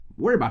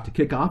We're about to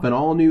kick off an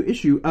all-new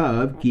issue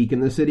of Geek in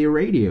the City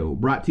Radio,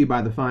 brought to you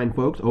by the fine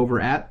folks over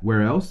at,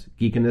 where else?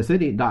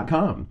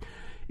 geekinthecity.com.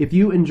 If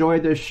you enjoy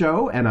this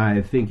show, and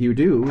I think you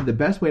do, the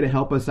best way to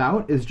help us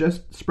out is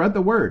just spread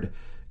the word.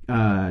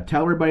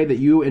 Tell everybody that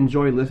you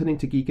enjoy listening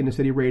to Geek in the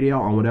City Radio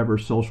on whatever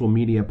social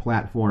media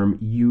platform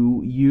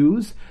you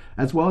use,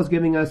 as well as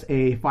giving us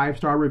a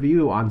 5-star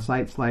review on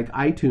sites like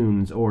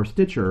iTunes or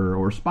Stitcher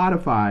or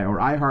Spotify or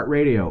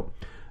iHeartRadio.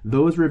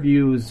 Those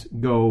reviews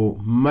go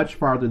much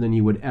farther than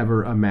you would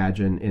ever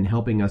imagine in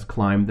helping us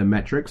climb the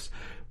metrics,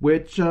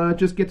 which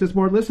just gets us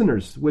more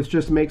listeners, which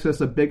just makes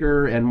us a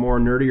bigger and more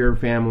nerdier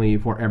family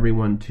for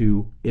everyone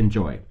to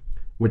enjoy,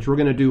 which we're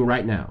going to do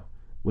right now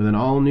with an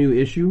all-new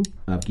issue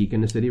of Geek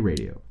in the City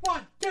Radio.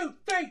 1, 2,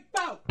 3,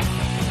 4!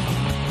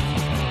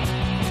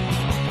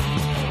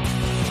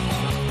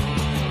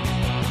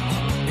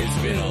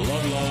 It's been a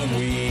long, long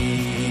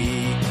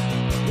week.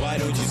 Why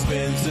don't you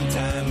spend some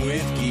time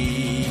with geeks?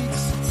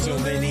 So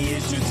many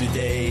issues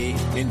today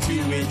into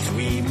which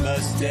we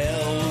must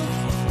delve.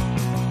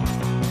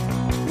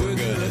 We're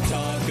gonna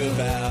talk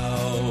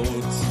about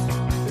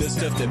the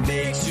stuff that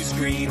makes you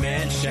scream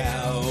and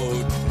shout.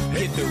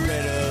 Hit the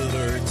red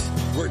alert.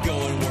 We're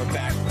going War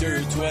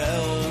Factor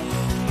 12.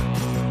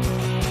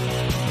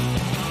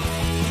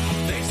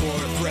 Thanks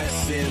for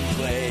pressing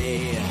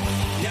play.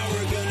 Now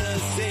we're gonna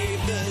save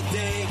the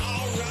day.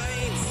 All right.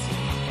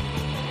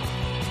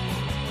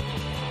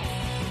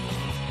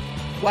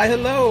 Why,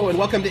 hello, and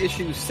welcome to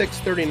issue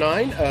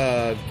 639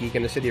 of Geek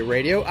in the City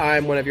Radio.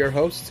 I'm one of your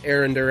hosts,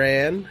 Aaron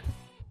Duran.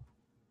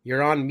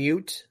 You're on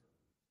mute.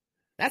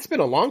 That's been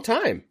a long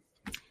time.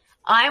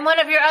 I'm one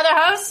of your other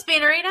hosts,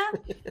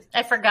 Spinarina.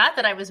 I forgot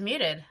that I was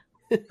muted.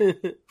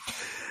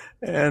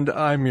 And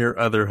I'm your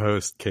other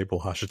host,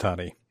 Cable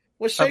Hashitani.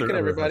 What's shaking,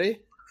 everybody?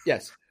 Host.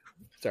 Yes.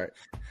 Sorry.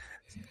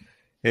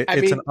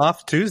 It's an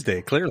off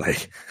Tuesday, clearly.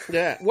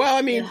 Yeah. Well,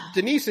 I mean,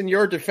 Denise, in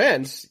your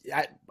defense,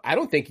 I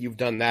don't think you've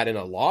done that in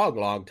a long,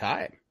 long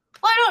time.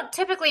 Well, I don't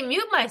typically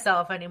mute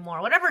myself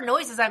anymore. Whatever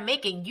noises I'm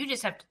making, you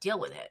just have to deal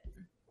with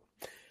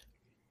it.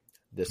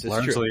 This is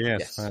largely, true.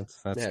 Yes.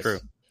 That's true.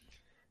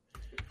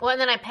 Well, and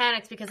then I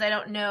panicked because I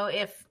don't know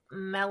if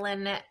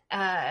Melon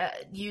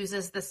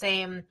uses the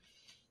same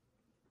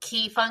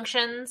key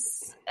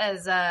functions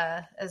as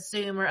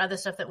Zoom or other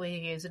stuff that we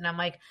use, and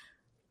I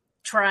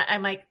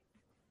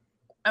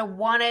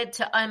wanted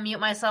to unmute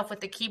myself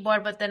with the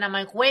keyboard, but then I'm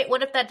like, wait,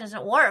 what if that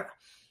doesn't work?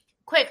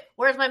 Quick,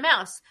 where's my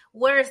mouse?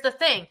 Where's the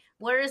thing?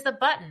 Where is the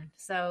button?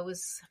 So it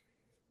was,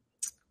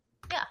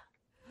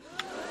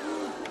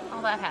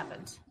 all that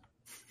happened.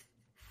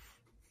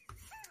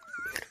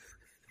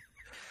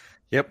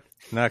 Yep.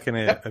 Not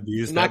going to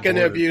abuse that. Not going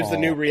to abuse the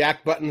new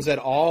React buttons at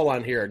all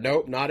on here.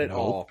 Nope, not at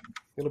all.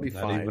 It'll be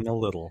fine. Not even a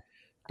little.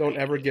 Don't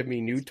ever give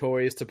me new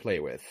toys to play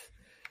with.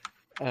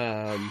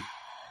 Well,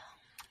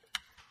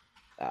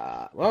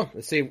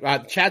 let's see.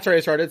 Chat's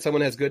already started.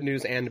 Someone has good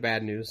news and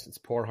bad news. It's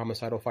poor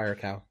homicidal fire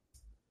cow.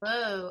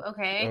 Whoa,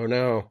 okay. Oh,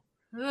 no.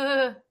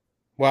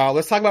 Well,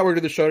 let's talk about what we're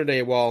going to do the show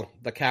today while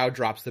the cow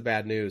drops the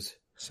bad news.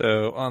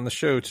 So on the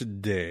show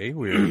today,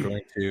 we are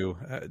going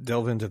to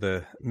delve into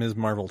the Ms.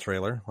 Marvel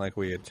trailer like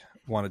we had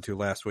wanted to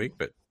last week,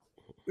 but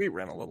we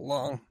ran a little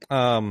long.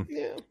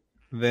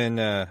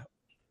 Then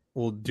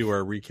we'll do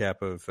our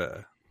recap of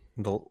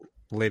the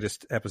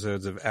latest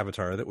episodes of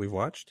Avatar that we've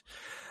watched.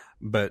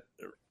 But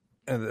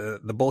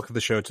the bulk of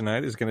the show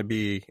tonight is going to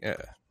be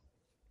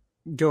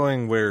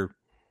going where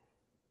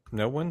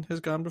no one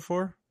has gone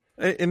before.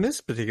 In this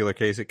particular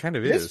case, it kind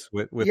of is.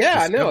 With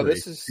Discovery.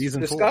 This is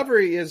season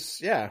Discovery 4.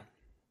 Is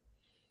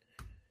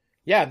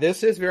Yeah,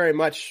 this is very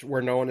much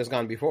where no one has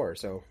gone before,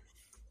 so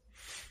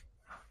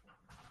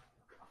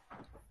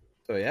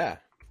yeah.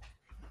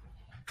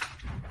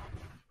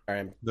 All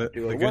right, the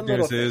good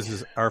news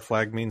is Our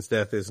Flag Means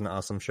Death is an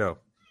awesome show.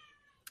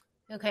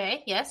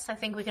 Okay, yes, I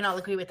think we can all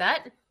agree with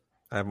that.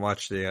 I haven't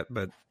watched it yet,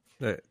 but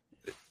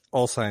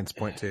all signs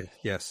point to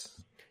yes.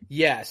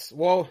 Yes,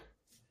 well,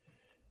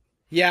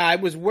 yeah, I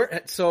was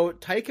so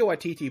Taika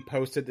Waititi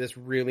posted this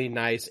really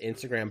nice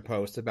Instagram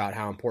post about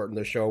how important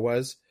the show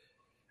was,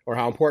 or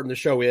how important the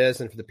show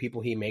is, and for the people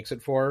he makes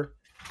it for.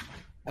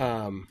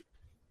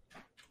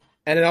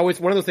 And it always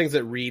one of those things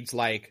that reads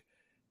like,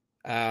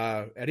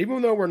 and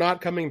even though we're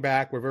not coming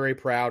back, we're very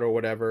proud or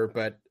whatever,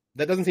 but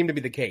that doesn't seem to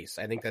be the case.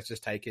 I think that's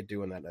just Taika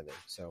doing that, I think.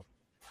 So,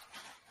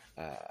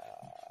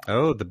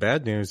 the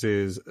bad news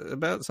is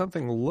about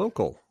something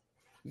local.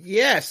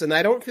 Yes, and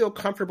I don't feel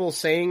comfortable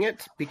saying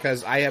it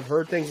because I have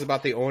heard things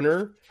about the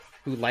owner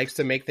who likes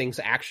to make things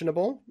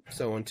actionable.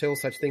 So until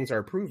such things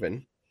are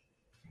proven,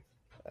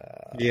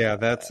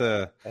 that's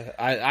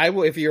I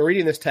will. If you're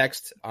reading this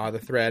text, the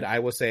thread, I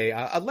will say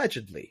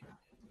allegedly.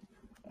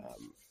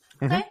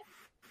 Okay.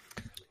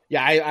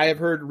 Yeah, I have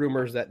heard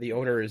rumors that the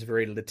owner is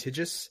very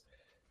litigious,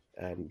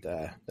 and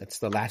that's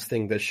the last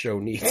thing this show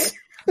needs.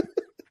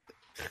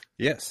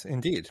 Yes,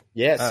 indeed.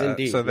 Yes,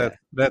 indeed. So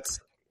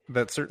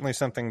that's certainly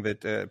something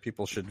that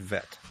people should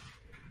vet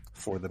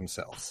for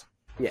themselves.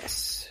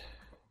 Yes.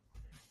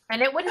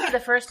 And it wouldn't be the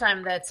first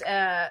time that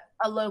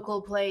a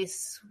local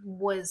place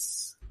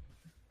was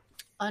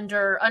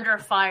under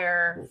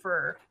fire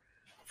for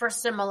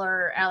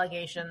similar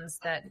allegations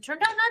that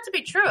turned out not to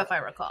be true, if I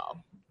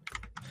recall.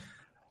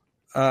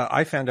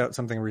 I found out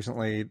something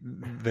recently.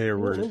 There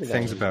were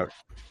things about,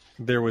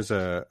 there was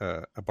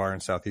a bar in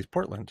Southeast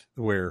Portland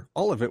where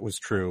all of it was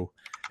true,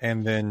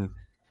 and then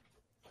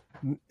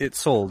it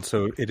sold,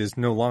 so it is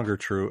no longer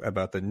true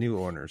about the new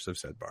owners of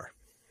said bar.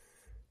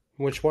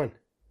 Which one?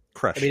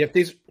 Crush. I mean, if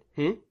these...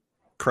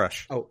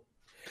 Crush. Oh.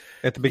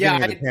 At the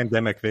beginning of the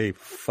pandemic, they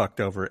fucked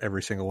over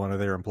every single one of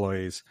their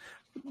employees.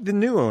 The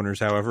new owners,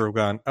 however, have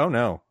gone, oh,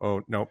 no.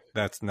 Oh, nope.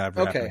 That's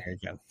never happening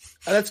again.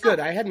 Oh, that's good.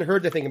 I hadn't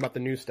heard the thing about the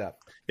new stuff.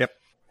 Yep.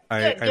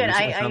 I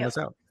recently found this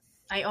out.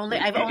 I've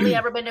only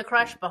ever been to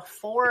Crush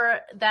before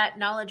that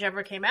knowledge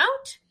ever came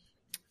out,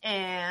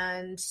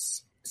 and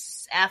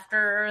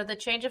after the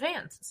change of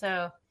hands.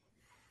 So,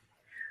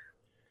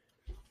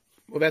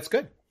 well, that's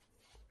good.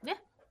 Yeah,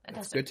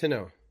 that's good to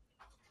know.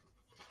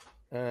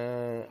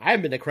 I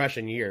haven't been to Crush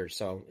in years,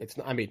 so it's.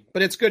 I mean,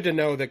 but it's good to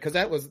know that because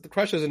the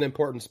Crush is an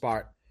important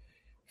spot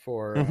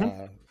for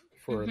the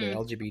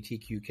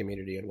LGBTQ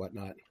community and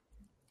whatnot.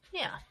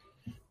 Yeah.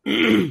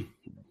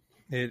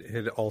 It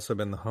had also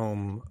been the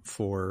home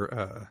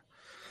for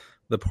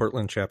the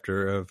Portland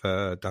chapter of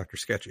Dr.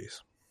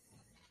 Sketchy's.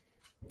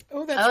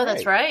 Oh,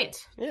 that's right.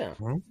 Yeah.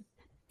 Mm-hmm.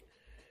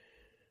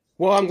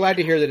 Well, I'm glad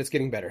to hear that it's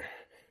getting better.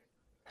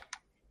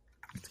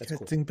 It's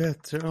getting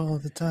better all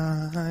the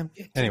time.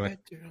 Anyway.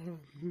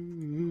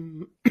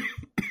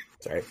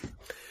 Sorry.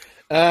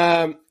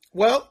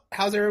 Well,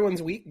 how's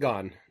everyone's week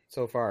gone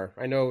so far?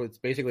 I know it's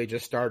basically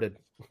just started.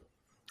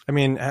 I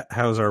mean,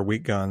 how's our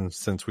week gone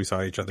since we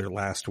saw each other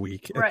last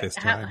week at this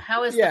time?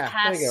 How has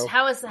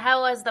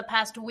the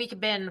past week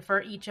been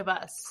for each of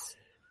us?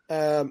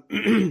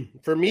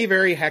 For me,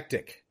 very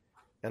hectic,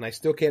 and I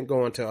still can't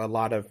go into a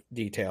lot of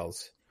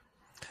details.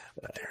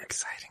 But they're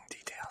exciting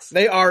details.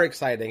 They are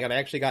exciting, and I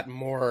actually got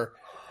more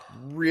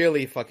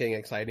really fucking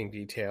exciting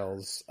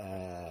details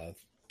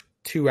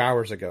 2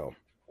 hours ago.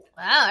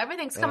 Wow,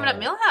 everything's coming up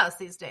Millhouse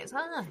these days,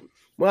 huh?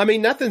 Well, I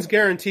mean, nothing's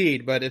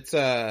guaranteed, but it's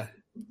yes.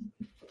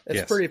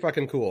 Pretty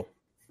fucking cool.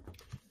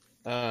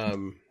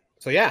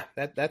 So yeah,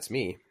 that's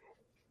me.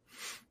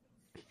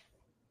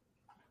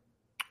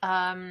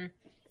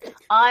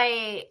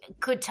 I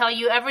could tell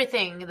you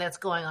everything that's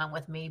going on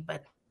with me,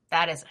 but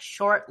that is a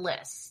short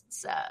list.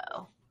 So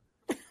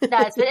no,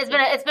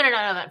 it's been an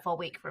uneventful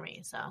week for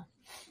me. So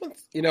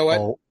you know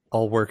what?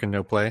 All work and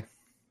no play.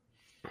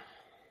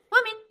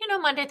 Well, I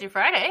mean, Monday through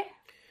Friday.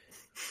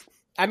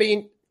 I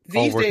mean,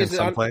 these all work days and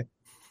some play.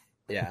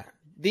 Yeah.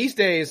 These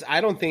days,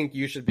 I don't think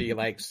you should be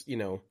like,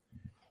 an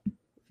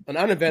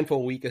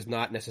uneventful week is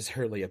not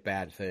necessarily a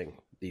bad thing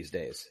these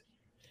days.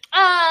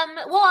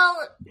 Well,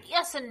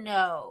 yes and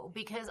no,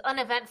 because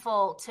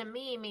uneventful to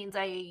me means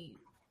I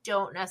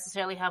don't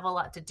necessarily have a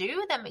lot to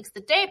do. That makes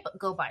the day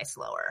go by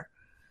slower.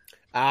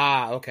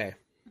 Ah, okay.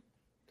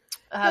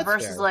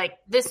 Versus fair. Like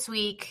this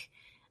week,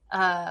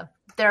 there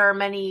are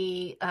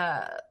many,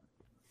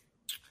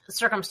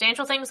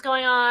 circumstantial things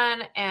going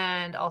on,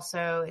 and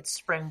also it's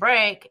spring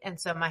break, and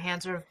so my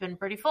hands have been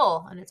pretty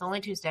full, and it's only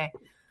Tuesday.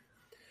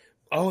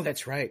 Oh,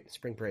 that's right.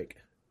 Spring break.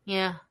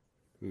 Yeah.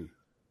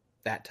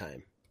 That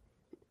time.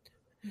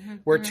 Mm-hmm.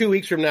 Where 2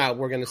 weeks from now,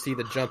 we're going to see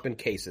the jump in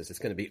cases. It's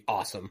going to be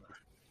awesome.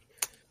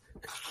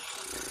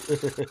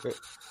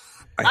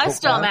 I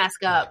still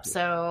mask up,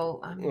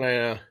 so...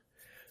 Yeah.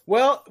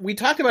 Well, we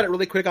talked about it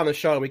really quick on the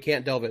show, and we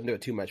can't delve into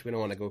it too much. We don't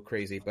want to go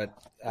crazy, but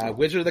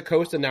Wizard of the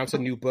Coast announced a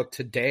new book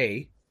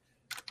today.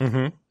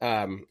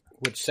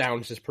 Which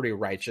sounds just pretty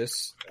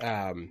righteous,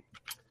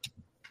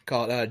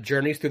 called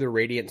Journeys Through the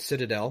Radiant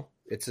Citadel.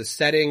 It's a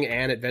setting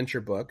and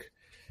adventure book.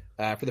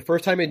 For the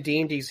first time in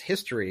D&D's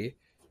history,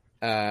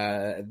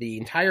 the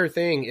entire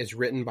thing is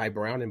written by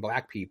brown and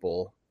black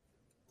people,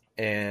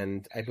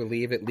 and I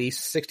believe at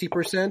least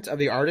 60% of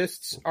the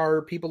artists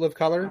are people of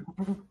color.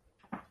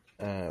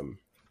 And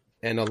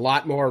a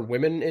lot more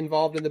women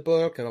involved in the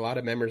book, and a lot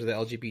of members of the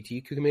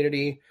LGBTQ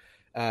community.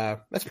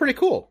 That's pretty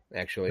cool,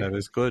 actually. That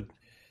is good.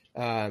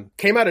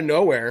 Came out of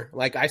nowhere.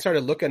 Like, I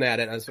started looking at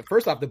it. And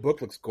first off, the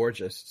book looks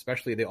gorgeous,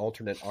 especially the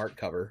alternate art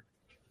cover.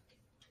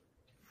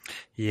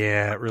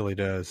 Yeah, it really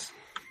does.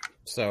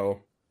 So,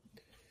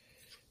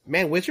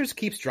 man, Wizards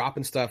keeps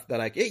dropping stuff that,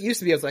 like, it used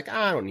to be, I was like,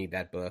 I don't need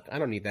that book. I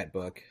don't need that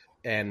book.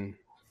 And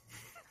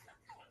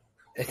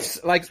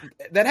it's like,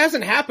 that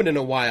hasn't happened in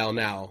a while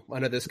now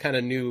under this kind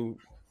of new,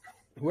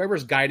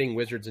 whoever's guiding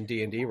Wizards in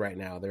D&D right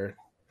now, they're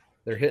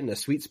hitting a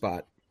sweet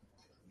spot.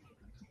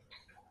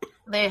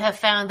 They have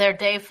found their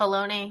Dave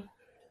Filoni.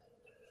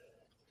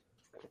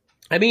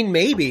 I mean,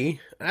 maybe.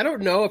 I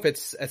don't know if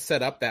it's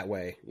set up that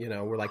way.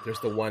 Where like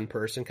there's the one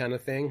person kind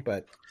of thing,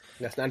 but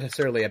that's not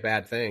necessarily a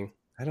bad thing.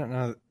 I don't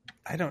know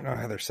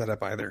how they're set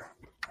up either.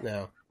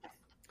 No.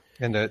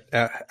 And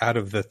out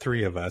of the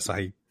three of us,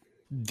 I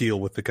deal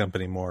with the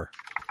company more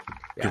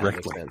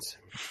directly. That makes sense.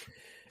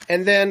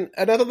 And then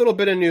another little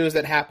bit of news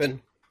that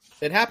happened.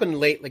 It happened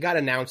late. It got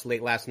announced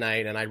late last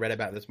night, and I read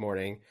about it this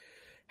morning.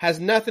 Has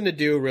nothing to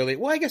do really.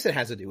 Well, I guess it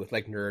has to do with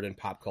like nerd and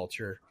pop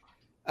culture.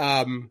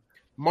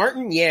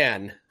 Martin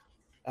Yan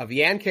of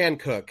Yan Can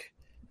Cook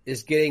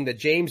is getting the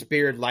James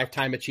Beard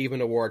Lifetime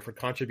Achievement Award for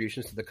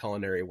contributions to the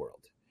culinary world.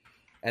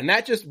 And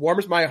that just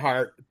warms my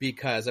heart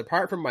because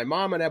apart from my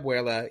mom and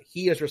abuela,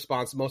 he is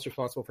most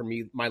responsible for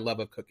my love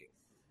of cooking.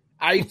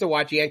 I used to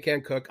watch Yan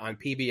Can Cook on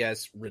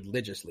PBS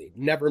religiously.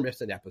 Never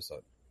missed an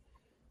episode.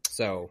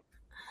 So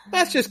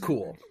that's just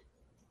cool.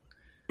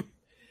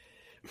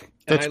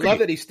 And I love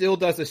that he still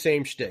does the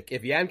same shtick.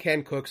 If Yan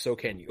can cook, so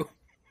can you.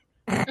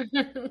 I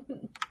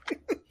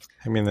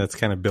mean, that's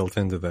kind of built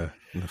into the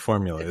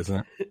formula,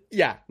 isn't it?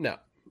 Yeah, no.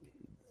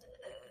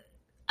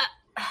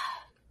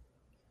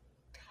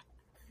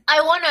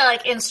 I want to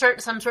like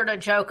insert some sort of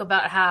joke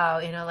about how,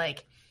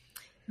 like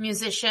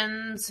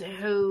musicians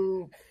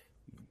who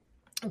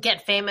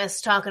get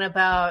famous talking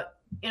about,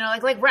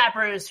 like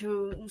rappers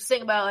who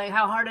sing about like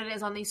how hard it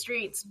is on these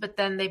streets, but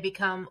then they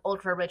become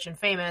ultra rich and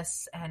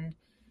famous and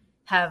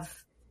have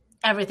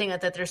everything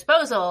at their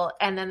disposal,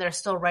 and then they're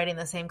still writing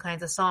the same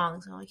kinds of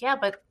songs. I'm like, yeah,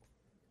 but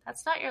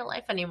that's not your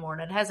life anymore,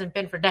 and it hasn't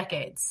been for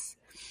decades.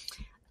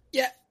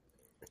 Yeah,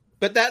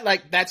 but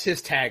that's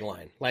his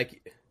tagline.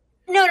 Like,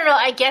 no,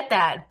 I get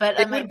that, but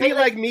it would be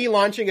like me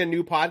launching a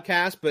new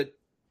podcast, but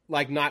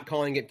like not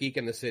calling it Geek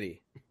in the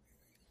City.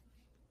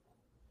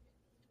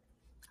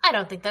 I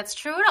don't think that's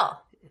true at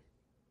all.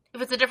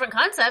 If it's a different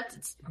concept,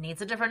 it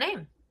needs a different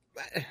name.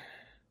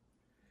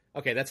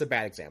 Okay, that's a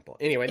bad example.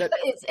 Anyway,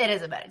 it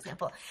is a bad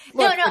example.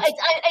 Look,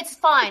 it's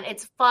fine.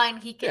 It's fine.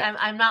 He can. Yeah.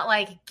 I'm not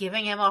like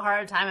giving him a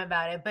hard time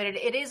about it, but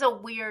it is a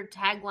weird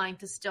tagline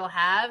to still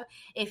have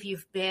if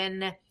you've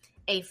been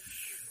a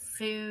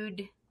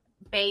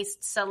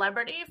food-based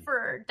celebrity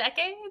for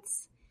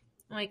decades.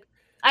 Like,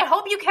 I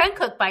hope you can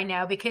cook by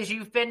now because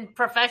you've been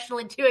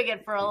professionally doing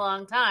it for a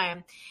long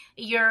time.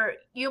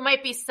 You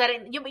might be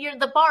setting.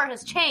 The bar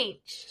has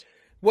changed.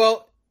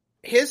 Well.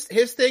 His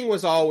thing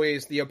was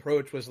always, the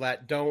approach was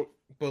that don't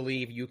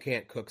believe you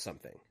can't cook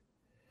something.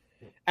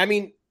 I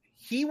mean,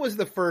 he was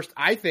the first,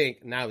 I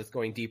think, now it's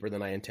going deeper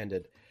than I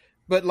intended,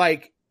 but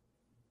like,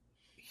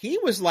 he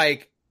was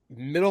like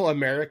middle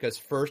America's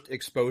first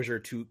exposure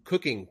to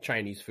cooking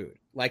Chinese food.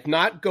 Like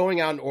not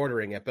going out and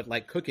ordering it, but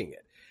like cooking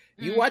it.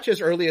 You watch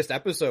his earliest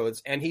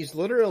episodes and he's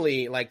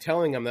literally like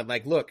telling them that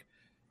like, look,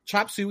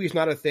 chop suey is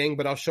not a thing,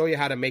 but I'll show you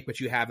how to make what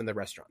you have in the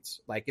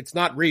restaurants. Like it's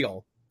not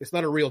real. It's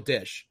not a real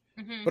dish.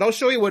 But I'll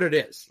show you what it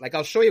is. Like,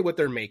 I'll show you what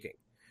they're making.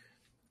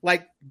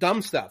 Like,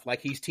 dumb stuff. Like,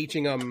 he's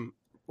teaching them,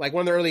 like,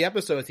 one of the early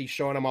episodes, he's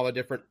showing them all the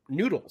different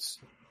noodles.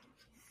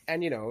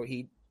 And,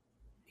 he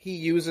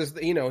uses,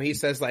 he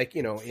says, like,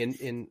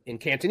 in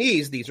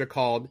Cantonese, these are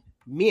called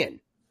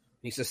mian.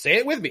 He says, say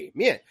it with me,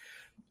 mian.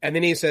 And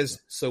then he says,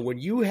 so when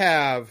you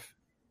have,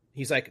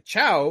 he's like,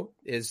 chow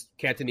is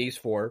Cantonese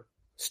for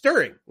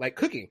stirring, like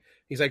cooking.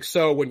 He's like,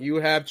 so when you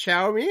have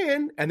chow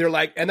mein, and they're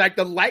like, and like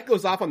the light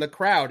goes off on the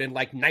crowd in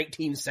like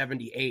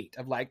 1978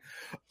 of like,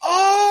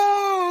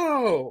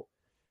 oh,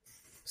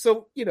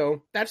 so,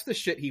 that's the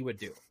shit he would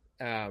do.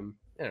 I don't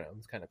know.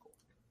 It's kind of cool.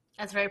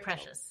 That's very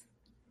precious.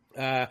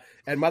 And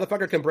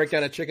motherfucker can break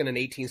down a chicken in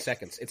 18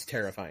 seconds. It's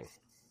terrifying.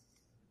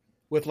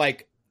 With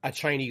like a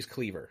Chinese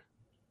cleaver.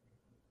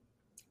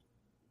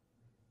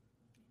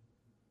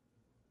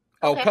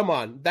 Oh, come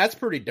on. That's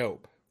pretty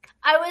dope.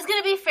 I was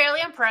going to be fairly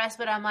impressed,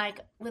 but I'm like,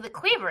 with a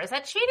cleaver, is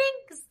that cheating?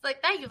 Because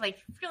like that, you've like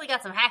really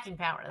got some hacking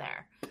power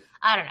there.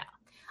 I don't know.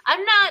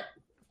 I'm not.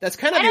 That's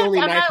kind of the only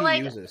knife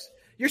he uses.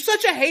 You're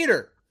such a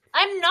hater.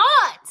 I'm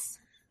not.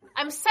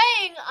 I'm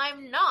saying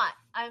I'm not.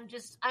 I'm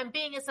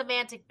being a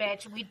semantic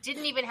bitch. We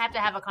didn't even have to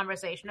have a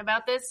conversation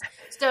about this.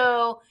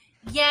 So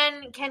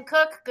Yan can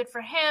cook. Good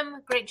for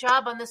him. Great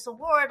job on this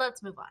award.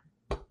 Let's move on.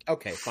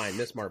 Okay, fine.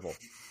 Miss Marvel.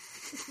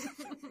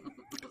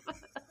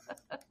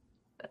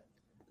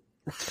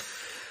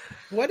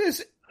 What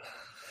is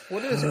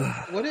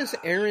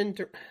Aaron?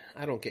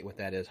 I don't get what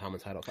that is.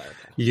 Homicidal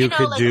Firepower. You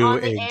could like do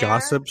a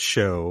gossip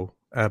show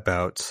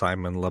about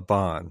Simon Le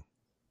Bon.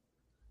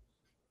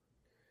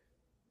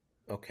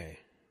 Okay,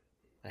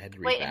 I had to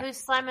read Wait, that. who's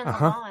Simon Le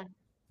Bon?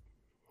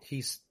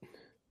 He's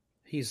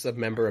a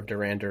member of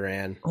Duran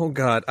Duran. Oh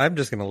God, I'm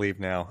just gonna leave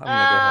now. I'm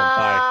gonna go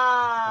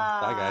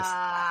home. Bye, guys.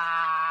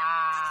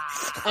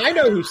 I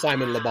know who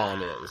Simon Le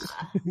Bon is.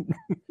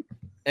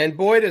 And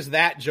boy, does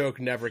that joke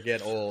never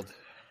get old.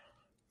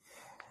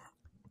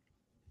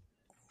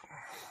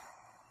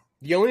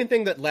 The only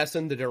thing that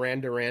lessened the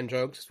Duran Duran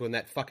jokes is when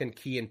that fucking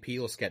Key and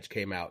Peele sketch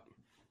came out.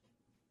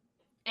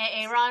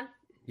 Aaron?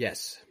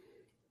 Yes.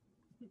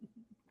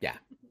 Yeah.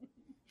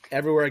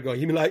 Everywhere I go,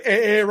 you mean like,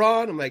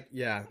 Aaron? I'm like,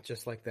 yeah,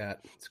 just like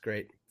that. It's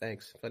great.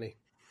 Thanks. Funny.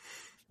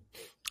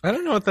 I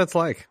don't know what that's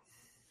like.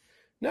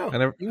 No.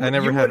 I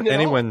never had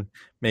anyone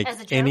make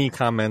any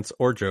comments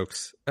or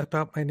jokes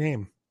about my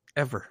name.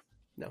 Ever.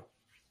 No.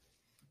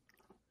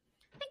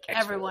 I think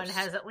everyone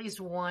has at least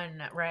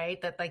one,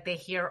 right? That like they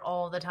hear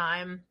all the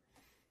time.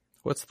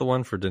 What's the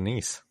one for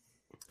Denise?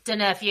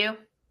 DeNephew.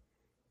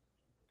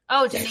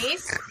 Oh,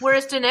 Denise?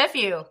 Where's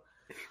DeNephew?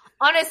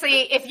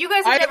 Honestly, if you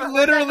guys have I've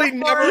literally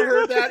never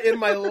heard that in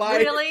my life.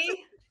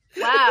 Really?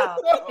 Wow.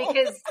 No.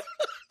 Because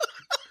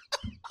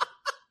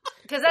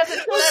Because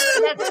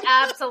that's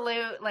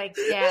absolute like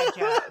dad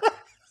joke.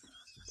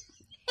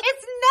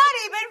 It's not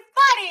even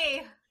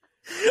funny.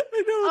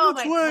 I know,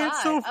 that's why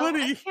it's so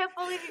funny. I can't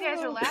believe you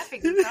guys are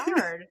laughing. It's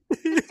hard.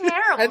 It's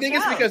terrible. I think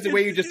it's because the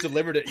way you just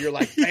delivered it, you're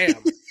like,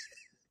 bam.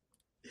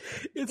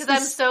 Because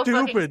I'm so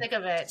fucking sick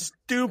of it.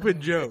 Stupid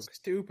joke.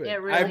 Stupid.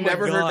 It really I've is.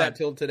 never heard that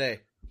till today.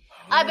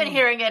 I've been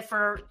hearing it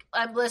for,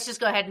 let's just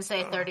go ahead and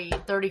say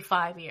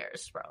 35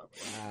 years, probably.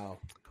 Wow.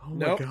 Oh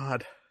my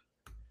God.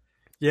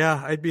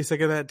 Yeah, I'd be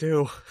sick of that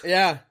too.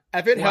 Yeah.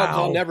 If it helps,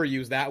 I'll never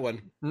use that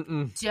one.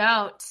 Mm-mm.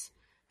 Don't.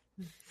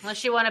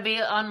 Unless you want to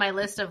be on my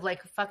list of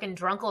like fucking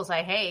drunkles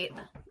I hate.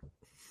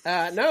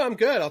 No, I'm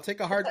good. I'll take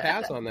a hard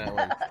pass on that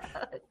one.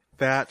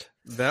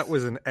 That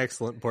was an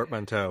excellent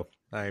portmanteau.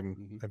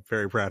 I'm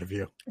very proud of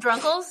you.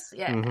 Drunkles?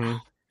 Yeah. Mm-hmm.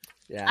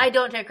 Yeah. I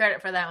don't take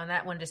credit for that one.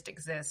 That one just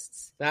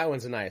exists. That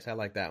one's nice. I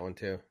like that one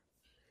too.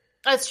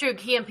 That's true.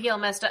 Key and Peele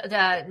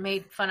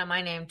made fun of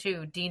my name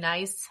too. D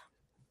Nice.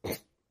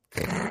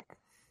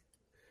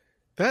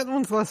 That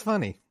one's less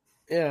funny.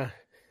 Yeah.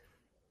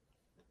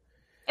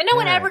 And no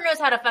one ever knows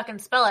how to fucking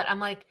spell it. I'm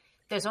like,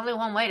 there's only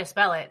one way to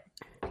spell it.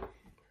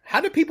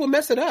 How do people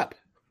mess it up?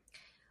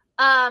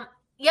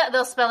 Yeah,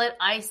 they'll spell it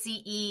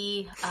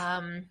ICE.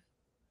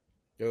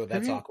 Oh,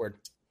 that's awkward.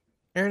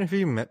 Aaron, have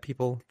you met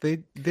people?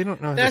 They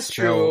don't know how That's to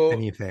spell true.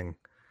 anything.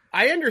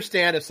 I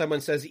understand if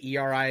someone says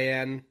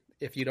ERIN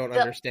if you don't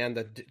understand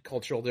the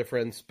cultural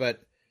difference,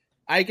 but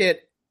I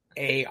get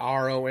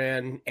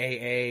ARON,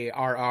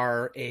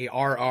 AARR,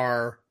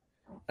 ARR.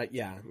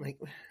 Yeah, like.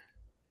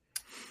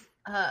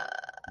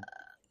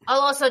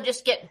 I'll also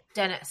just get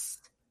Dennis.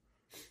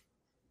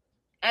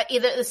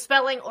 Either the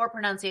spelling or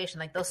pronunciation.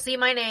 Like they'll see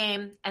my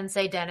name and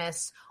say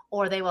Dennis,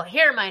 or they will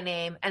hear my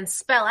name and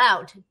spell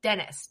out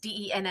Dennis,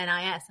 Dennis. And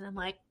I'm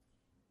like,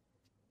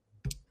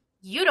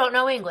 you don't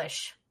know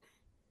English.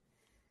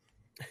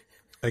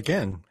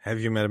 Again, have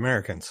you met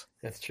Americans?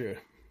 That's true.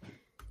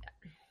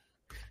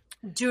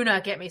 Do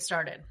not get me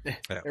started. Yeah.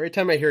 Every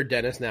time I hear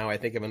Dennis now, I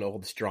think of an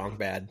old strong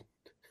bad.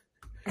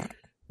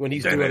 When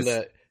he's Dennis.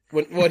 doing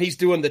when he's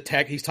doing the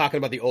tech, he's talking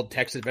about the old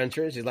text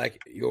adventures. He's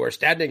like, "You are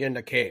standing in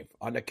the cave.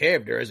 On the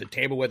cave, there is a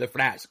table with a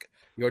flask.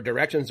 Your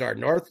directions are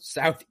north,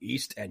 south,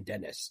 east, and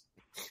Dennis."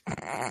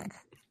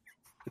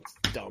 It's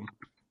dumb.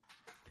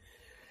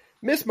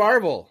 Miss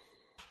Marvel.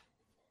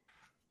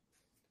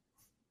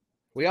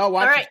 We all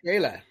watched the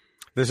trailer.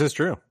 This is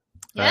true.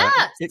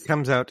 Yes. It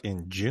comes out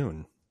in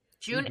June.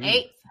 June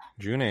 8th.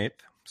 June 8th.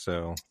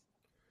 So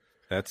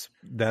that's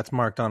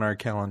marked on our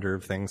calendar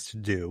of things to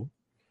do.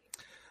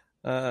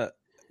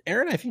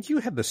 Aaron, I think you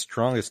had the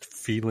strongest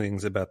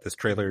feelings about this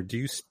trailer. Do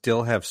you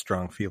still have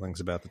strong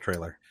feelings about the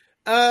trailer?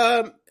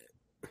 I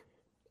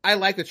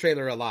like the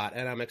trailer a lot,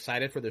 and I'm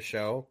excited for the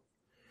show.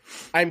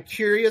 I'm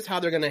curious how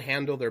they're going to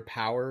handle her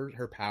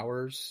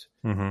powers.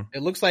 Mm-hmm.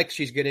 It looks like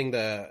she's getting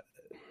the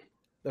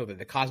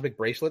cosmic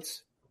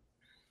bracelets.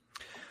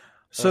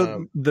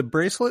 So the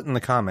bracelet in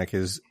the comic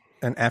is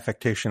an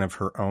affectation of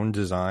her own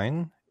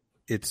design.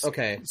 It's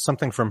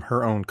something from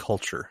her own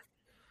culture.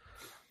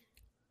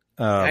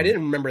 I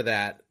didn't remember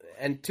that.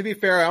 And to be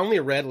fair, I only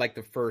read like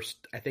the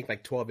first, I think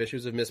like 12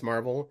 issues of Miss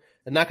Marvel.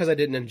 And not because I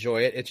didn't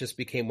enjoy it. It just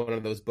became one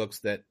of those books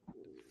that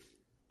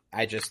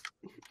I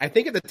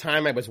think at the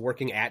time I was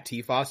working at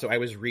TFOS, so I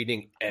was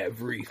reading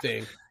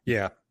everything.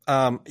 Yeah.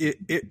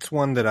 It's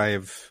one that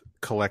I've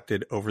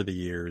collected over the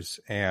years,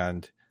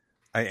 and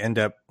I end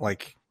up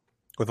like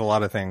with a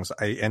lot of things,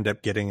 I end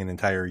up getting an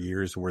entire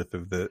year's worth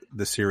of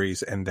the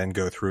series and then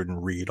go through it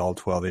and read all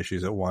 12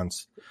 issues at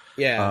once.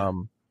 Yeah.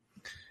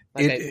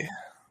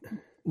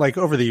 Like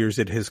over the years,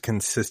 it has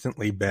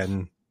consistently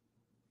been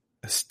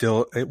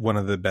still one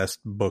of the best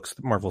books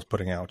that Marvel's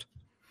putting out.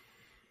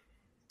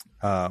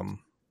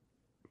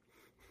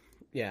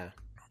 Yeah.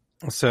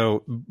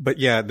 So, but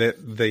yeah,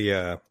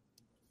 the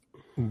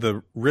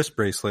wrist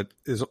bracelet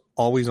is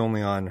always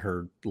only on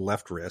her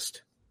left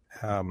wrist.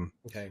 And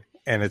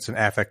it's an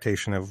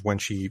affectation of when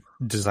she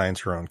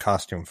designs her own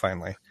costume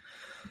finally.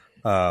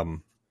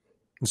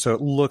 So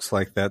it looks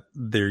like that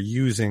they're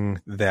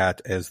using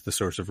that as the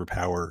source of her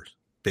power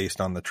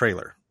based on the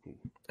trailer.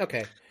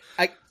 Okay.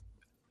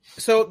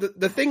 So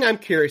the thing I'm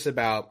curious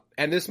about,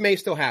 and this may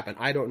still happen,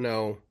 I don't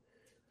know.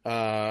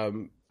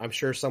 I'm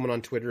sure someone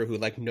on Twitter who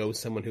like knows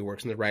someone who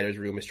works in the writer's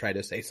room is trying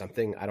to say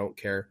something. I don't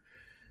care.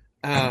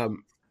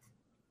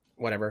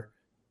 Whatever.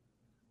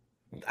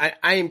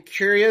 I am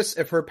curious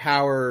if her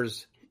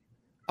powers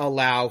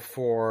allow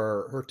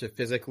for her to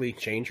physically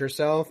change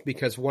herself,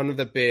 because one of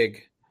the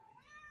big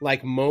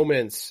like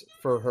moments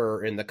for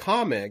her in the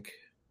comic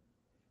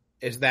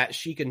is that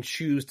she can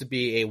choose to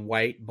be a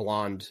white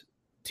blonde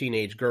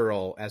teenage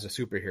girl as a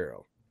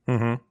superhero.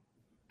 Mm-hmm.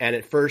 And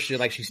at first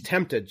she's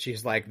tempted.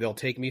 She's like, they'll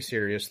take me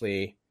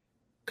seriously.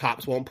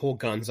 Cops won't pull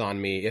guns on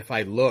me if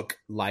I look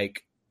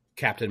like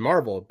Captain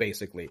Marvel,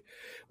 basically.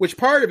 Which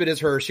part of it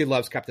is she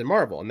loves Captain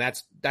Marvel, and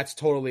that's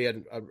totally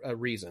a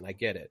reason. I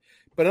get it.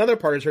 But another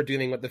part is her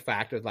dealing with the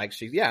fact of like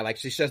she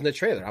says in the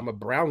trailer, I'm a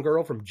brown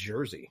girl from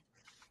Jersey.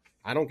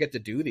 I don't get to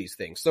do these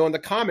things. So in the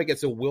comic,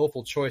 it's a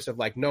willful choice of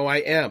like, no, I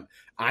am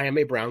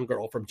a brown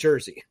girl from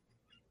Jersey.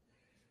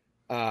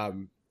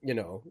 You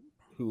know,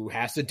 who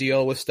has to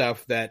deal with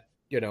stuff that,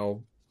 you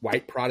know,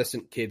 white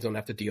Protestant kids don't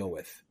have to deal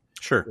with.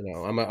 Sure. You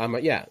know,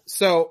 yeah.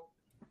 So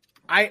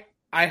I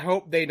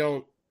hope they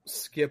don't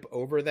skip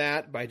over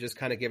that by just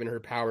kind of giving her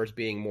powers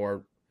being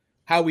more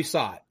how we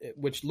saw it,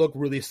 which looked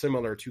really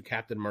similar to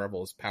Captain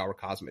Marvel's power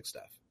cosmic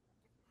stuff.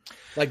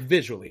 Like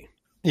visually.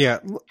 Yeah,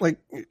 like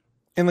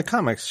in the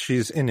comics,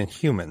 she's an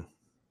Inhuman.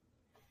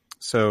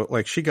 So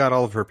like she got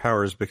all of her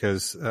powers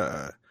because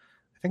I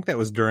think that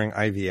was during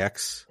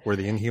IVX where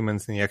the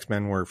Inhumans and the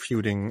X-Men were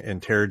feuding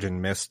and Terrigen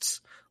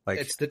mists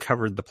like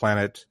covered the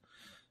planet.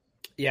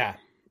 Yeah.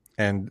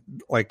 And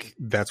like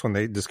that's when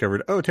they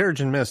discovered, oh,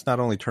 Terrigen mist not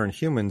only turn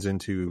humans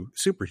into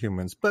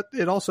superhumans, but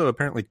it also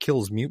apparently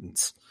kills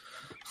mutants.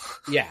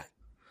 Yeah.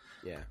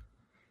 Yeah.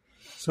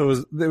 So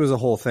it was a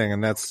whole thing,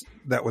 and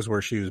that was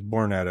where she was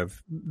born out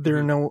of. There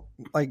are no,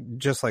 like,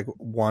 just like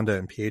Wanda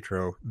and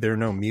Pietro, there are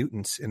no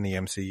mutants in the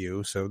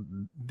MCU, so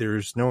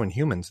there's no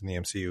Inhumans in the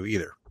MCU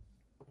either.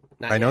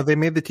 I know they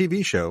made the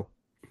TV show.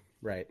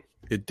 Right.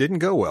 It didn't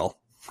go well.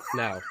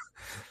 No.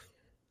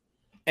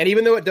 And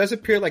even though it does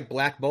appear like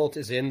Black Bolt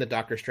is in the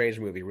Doctor Strange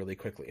movie really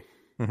quickly.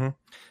 Mm-hmm.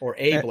 Or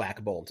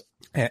Black Bolt.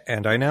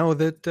 And I know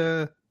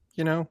that,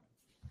 you know,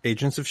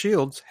 Agents of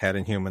S.H.I.E.L.D. had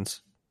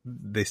Inhumans.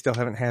 They still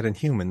haven't had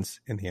Inhumans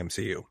in the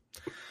MCU.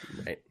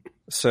 Right.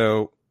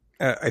 So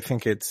I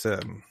think it's, I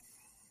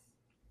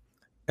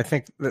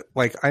think that,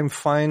 like, I'm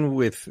fine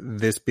with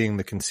this being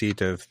the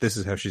conceit of this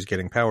is how she's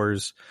getting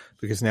powers,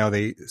 because now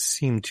they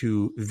seem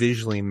to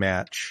visually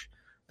match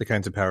the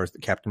kinds of powers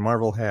that Captain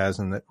Marvel has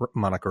and that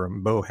Monica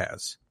Rambeau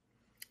has.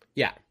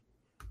 Yeah.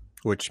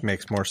 Which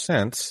makes more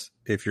sense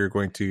if you're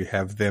going to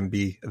have them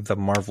be the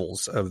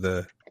Marvels of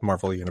the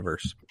Marvel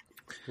universe.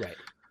 Right.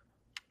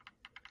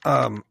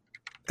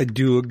 I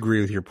do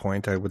agree with your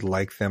point. I would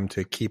like them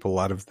to keep a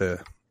lot of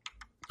the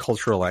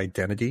cultural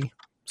identity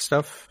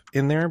stuff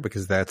in there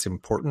because that's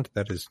important.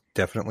 That is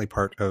definitely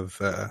part of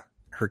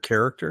her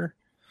character.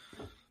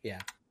 Yeah.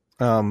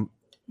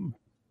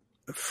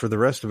 For the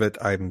rest of it,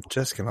 I'm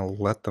just going to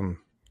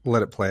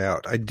let it play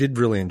out. I did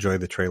really enjoy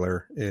the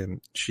trailer,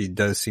 and she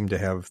does seem to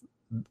have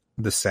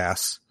the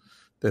sass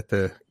that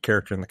the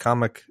character in the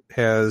comic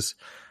has.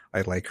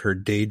 I like her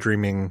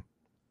daydreaming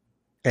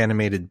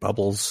animated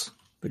bubbles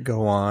that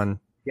go on.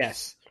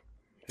 Yes,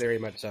 very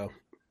much so.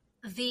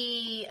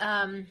 The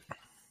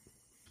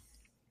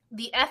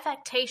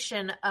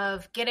affectation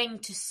of getting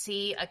to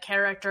see a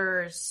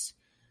character's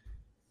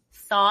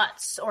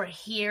thoughts or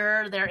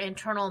hear their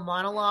internal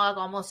monologue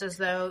almost as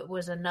though it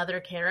was another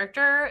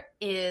character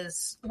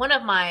is one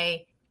of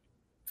my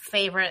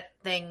favorite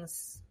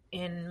things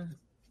in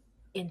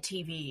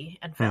TV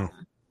and film.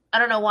 I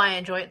don't know why I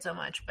enjoy it so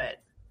much,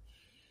 but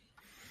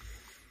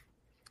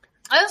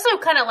I also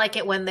kind of like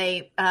it when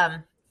they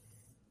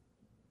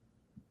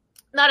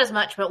not as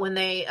much, but when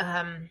they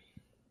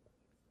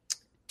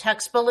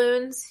text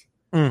balloons,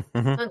 when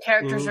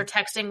characters are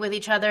texting with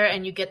each other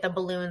and you get the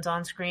balloons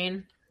on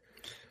screen.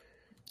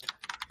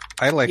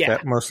 I like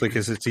that mostly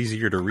because it's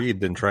easier to read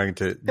than trying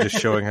to just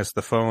showing us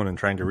the phone and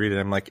trying to read it.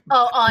 I'm like,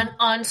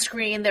 on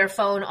screen, their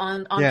phone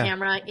on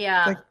camera.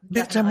 Yeah. Like,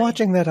 bitch, I'm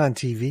watching that on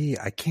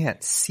TV. I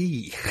can't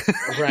see.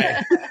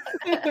 Right.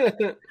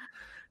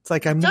 It's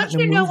like, I'm not. Don't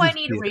you know I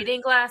need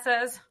reading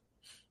glasses?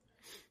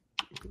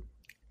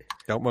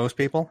 Don't most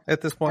people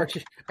at this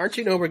point? Aren't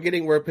you know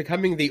we're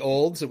becoming the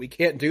old, so we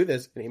can't do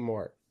this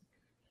anymore.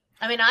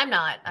 I mean, I'm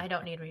not. I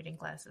don't need reading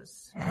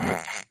glasses.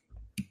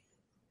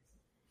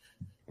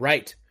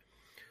 Right.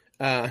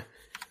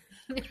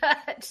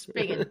 Just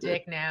being a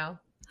dick now.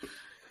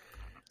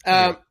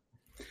 Yeah,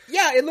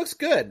 it looks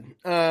good.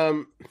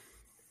 I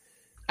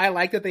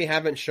like that they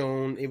haven't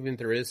shown, even if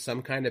there is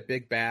some kind of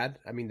big bad.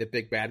 I mean, the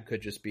big bad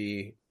could just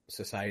be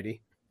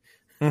society.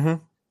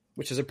 Mm-hmm.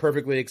 Which is a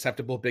perfectly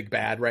acceptable big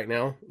bad right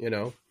now, you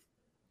know?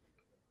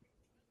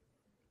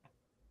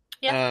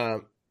 Yeah.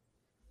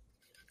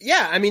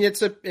 Yeah, I mean,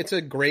 it's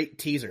a great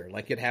teaser.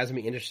 Like, it has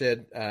me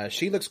interested.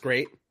 She looks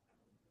great.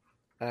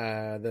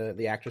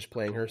 The actress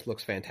playing her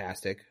looks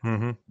fantastic.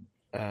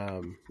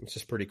 Mm-hmm. It's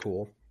just pretty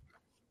cool.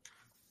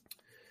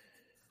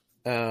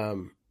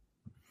 And,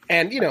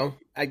 you know,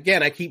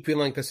 again, I keep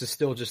feeling like this is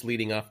still just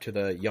leading up to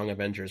the Young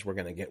Avengers we're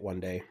going to get one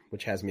day,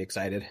 which has me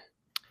excited.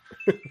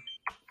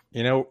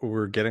 You know,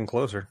 we're getting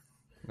closer.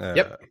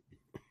 Yep.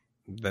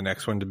 The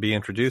next one to be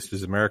introduced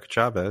is America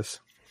Chavez.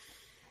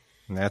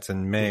 And that's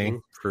in May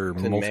for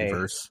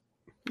Multiverse.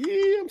 May.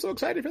 Yeah, I'm so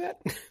excited for that.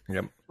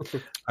 Yep.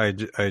 I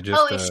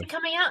just. Is she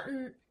coming out?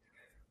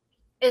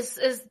 Is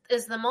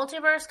the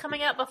Multiverse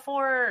coming out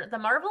before the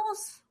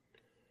Marvels?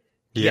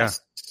 Yeah.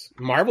 Yes.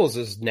 Marvels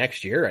is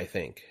next year, I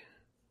think.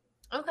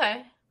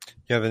 Okay.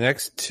 Yeah, the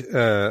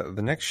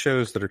next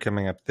shows that are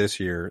coming up this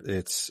year,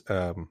 it's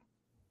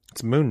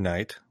Moon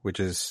Knight,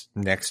 which is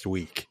next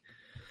week.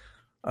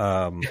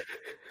 Man,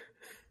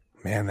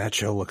 that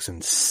show looks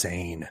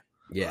insane.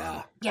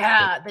 Yeah.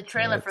 Yeah, the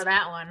trailer for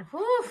that one.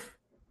 Whew.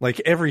 Like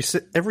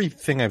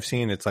everything I've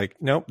seen, it's like,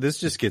 nope, this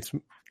just gets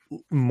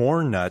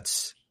more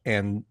nuts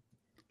and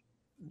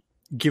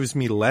gives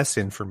me less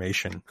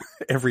information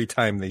every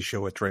time they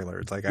show a trailer.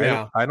 It's like,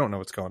 I don't know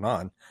what's going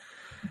on.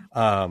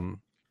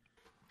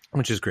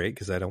 Which is great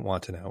because I don't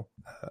want to know,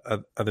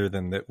 other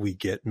than that we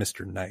get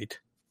Mr. Knight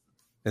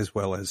as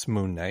well as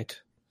Moon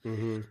Knight.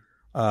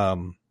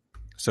 Mm-hmm.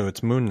 So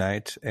it's Moon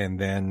Knight and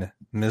then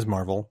Ms.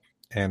 Marvel,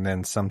 and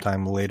then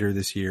sometime later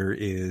this year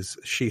is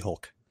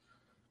She-Hulk.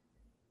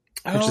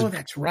 Oh,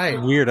 that's right.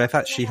 Weird. I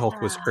thought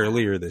She-Hulk was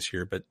earlier this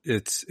year, but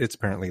it's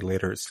apparently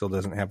later. It still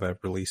doesn't have a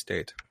release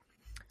date.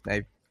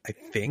 I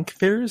think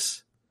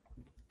there's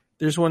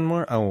one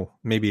more. Oh,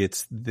 maybe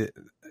it's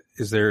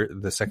is there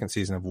the second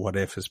season of What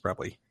If is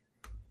probably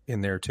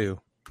in there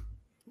too.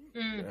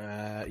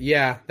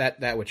 Yeah,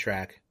 that would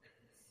track.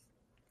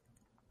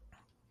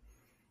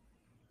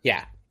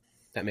 Yeah,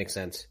 that makes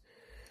sense.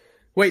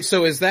 Wait,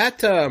 so is that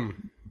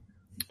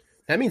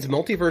that means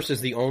Multiverse is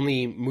the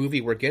only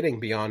movie we're getting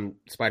beyond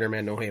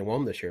Spider-Man No Way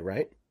Home this year,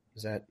 right?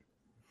 Is that?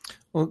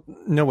 Well,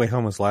 No Way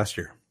Home was last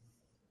year.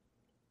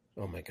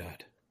 Oh my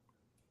God.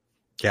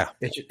 Yeah.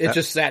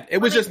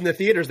 It was just in the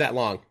theaters that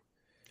long.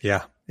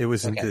 Yeah, it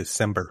was in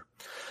December.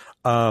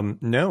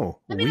 No,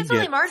 we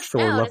get March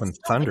Thor now. Love and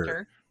Thunder.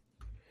 Winter.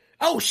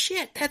 Oh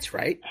shit, that's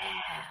right.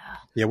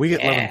 Yeah, we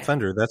get Love and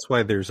Thunder. That's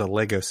why there's a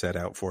Lego set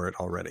out for it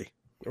already.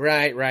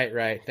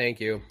 Right. Thank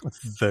you.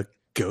 The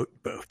Goat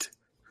Boat.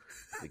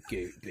 The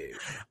Goat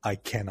Boat. I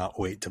cannot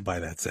wait to buy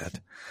that set.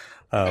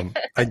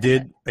 I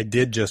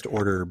did just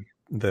order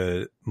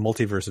the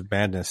Multiverse of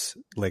Madness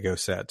Lego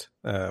set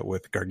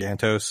with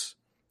Gargantos,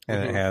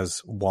 and it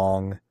has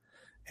Wong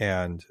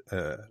and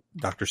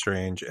Doctor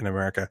Strange in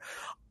America.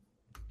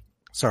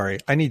 Sorry,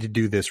 I need to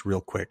do this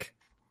real quick.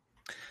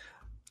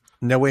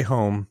 No Way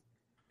Home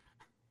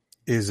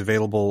is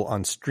available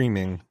on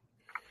streaming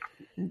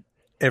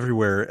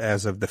everywhere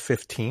as of the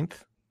 15th.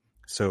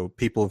 So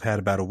people have had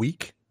about a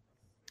week.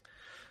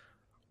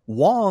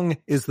 Wong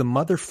is the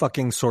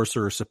motherfucking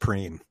Sorcerer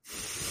Supreme.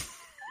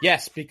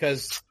 Yes,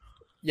 because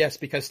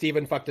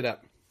Steven fucked it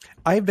up.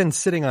 I've been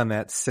sitting on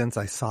that since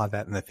I saw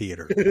that in the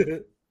theater.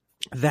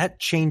 That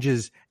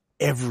changes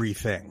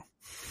everything.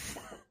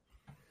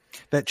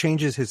 That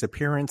changes his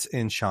appearance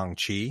in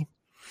Shang-Chi.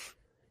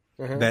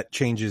 That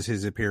changes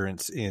his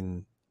appearance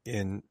in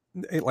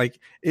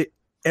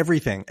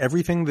everything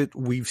that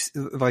we've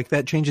like,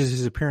 that changes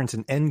his appearance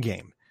in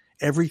Endgame.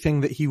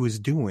 Everything that he was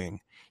doing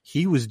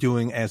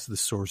as the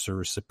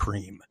Sorcerer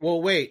Supreme.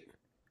 Well, wait.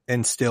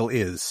 And still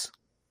is.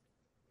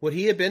 Would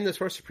he have been the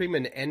Sorcerer Supreme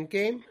in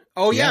Endgame?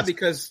 Oh, yes. Yeah,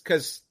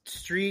 because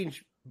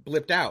Strange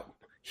blipped out.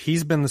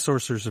 He's been the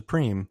Sorcerer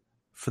Supreme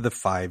for the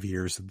 5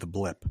 years of the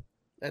blip.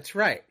 That's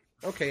right.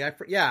 Okay,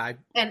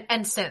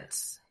 and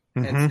since.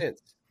 Mm-hmm. And since.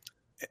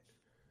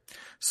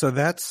 So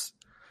that's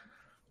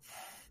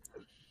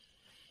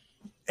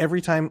every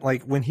time,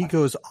 like when he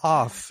goes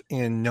off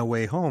in No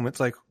Way Home,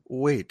 it's like,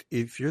 wait,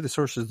 if you're the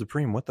Sorcerer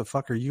Supreme, what the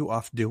fuck are you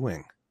off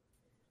doing?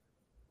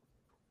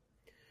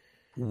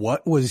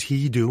 What was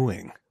he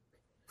doing?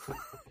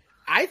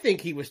 I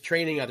think he was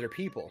training other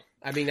people.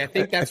 I mean, I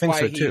think that's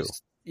why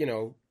he's,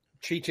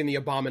 teaching the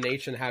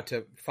Abomination how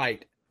to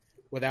fight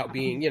without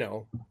being,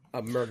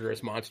 a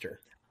murderous monster.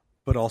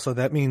 But also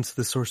that means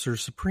the Sorcerer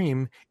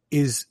Supreme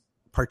is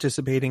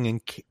participating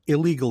in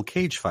illegal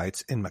cage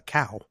fights in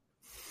Macau.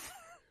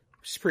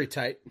 Which is pretty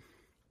tight.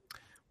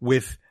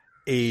 With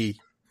a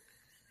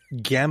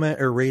gamma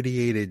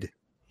irradiated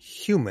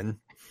human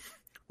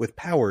with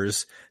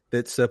powers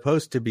that's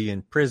supposed to be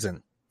in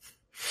prison.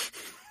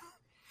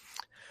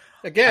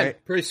 Again,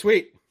 pretty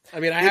sweet.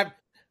 I mean, I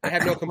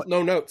have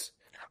no notes.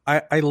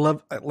 I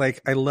love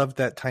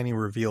that tiny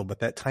reveal, but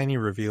that tiny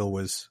reveal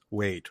was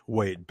wait,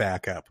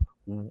 back up.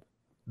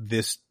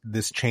 This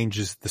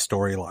changes the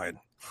storyline.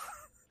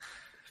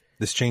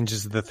 This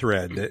changes the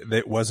thread.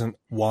 That wasn't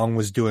Wong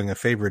was doing a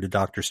favor to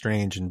Doctor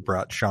Strange and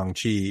brought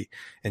Shang-Chi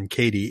and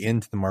Katie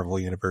into the Marvel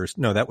Universe.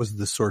 No, that was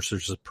the Sorcerer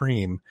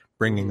Supreme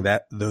bringing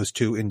those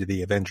two into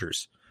the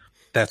Avengers.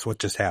 That's what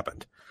just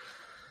happened.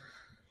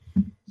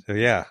 So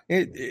yeah,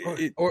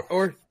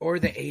 or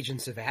the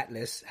Agents of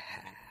Atlas.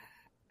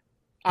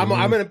 I'm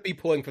going to be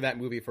pulling for that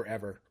movie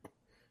forever.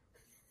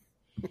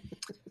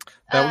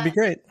 That would be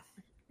great.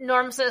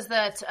 Norm says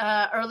that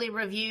early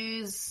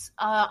reviews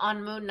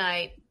on Moon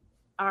Knight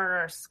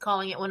are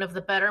calling it one of the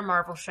better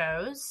Marvel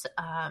shows.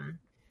 I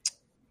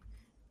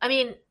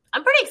mean,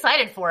 I'm pretty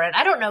excited for it.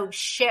 I don't know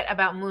shit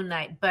about Moon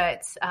Knight,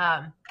 but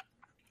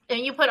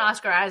and you put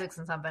Oscar Isaacs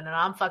in something, and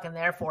I'm fucking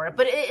there for it.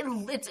 But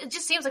it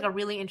just seems like a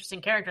really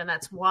interesting character, and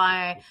that's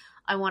why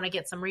I want to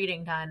get some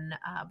reading done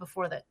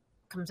before that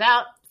comes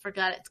out.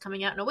 Forgot it's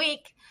coming out in a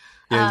week.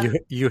 Yeah,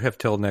 you have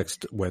till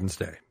next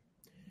Wednesday.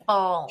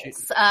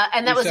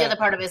 And that was the other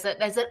part of it, is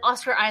that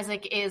Oscar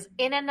Isaac is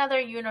in another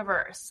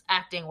universe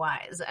acting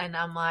wise, and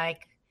I'm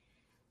like,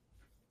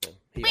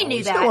 we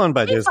knew that. Still owned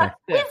by Disney.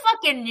 We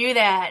fucking knew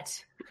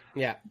that.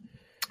 Yeah.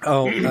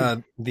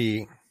 Oh,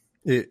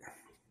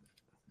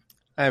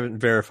 I haven't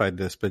verified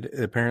this, but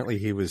apparently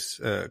he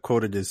was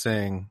quoted as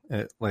saying,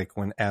 like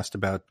when asked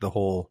about the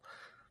whole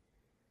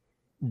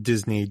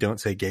Disney "Don't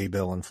Say Gay"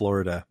 bill in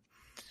Florida,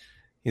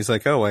 he's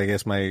like, "Oh, I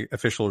guess my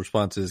official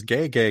response is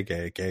gay, gay,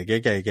 gay, gay, gay,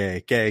 gay,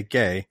 gay, gay,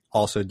 gay.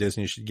 Also,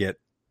 Disney should get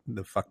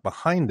the fuck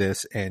behind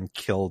this and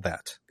kill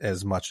that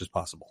as much as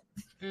possible.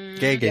 Gay,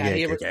 gay,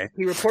 gay, gay, gay."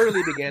 He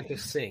reportedly began to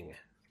sing.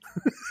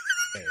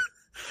 Okay.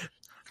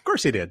 Of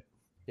course he did.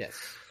 Yes.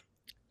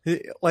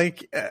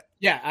 Like,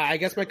 Yeah, I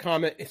guess my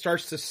comment, it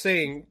starts to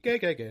sing, gay,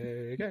 gay,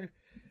 gay, gay.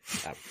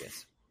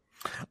 Yes.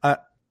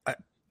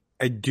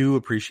 I do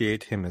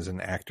appreciate him as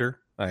an actor.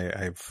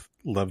 I've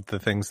loved the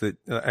things that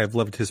I've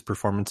loved his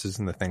performances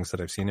and the things that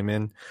I've seen him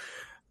in.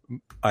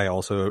 I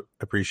also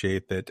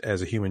appreciate that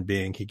as a human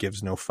being, he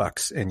gives no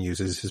fucks and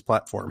uses his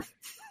platform.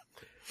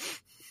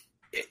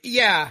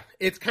 Yeah,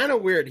 it's kind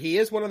of weird. He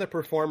is one of the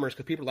performers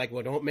because people are like,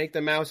 well, don't make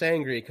the mouse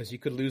angry because you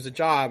could lose a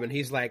job. And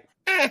he's like,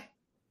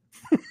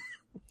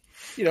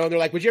 You know, they're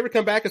like, would you ever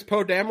come back as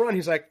Poe Dameron?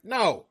 He's like,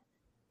 no.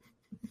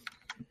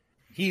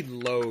 He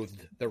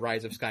loathed The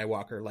Rise of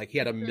Skywalker. Like, he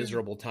had a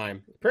miserable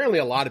time. Apparently,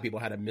 a lot of people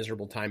had a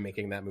miserable time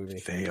making that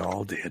movie. They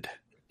all did.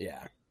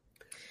 Yeah.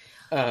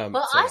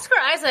 Oscar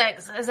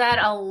Isaacs has had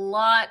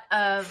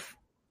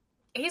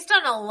he's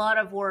done a lot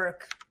of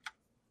work.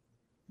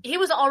 He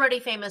was already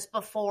famous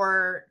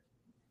before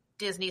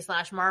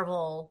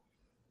Disney/Marvel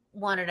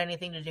wanted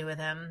anything to do with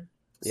him.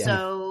 Yeah.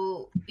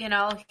 So, you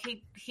know,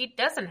 he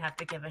doesn't have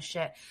to give a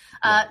shit.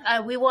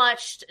 We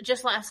watched,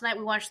 just last night,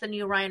 we watched the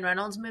new Ryan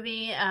Reynolds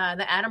movie,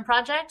 The Adam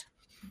Project.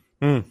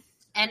 And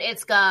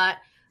it's got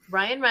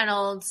Ryan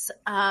Reynolds,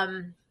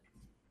 oh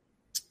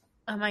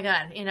my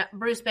God, you know,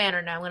 Bruce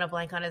Banner, now I'm going to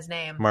blank on his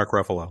name. Mark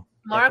Ruffalo.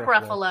 Mark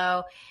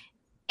Ruffalo.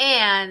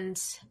 And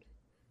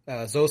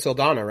Zoe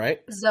Saldana,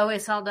 right? Zoe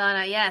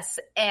Saldana, yes.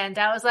 And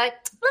I was like,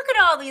 look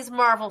at all these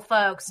Marvel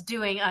folks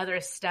doing other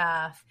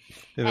stuff.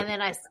 Yeah. And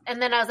then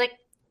I was like,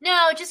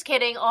 no, just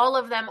kidding. All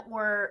of them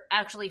were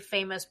actually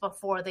famous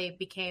before they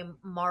became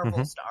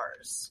Marvel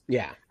stars.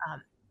 Yeah.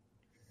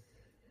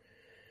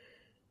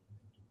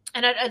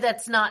 And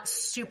that's not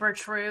super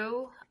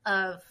true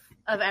of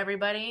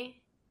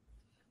everybody.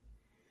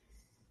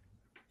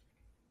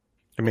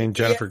 I mean,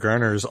 Jennifer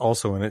Garner is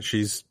also in it.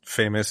 She's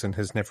famous and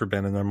has never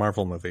been in a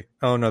Marvel movie.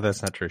 Oh, no,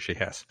 that's not true. She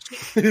has.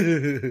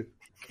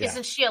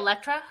 Isn't she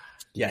Elektra?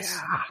 Yes.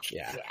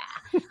 Yeah.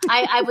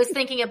 I was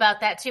thinking about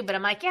that too, but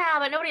I'm like, yeah,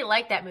 but nobody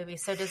liked that movie,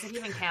 so does it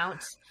even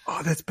count?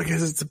 Oh, that's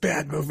because it's a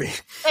bad movie.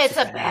 It's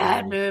a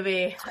bad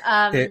movie.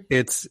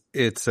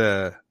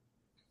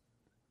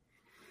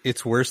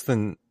 It's worse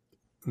than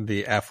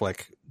the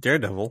Affleck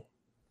Daredevil,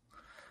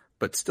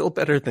 but still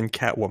better than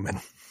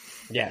Catwoman.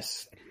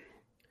 Yes.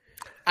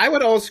 I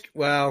would also,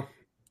 well.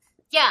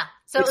 Yeah.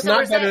 So it's we're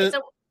not better.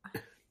 saying,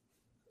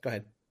 Go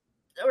ahead.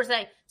 We're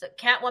saying, so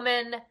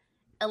Catwoman,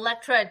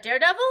 Elektra,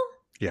 Daredevil?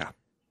 Yeah.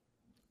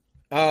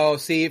 Oh,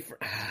 see.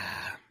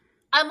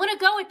 I'm going to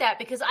go with that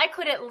because I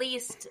could at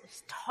least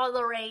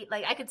tolerate,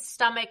 like, I could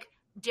stomach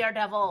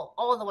Daredevil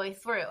all the way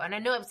through. And I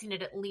know I've seen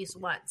it at least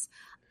once.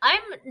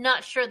 I'm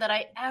not sure that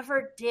I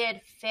ever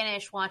did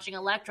finish watching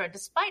Elektra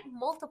despite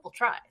multiple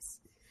tries.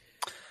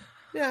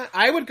 Yeah,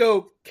 I would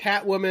go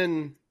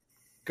Catwoman,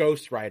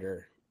 Ghost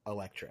Rider,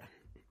 Elektra.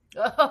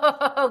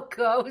 Oh,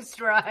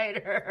 Ghost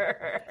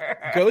Rider.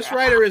 Ghost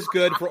Rider is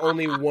good for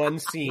only one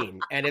scene,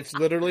 and it's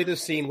literally the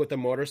scene with the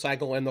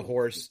motorcycle and the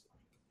horse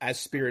as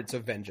spirits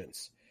of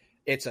vengeance.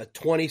 It's a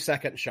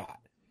 20-second shot.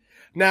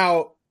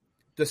 Now,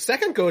 the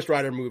second Ghost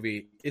Rider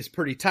movie is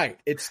pretty tight.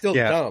 It's still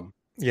dumb.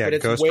 Yeah, but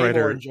it's Ghost way Rider,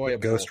 more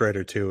enjoyable. Ghost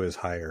Rider 2 is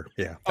higher.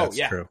 Yeah, that's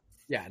true.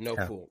 Yeah,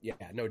 cool. Yeah,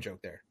 no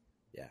joke there.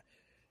 Yeah.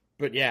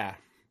 But yeah.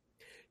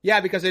 Yeah,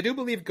 because I do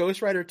believe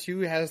Ghost Rider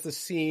 2 has the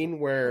scene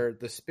where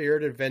the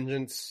spirit of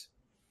vengeance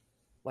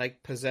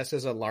like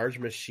possesses a large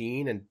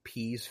machine and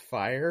pees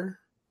fire.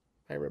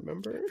 I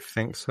remember. I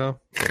think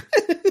so.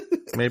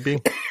 Maybe.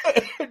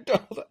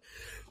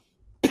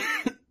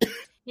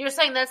 You're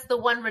saying that's the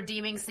one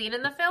redeeming scene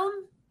in the film?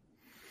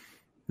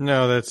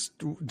 No, that's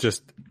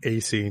just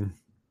a scene.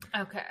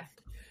 Okay.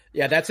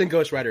 Yeah, that's in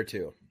Ghost Rider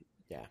 2.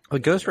 Yeah. Well,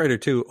 Ghost Rider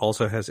 2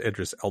 also has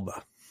Idris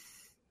Elba.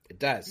 It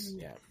does,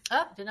 yeah.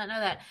 Oh, did not know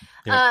that.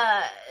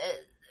 Yeah.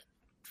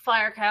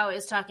 Fire Cow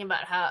is talking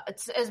about how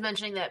is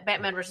mentioning that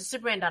Batman vs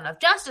Superman: Dawn of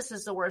Justice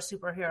is the worst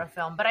superhero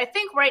film, but I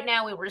think right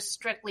now we were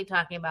strictly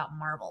talking about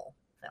Marvel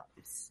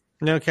films.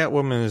 No,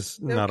 Catwoman is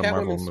not a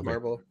Marvel movie.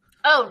 Marvel.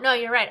 Oh no,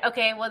 you're right.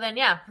 Okay, well then,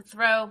 yeah,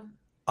 throw.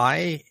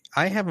 I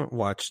haven't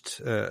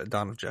watched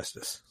Dawn of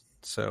Justice,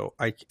 so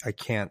I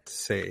can't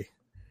say.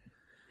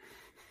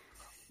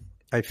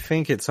 I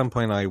think at some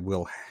point I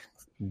will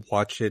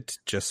watch it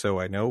just so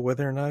I know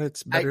whether or not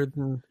it's better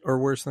than or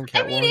worse than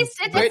Catwoman. I mean, it's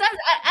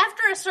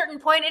after a certain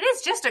point, it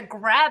is just a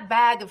grab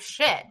bag of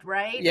shit,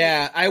 right?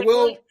 Yeah, I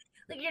will.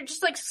 Like you're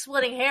just like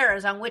splitting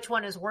hairs on which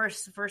one is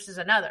worse versus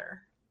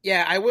another.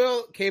 Yeah, I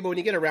will, Cable, when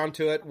you get around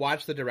to it,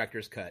 watch the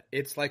director's cut.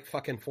 It's like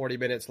fucking 40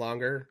 minutes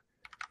longer,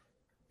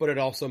 but it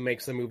also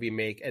makes the movie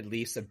make at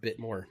least a bit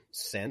more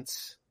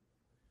sense.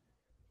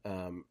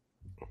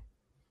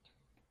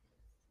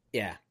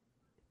 Yeah.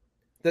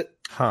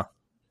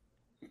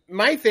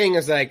 My thing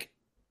is like,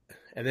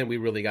 and then we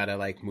really got to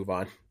like move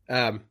on.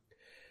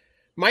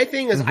 My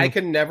thing is I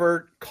can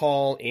never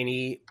call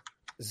any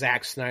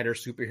Zack Snyder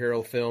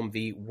superhero film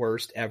the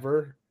worst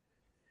ever,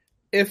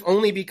 if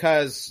only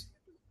because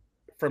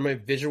from a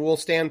visual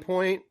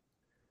standpoint,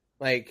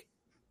 like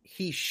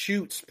he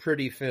shoots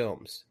pretty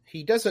films.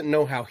 He doesn't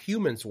know how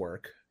humans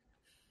work,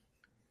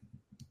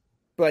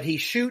 but he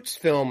shoots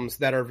films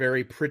that are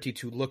very pretty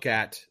to look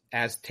at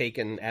as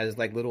taken as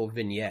like little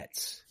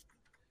vignettes.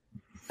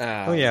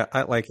 I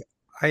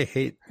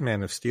hate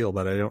Man of Steel,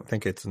 but I don't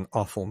think it's an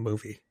awful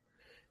movie.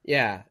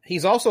 Yeah,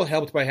 he's also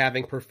helped by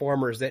having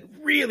performers that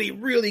really,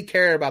 really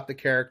care about the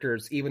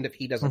characters, even if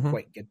he doesn't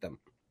quite get them.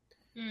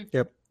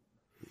 Yep.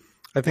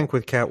 I think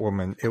with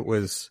Catwoman, it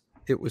was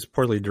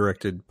poorly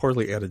directed,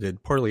 poorly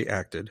edited, poorly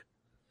acted.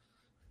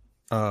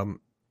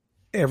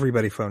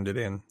 Everybody phoned it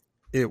in.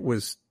 It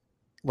was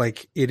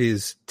like, it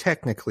is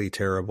technically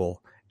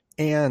terrible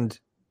and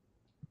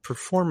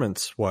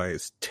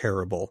performance-wise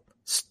terrible,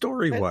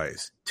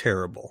 story-wise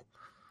terrible.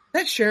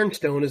 That Sharon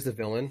Stone is the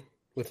villain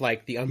with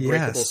like the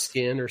unbreakable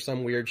skin or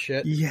some weird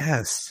shit.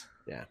 Yes.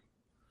 Yeah.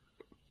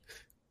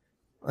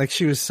 Like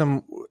she was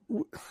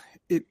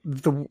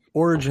the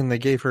origin they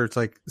gave her, it's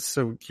like,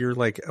 so you're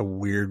like a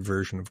weird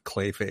version of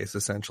Clayface,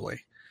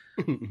 essentially.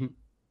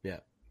 Yeah.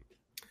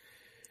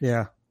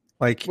 Yeah.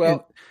 Like,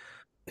 well,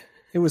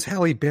 it was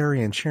Halle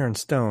Berry and Sharon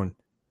Stone.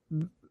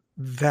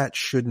 That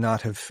should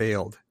not have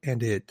failed,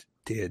 and it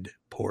did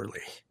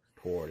poorly.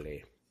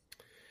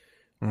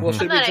 Well,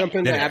 should we jump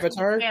into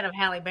Avatar? I'm a fan of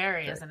Halle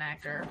Berry as an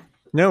actor.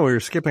 No, we were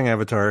skipping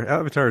Avatar.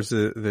 Avatar's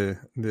the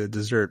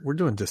dessert. We're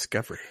doing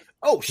Discovery.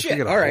 Oh shit! We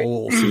got all right.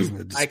 Whole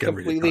season of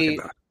Discovery. I completely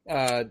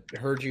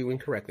heard you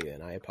incorrectly.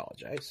 Then I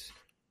apologize.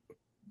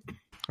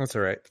 That's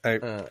all right.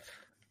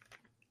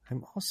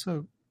 I'm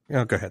also.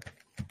 Oh, go ahead.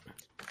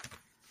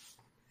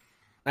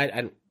 I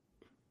don't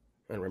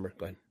remember.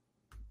 Go ahead.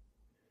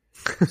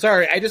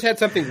 Sorry, I just had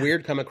something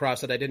weird come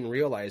across that I didn't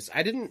realize.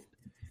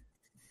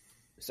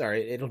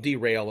 Sorry, it'll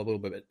derail a little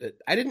bit.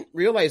 I didn't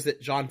realize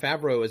that Jon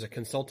Favreau is a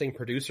consulting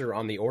producer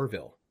on the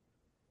Orville.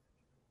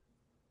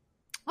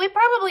 We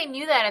probably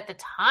knew that at the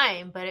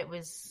time, but it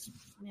was,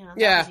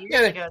 that was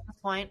years ago at this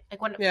point.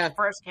 Like when it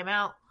first came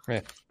out.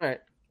 Right. All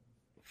right.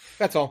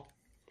 That's all.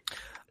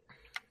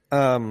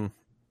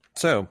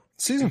 So,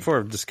 season 4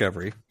 of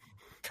Discovery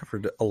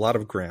covered a lot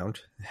of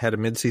ground, had a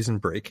mid-season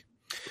break.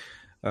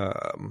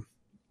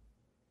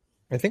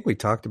 I think we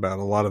talked about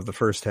a lot of the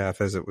first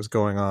half as it was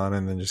going on,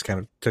 and then just kind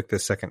of took the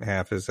second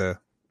half as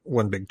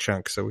one big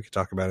chunk so we could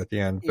talk about it at the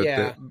end.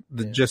 But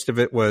the gist of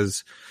it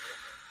was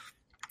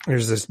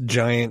there's this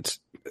giant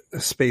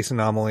space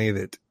anomaly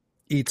that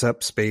eats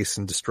up space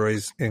and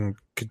destroys and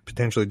could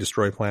potentially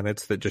destroy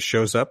planets, that just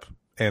shows up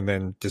and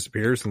then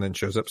disappears and then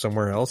shows up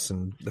somewhere else.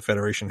 And the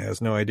Federation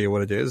has no idea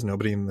what it is.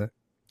 Nobody in the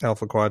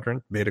Alpha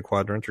Quadrant, Beta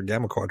Quadrant, or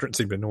Gamma Quadrant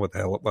seemed to know what the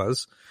hell it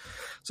was.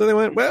 So they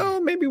went,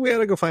 well, maybe we ought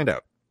to go find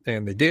out.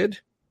 And they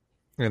did.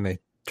 And they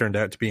turned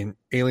out to be an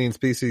alien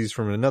species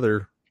from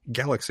another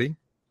galaxy.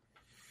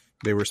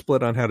 They were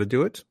split on how to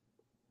do it.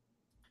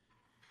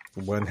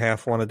 One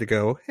half wanted to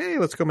go, hey,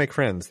 let's go make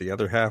friends. The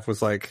other half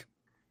was like,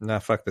 nah,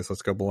 fuck this.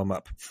 Let's go blow them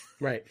up.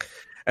 Right.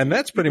 And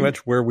that's pretty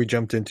much where we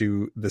jumped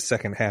into the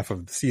second half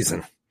of the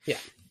season. Yeah.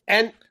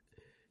 And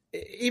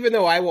even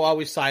though I will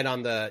always side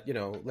on the,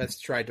 let's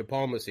try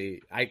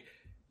diplomacy,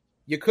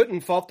 you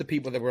couldn't fault the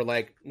people that were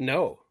like,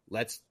 no,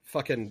 let's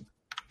fucking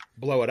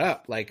blow it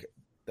up. Like,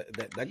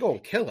 they're going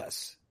to kill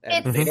us.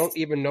 And they don't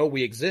even know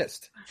we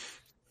exist.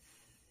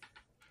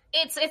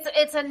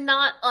 It's a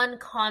not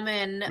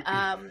uncommon,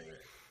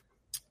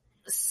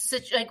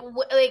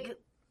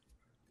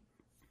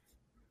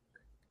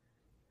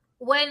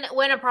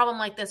 when a problem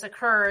like this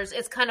occurs,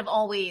 it's kind of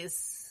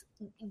always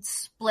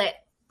split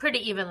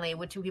pretty evenly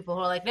between people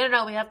who are like,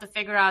 no, we have to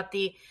figure out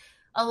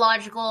a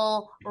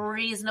logical,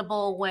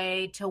 reasonable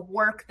way to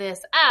work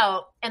this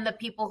out, and the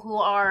people who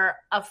are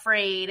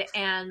afraid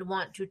and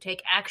want to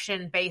take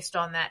action based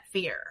on that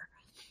fear.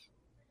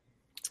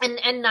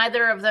 And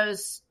neither of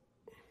those,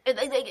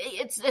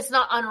 it's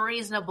not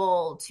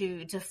unreasonable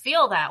to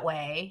feel that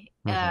way.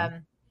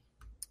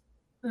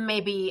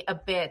 Maybe a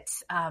bit,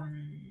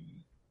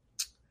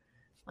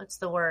 what's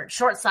the word?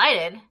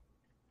 Short-sighted.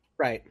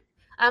 Right.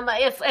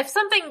 If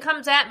something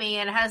comes at me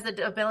and has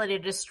the ability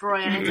to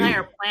destroy an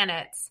entire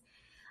planet,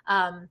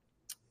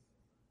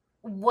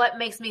 what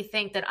makes me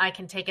think that I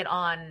can take it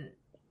on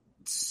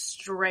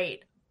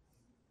straight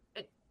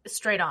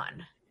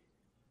on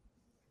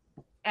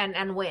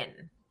and win?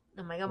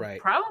 I'm like,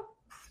 I'm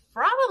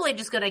probably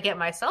just going to get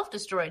myself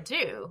destroyed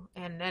too,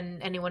 and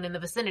anyone in the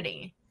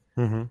vicinity.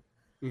 Mm-hmm.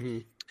 Mm-hmm.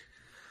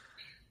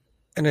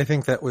 And I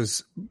think that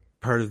was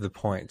part of the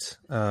point,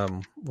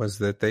 was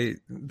that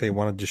they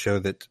wanted to show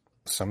that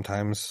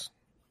sometimes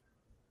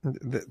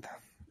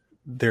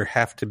there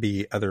have to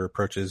be other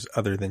approaches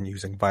other than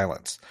using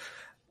violence.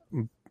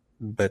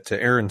 But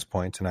to Aaron's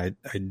point, and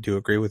I do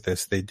agree with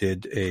this, they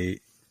did a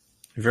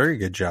very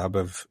good job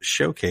of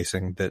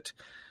showcasing that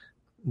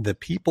the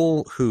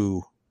people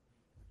who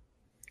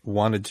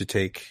wanted to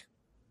take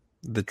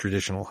the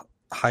traditional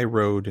high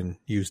road and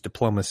use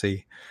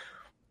diplomacy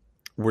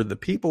were the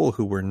people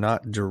who were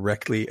not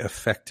directly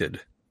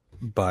affected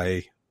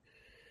by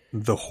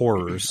the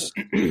horrors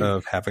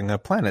of having a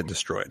planet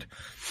destroyed.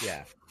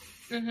 Yeah.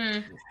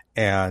 Mm-hmm.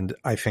 And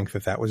I think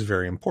that was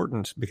very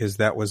important because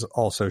that was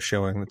also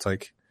showing it's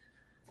like,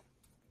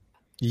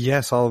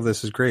 yes, all of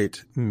this is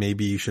great.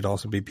 Maybe you should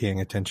also be paying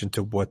attention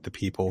to what the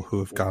people who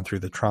have gone through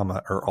the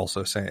trauma are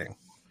also saying,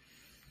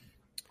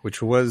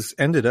 which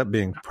ended up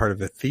being part of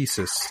the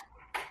thesis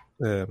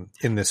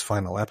in this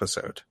final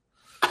episode.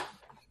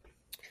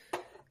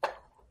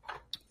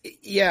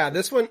 Yeah,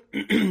 this one,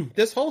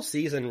 this whole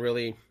season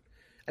really,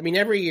 I mean,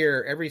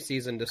 every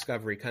season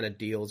Discovery kind of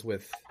deals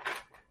with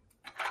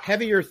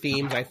heavier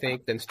themes, I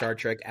think, than Star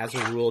Trek as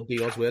a rule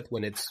deals with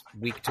when it's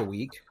week to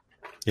week.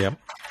 Yep.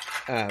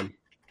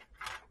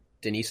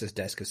 Denise's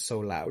desk is so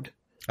loud.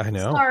 I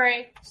know.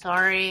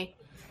 Sorry.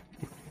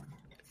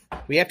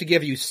 We have to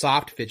give you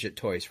soft fidget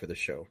toys for the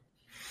show.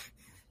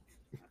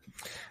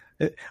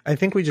 I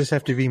think we just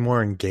have to be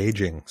more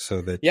engaging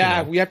so that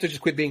we have to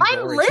just quit being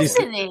I'm boring.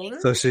 listening.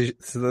 so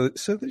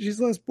that she's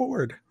less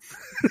bored.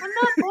 I'm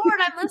not bored.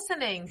 I'm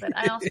listening, but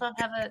I also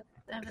have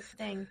a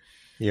thing.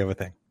 You have a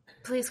thing.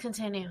 Please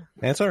continue.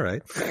 That's all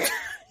right.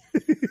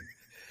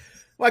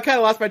 Well, I kind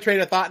of lost my train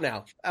of thought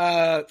now.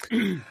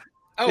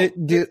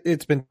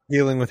 It's been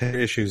dealing with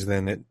issues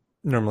than it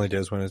normally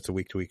does when it's a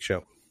week-to-week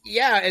show.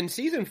 Yeah, and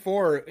season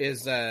 4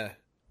 is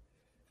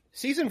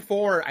season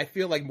 4. I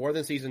feel like more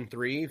than season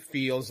 3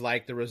 feels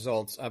like the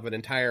results of an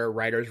entire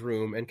writer's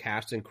room and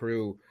cast and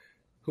crew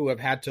who have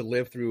had to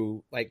live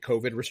through like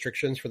COVID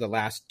restrictions for the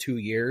last 2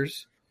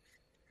 years.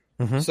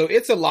 Mm-hmm. So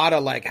it's a lot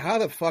of like, how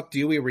the fuck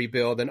do we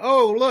rebuild? And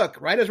oh,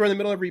 look, right as we're in the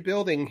middle of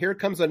rebuilding, here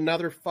comes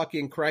another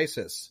fucking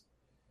crisis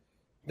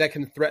that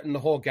can threaten the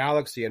whole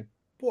galaxy. And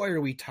boy,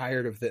 are we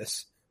tired of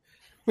this.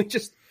 We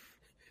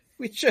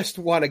just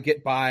want to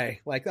get by.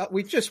 Like,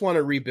 we just want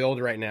to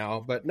rebuild right now.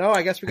 But no,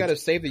 I guess we got to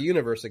save the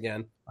universe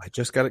again. I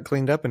just got it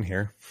cleaned up in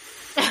here.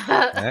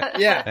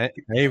 Yeah.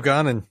 Now you've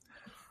gone and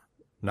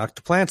knocked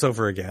the plants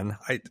over again.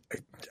 I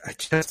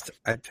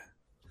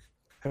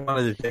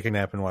wanted to take a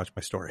nap and watch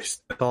my stories.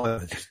 That's all I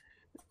wanted to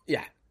do.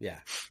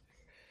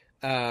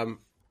 Yeah.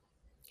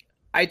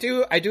 I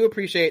do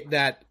appreciate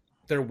that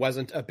there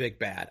wasn't a big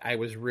bad. I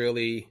was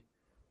really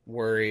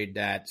worried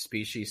that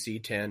species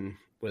C10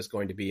 was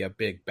going to be a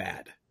big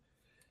bad.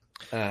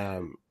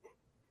 Because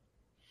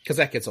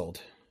that gets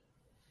old.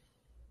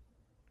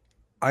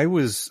 I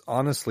was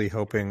honestly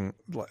hoping,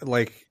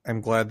 like,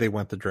 I'm glad they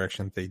went the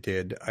direction they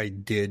did.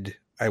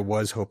 I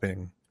was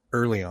hoping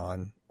early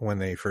on when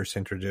they first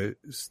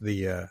introduced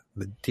the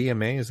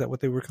DMA, is that what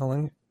they were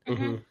calling it?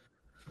 Mm-hmm.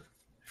 I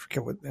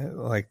forget what,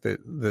 like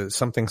the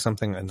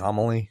something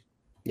anomaly.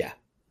 Yeah.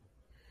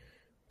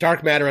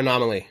 Dark matter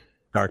anomaly.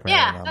 Dark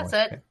matter anomaly.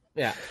 That's it.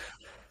 Yeah.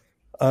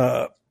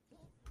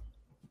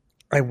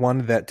 I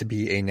wanted that to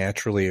be a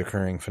naturally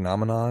occurring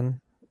phenomenon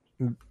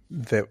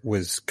that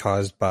was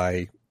caused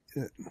by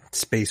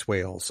space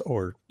whales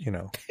or,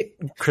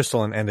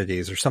 crystalline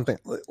entities or something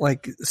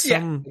like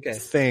thing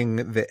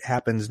that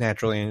happens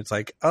naturally. And it's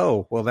like,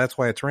 oh, well, that's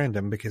why it's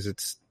random because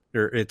it's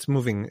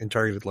moving in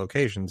targeted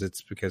locations.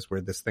 It's because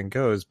where this thing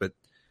goes, but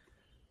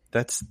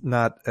that's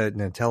not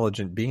an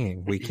intelligent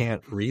being. We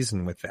can't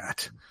reason with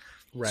that.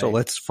 Right. So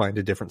let's find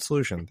a different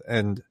solution.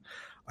 And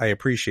I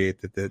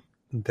appreciate that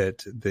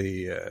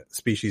the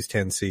species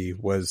 10C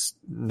was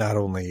not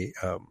only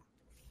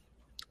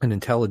an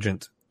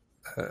intelligent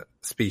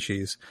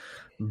species,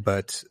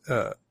 but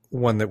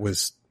one that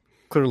was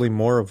clearly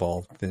more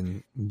evolved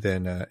than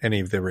any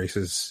of the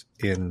races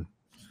in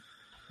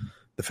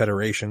the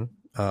Federation.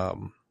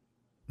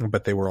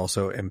 But they were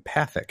also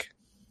empathic,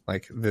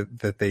 like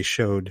that they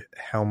showed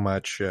how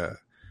much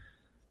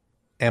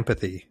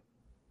empathy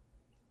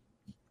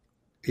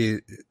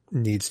it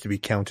needs to be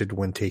counted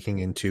when taking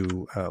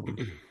into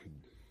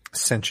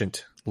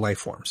sentient life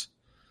forms.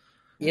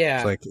 Yeah.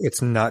 It's like,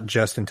 it's not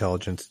just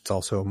intelligence, it's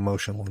also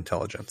emotional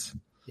intelligence.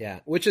 Yeah.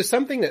 Which is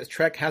something that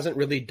Trek hasn't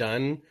really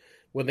done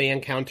when they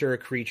encounter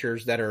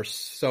creatures that are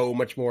so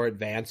much more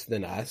advanced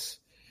than us.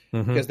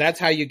 Mm-hmm. Because that's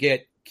how you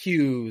get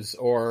Qs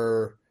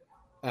or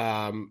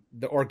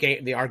the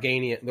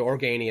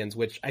Organians,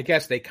 which I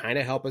guess they kind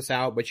of help us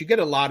out, but you get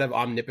a lot of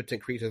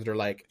omnipotent creatures that are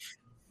like,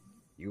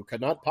 you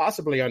could not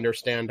possibly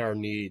understand our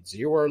needs.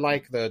 You were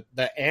like the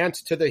ant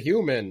to the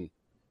human.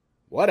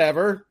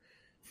 Whatever.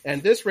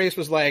 And this race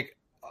was like,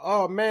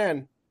 oh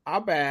man,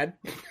 how bad.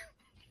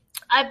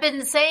 I've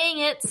been saying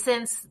it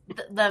since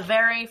the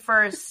very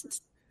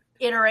first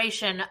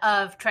iteration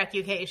of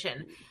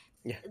Trek-ucation.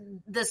 Yeah.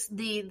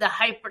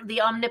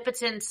 The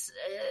omnipotence,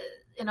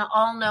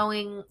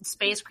 all-knowing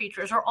space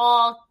creatures are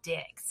all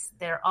dicks.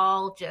 They're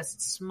all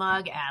just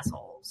smug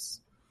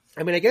assholes.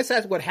 I mean, I guess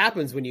that's what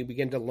happens when you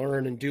begin to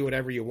learn and do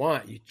whatever you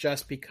want. You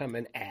just become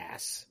an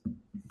ass.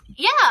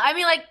 Yeah, I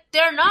mean, like,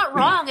 they're not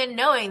wrong in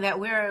knowing that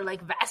we're,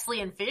 like,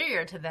 vastly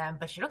inferior to them,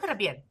 but you don't gotta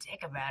be a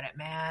dick about it,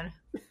 man.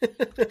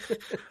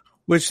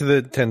 Which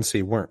the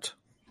 10C weren't.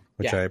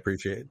 which Yeah. I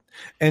appreciate.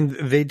 And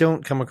they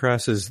don't come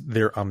across as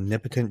they're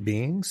omnipotent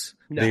beings.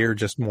 No. They are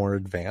just more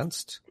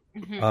advanced.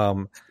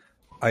 Mhm.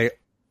 I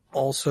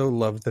also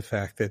love the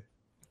fact that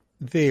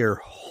they are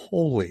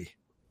wholly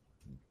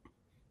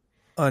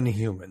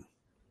unhuman.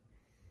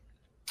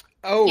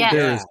 Oh, Yeah.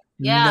 There yeah. is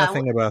Yeah.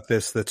 nothing about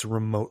this that's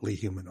remotely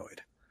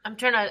humanoid. I'm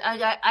trying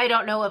to. I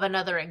don't know of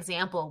another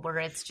example where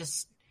it's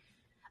just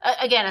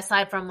again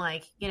aside from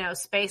like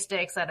space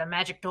sticks at a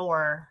magic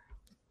door,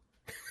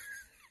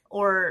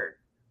 or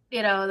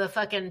the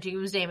fucking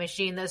doomsday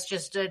machine that's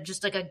just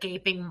like a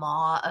gaping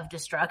maw of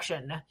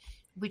destruction,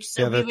 which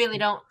Yeah, we that's- really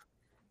don't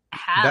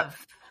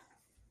have.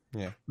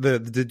 Yeah. The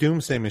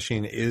Doomsday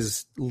Machine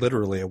is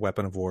literally a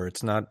weapon of war.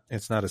 It's not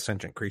a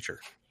sentient creature.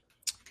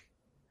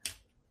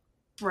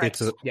 Right.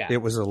 Yeah.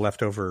 It was a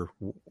leftover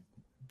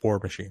war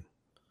machine.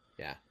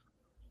 Yeah.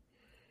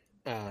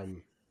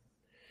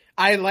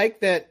 I like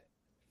that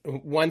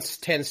once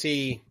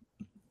Tennessee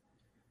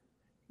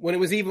was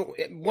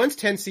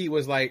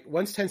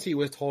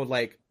told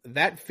like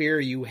that fear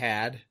you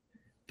had,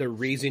 the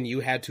reason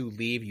you had to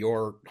leave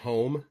your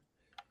home,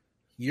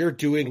 you're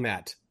doing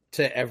that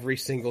to every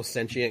single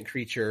sentient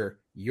creature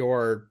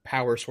your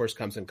power source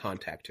comes in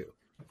contact to.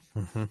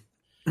 Mm-hmm.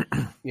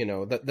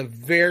 The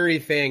very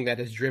thing that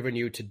has driven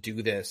you to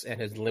do this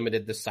and has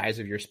limited the size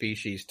of your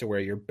species to where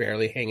you're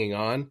barely hanging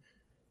on,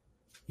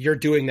 you're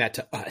doing that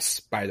to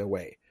us, by the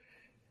way.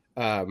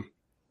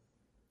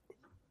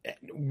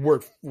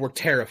 We're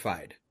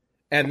terrified.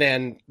 And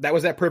then that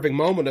was that perfect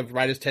moment of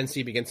right as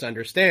Tennessee begins to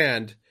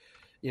understand,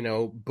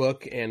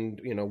 Book and,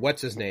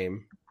 what's his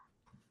name,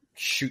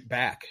 shoot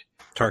back.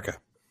 Tarka.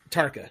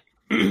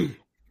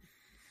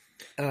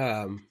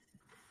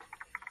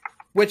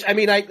 Which, I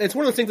mean, it's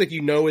one of those things like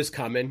is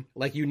coming.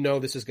 Like,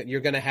 this is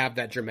you're going to have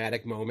that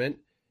dramatic moment.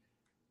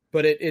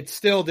 But it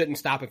still didn't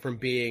stop it from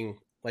being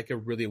like a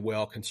really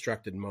well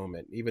constructed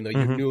moment. Even though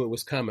you knew it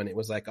was coming, it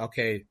was like,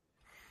 okay,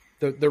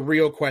 the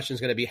real question is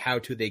going to be how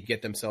do they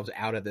get themselves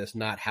out of this,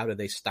 not how do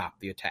they stop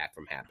the attack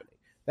from happening.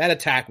 That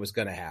attack was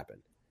going to happen.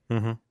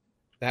 Mm-hmm.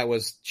 That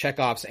was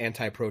Chekhov's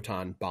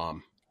anti-proton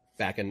bomb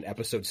back in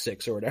episode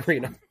 6 or whatever,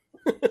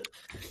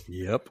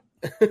 Yep.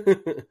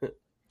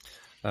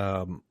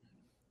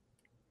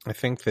 I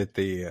think that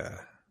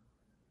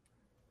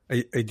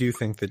I do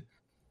think that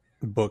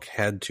Book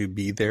had to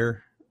be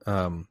there.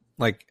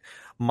 Like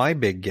my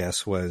big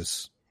guess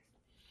was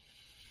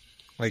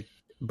like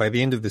by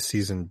the end of the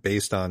season,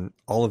 based on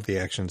all of the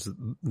actions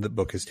the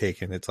Book has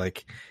taken, it's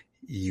like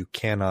you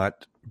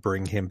cannot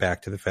bring him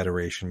back to the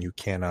Federation. You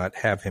cannot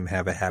have him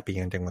have a happy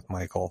ending with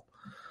Michael.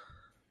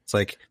 It's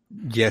like,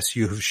 yes,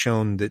 you have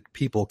shown that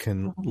people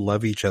can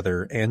love each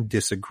other and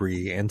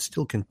disagree and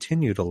still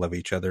continue to love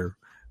each other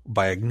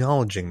by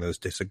acknowledging those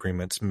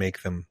disagreements,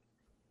 make them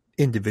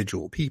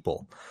individual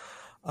people.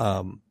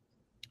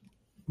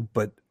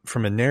 But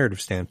from a narrative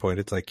standpoint,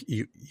 it's like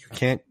you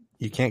can't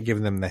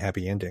give them the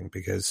happy ending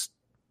because,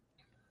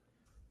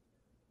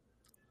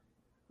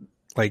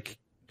 like,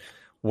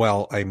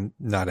 while I'm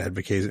not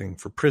advocating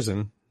for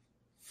prison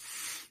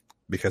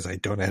because I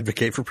don't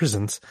advocate for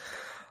prisons,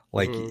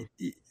 like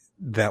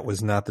that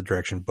was not the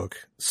direction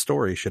Book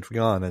story should have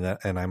gone.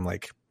 And I'm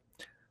like,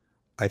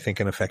 I think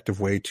an effective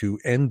way to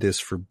end this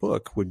for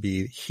Book would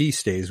be he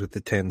stays with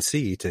the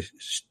 10C to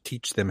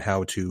teach them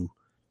how to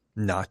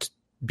not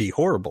be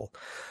horrible.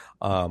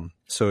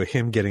 So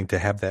him getting to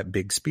have that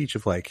big speech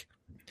of like,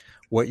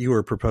 what you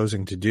are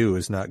proposing to do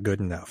is not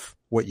good enough.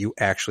 What you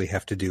actually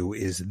have to do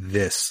is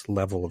this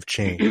level of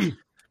change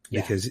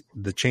because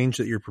the change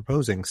that you're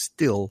proposing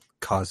still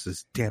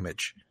causes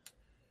damage.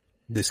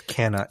 This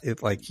cannot,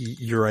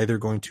 you're either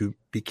going to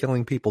be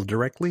killing people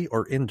directly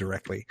or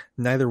indirectly.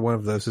 Neither one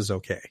of those is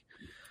okay.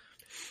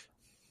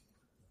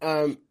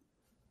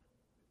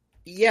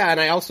 Yeah, and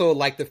I also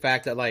like the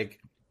fact that like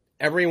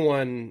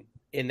everyone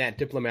in that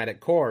diplomatic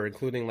corps,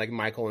 including like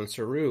Michael and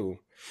Saru,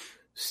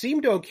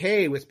 seemed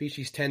okay with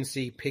Species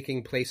 10C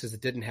picking places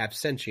that didn't have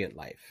sentient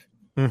life.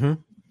 Mm-hmm.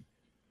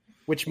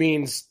 Which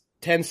means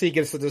 10C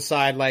gets to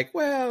decide like,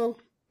 well,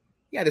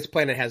 yeah, this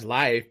planet has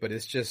life, but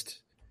it's just,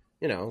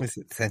 Is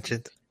it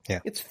sentient? Yeah.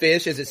 It's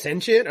fish. Is it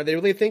sentient? Are they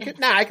really thinking,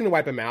 nah, I can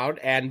wipe them out?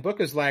 And Book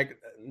is like,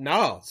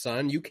 no,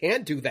 son, you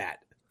can't do that.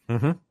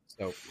 Mm-hmm.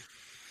 So...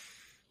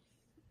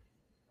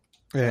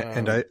 Yeah,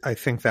 and I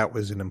think that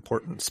was an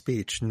important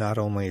speech, not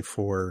only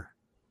for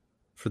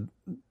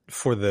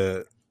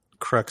the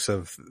crux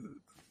of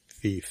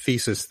the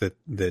thesis that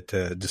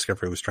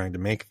Discovery was trying to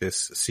make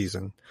this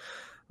season,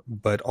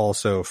 but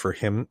also for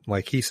him,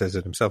 like he says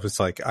it himself. It's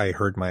like I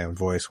heard my own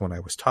voice when I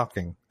was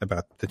talking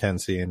about the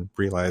 10C and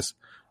realized,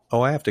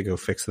 oh, I have to go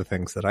fix the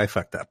things that I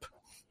fucked up.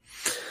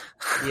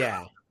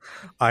 Yeah.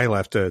 I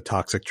left a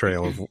toxic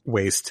trail of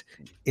waste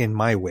in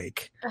my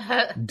wake,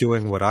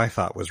 doing what I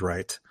thought was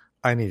right.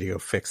 I need to go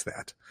fix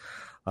that.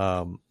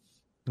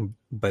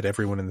 But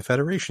everyone in the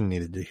Federation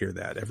needed to hear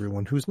that.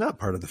 Everyone who's not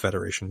part of the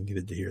Federation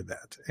needed to hear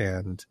that.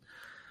 And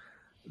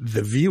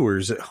the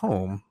viewers at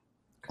home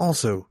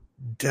also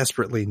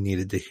desperately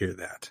needed to hear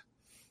that.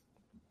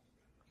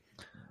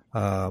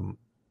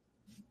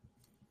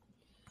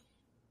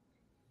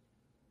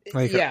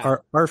 Like Yeah.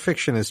 our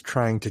fiction is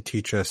trying to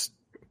teach us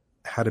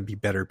how to be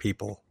better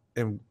people,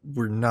 and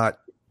we're not.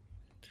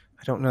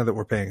 I don't know that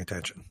we're paying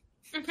attention.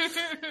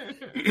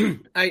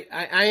 I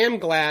am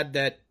glad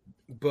that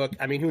Book.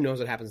 I mean, who knows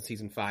what happens in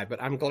season 5?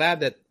 But I'm glad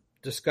that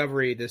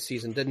Discovery this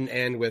season didn't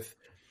end with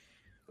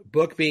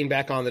Book being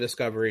back on the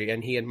Discovery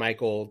and he and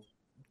Michael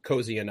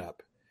cozying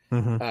up.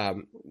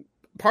 Mm-hmm.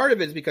 Part of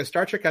it is because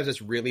Star Trek has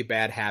this really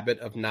bad habit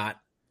of not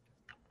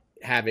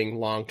having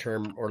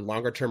long-term or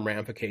longer-term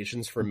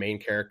ramifications for main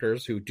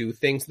characters who do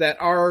things that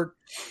are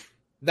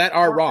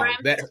wrong.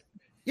 That,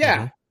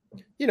 yeah,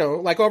 you know,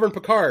 like over in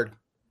Picard,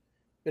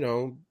 you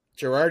know,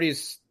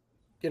 Girardi's,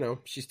 you know,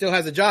 she still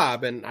has a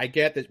job, and I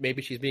get that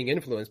maybe she's being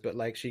influenced, but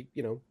like she,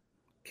 you know,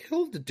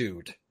 killed the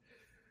dude.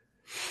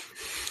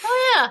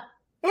 Oh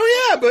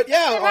But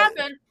yeah, it yeah,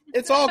 happened.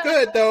 it's all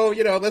good though.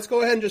 You know, let's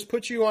go ahead and just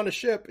put you on a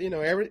ship. You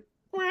know,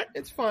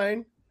 it's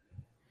fine.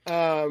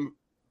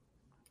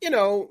 You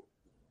know,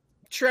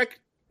 Trek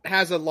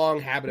has a long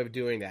habit of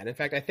doing that. In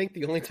fact, I think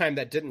the only time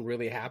that didn't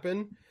really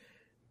happen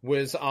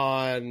was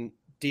on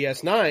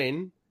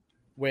DS9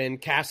 when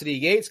Cassidy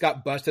Yates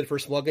got busted for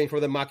smuggling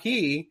for the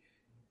Maquis,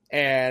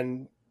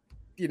 and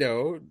you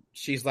know,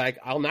 she's like,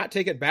 I'll not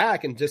take it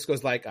back. And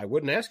Disco's like, I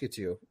wouldn't ask you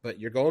to,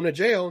 but you're going to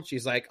jail. And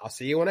she's like, I'll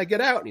see you when I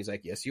get out. And he's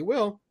like, yes, you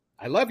will.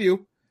 I love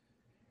you.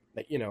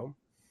 But, you know,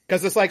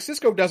 because it's like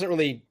Sisko doesn't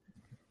really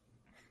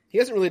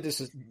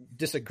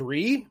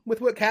disagree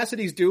with what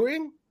Cassidy's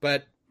doing,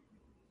 but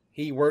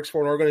he works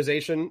for an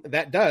organization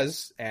that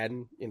does.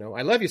 And, you know,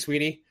 I love you,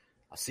 sweetie.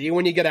 I'll see you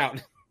when you get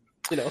out.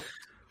 You know,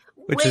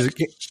 Which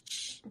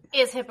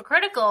is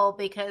hypocritical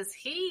because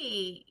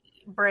he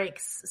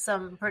breaks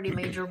some pretty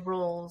major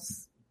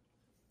rules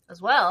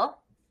as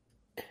well.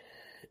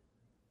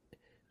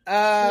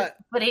 But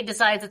he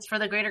decides it's for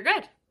the greater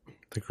good.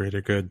 the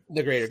greater good.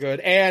 The greater good.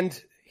 And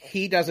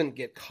he doesn't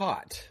get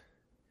caught.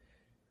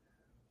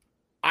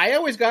 I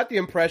always got the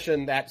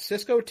impression that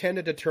Sisko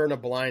tended to turn a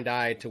blind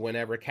eye to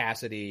whenever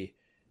Cassidy...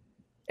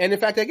 And in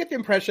fact, I get the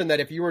impression that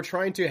if you were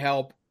trying to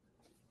help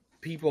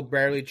people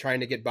barely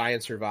trying to get by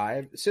and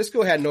survive,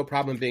 Sisko had no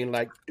problem being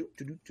like...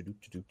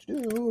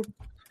 do.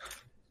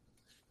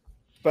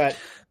 But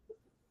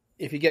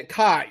if you get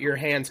caught, your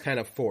hand's kind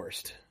of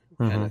forced,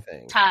 kind of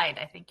thing. Tied,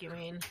 I think you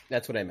mean.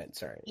 That's what I meant.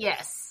 Sorry.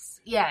 Yes.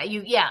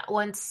 Yeah.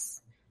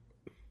 Once,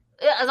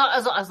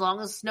 as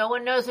long as no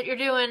one knows what you're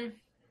doing,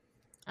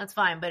 that's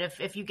fine. But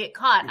if you get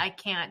caught, I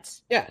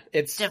can't. Yeah,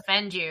 it's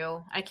defend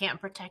you. I can't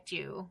protect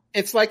you.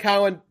 It's like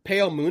how in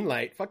Pale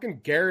Moonlight,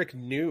 fucking Garrick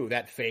knew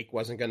that fake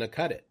wasn't going to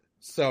cut it.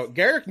 So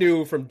Garrick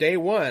knew from day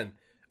one,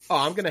 oh,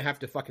 I'm going to have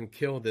to fucking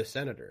kill this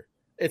senator.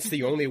 It's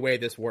the only way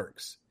this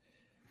works.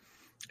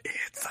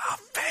 It's a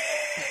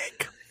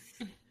fake.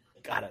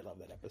 God, I love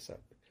that episode.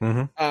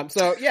 Mm-hmm.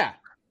 So yeah,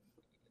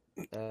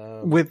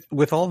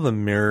 With all the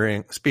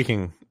mirroring,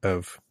 speaking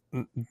of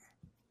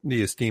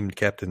the esteemed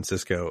Captain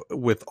Sisko,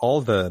 with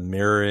all the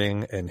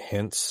mirroring and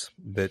hints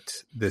that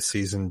this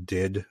season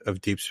did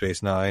of Deep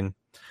Space Nine,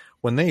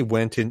 when they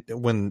went in,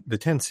 when the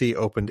 10C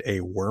opened a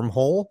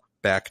wormhole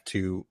back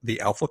to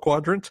the Alpha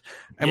Quadrant,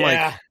 I'm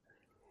like,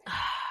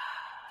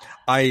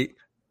 I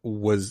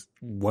was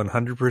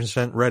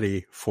 100%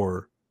 ready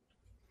for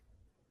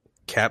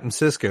Captain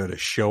Sisko to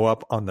show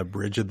up on the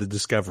bridge of the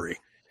Discovery.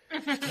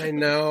 I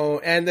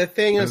know. And the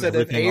thing is that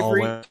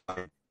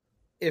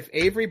if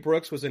Avery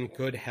Brooks was in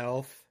good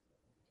health,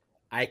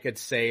 I could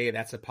say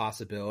that's a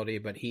possibility,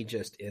 but he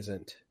just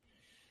isn't.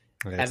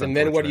 And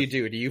then what do?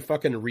 Do you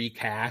fucking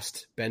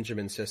recast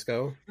Benjamin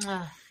Sisko?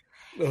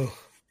 Ugh.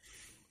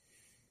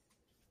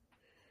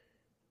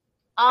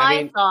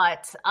 I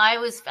thought I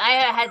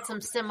had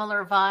some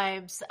similar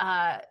vibes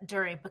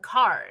during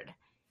Picard.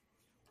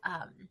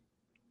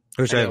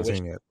 Which I haven't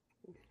seen yet.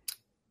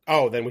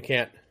 Oh, then we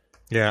can't.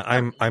 Yeah,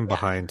 I'm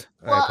behind.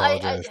 Well, I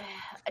apologize.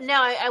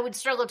 I would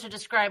struggle to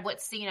describe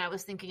what scene I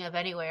was thinking of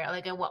anyway,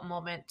 like at what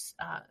moment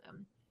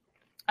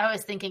I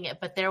was thinking it,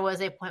 but there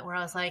was a point where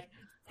I was like,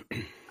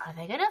 are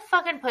they gonna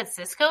fucking put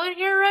Sisko in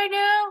here right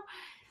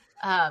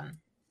now?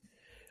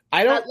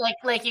 I don't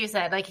like you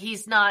said, like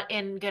he's not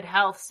in good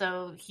health,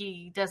 so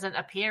he doesn't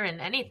appear in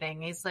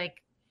anything. He's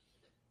like,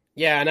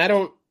 yeah, and I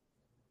don't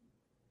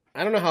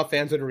know how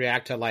fans would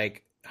react to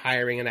like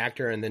hiring an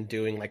actor and then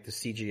doing like the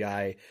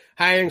CGI,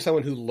 hiring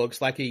someone who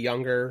looks like a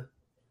younger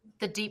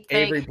the deep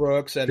fake. Avery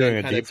Brooks and doing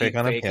then kind of deep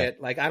fake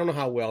it. Like I don't know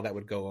how well that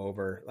would go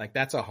over. Like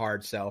that's a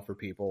hard sell for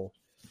people.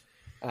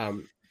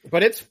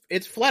 But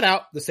it's flat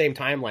out the same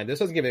timeline. This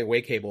doesn't give it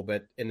away, Cable,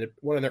 but in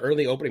one of the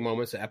early opening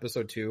moments of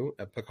episode 2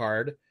 of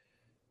Picard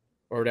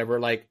or whatever,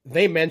 like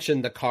they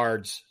mentioned the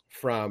cards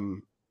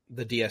from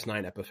the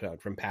DS9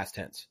 episode from Past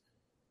Tense.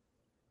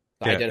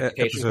 The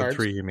identification episode cards.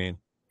 3, you mean?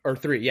 Or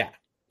 3, yeah.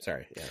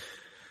 Sorry, yeah.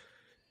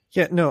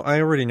 Yeah, no,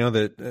 I already know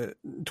that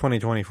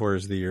 2024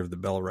 is the year of the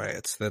Bell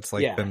riots. That's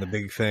like been the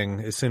big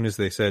thing. As soon as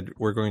they said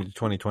we're going to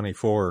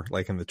 2024,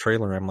 like in the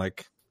trailer, I'm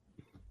like,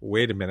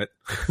 wait a minute.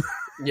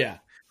 Yeah.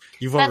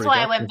 That's why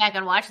I went back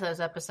and watched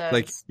those episodes.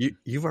 Like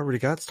you've already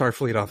got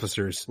Starfleet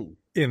officers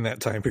in that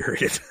time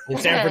period in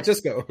San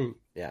Francisco.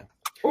 Yeah.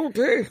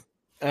 Okay.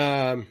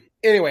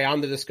 Anyway,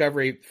 on the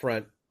Discovery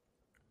front,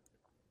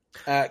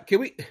 can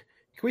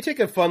we take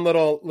a fun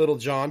little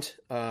jaunt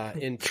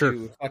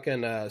into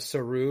fucking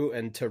Saru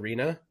and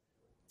Tarina?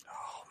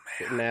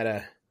 Oh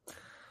man,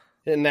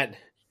 getting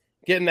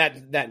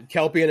that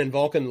Kelpian and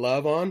Vulcan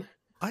love on.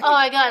 Oh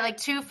my god, like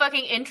two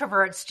fucking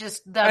introverts,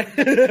 just the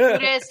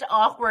cutest,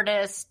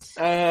 awkwardest.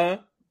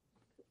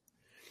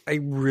 I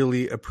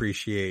really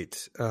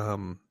appreciate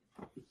them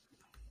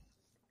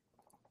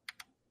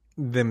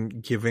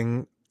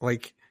giving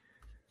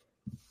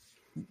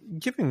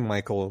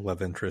Michael a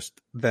love interest.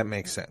 That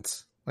makes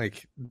sense.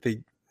 Like,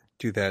 they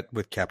do that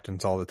with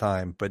captains all the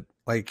time, but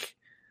like,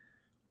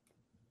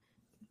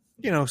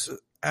 you know,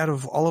 out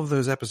of all of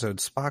those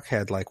episodes, Spock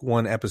had like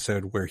one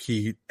episode where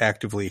he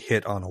actively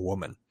hit on a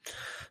woman.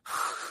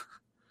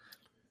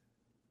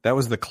 That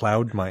was the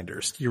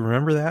Cloudminders. Do you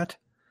remember that?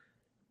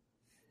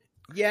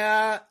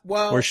 Yeah,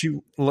 well, where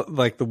she,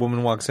 like, the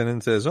woman walks in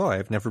and says, "Oh, I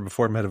have never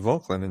before met a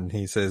Vulcan," and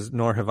he says,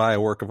 "Nor have I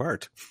a work of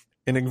art."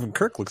 And even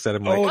Kirk looks at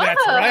him like, "Oh,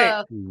 that's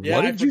right. Yeah,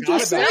 what did you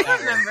just say?" I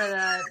remember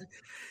that.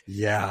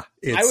 Yeah,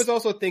 I was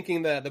also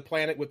thinking the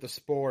planet with the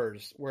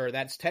spores, where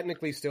that's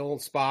technically still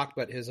Spock,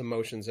 but his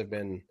emotions have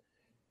been,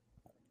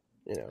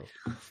 you know.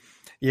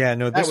 Yeah,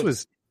 no, this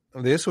was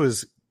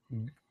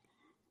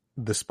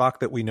the Spock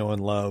that we know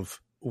and love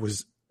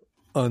was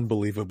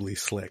unbelievably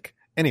slick.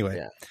 Anyway.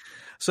 Yeah.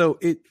 So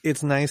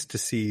it's nice to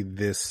see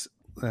this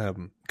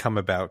come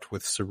about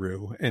with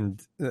Saru,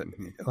 and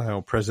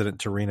President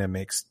Tarina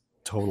makes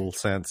total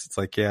sense. It's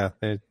like, yeah,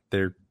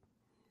 they're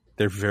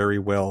very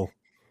well.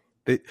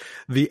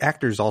 The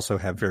actors also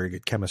have very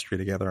good chemistry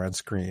together on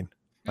screen.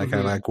 Like,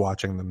 I like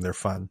watching them; they're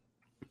fun.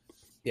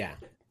 Yeah,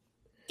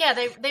 yeah,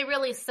 they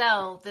really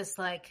sell this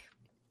like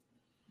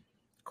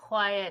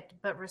quiet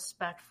but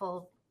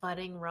respectful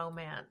budding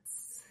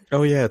romance.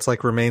 Oh yeah, it's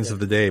like Remains of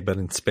the Day, but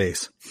in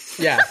space.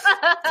 Yeah,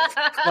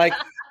 like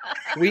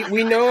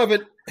we know of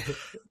it.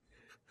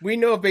 We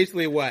know of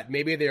basically what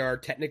maybe there are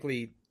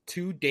technically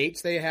two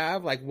dates they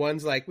have. Like,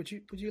 one's like, would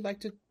you like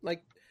to,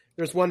 like?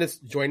 There's one that's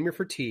join me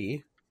for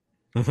tea.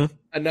 Mm-hmm.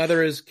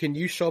 Another is, can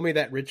you show me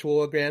that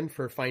ritual again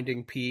for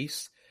finding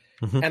peace?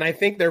 Mm-hmm. And I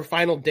think their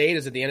final date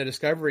is at the end of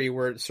Discovery,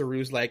 where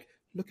Saru's like,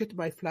 look at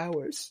my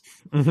flowers.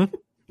 Mm-hmm.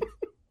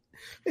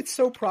 It's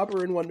so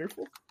proper and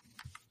wonderful.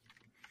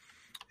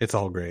 It's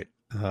all great.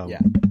 Yeah,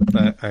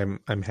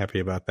 I'm happy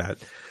about that.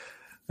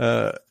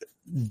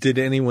 Did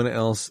anyone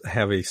else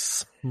have a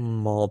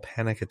small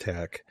panic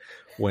attack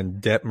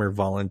when Detmer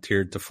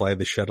volunteered to fly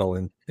the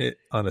shuttle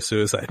on a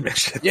suicide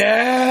mission?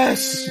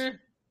 Yes.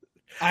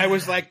 I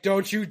was like,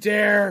 don't you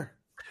dare.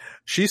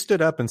 She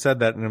stood up and said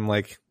that, and I'm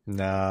like,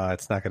 nah,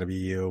 it's not going to be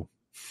you.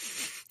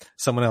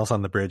 Someone else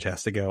on the bridge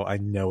has to go. I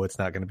know it's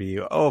not going to be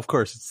you. Oh, of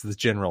course, it's the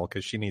general,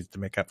 because she needs to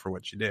make up for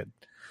what she did.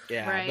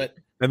 Yeah, right.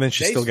 And then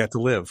she still got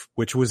to live,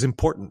 which was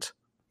important.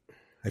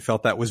 I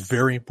felt that was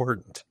very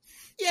important.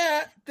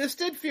 Yeah, this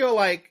did feel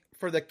like,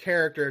 for the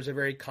characters, a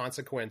very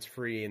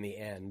consequence-free in the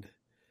end.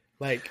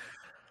 Like,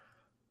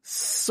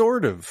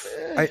 sort of.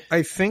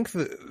 I think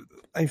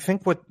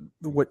what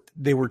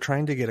they were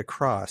trying to get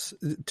across,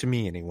 to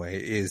me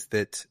anyway, is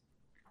that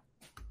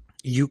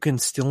you can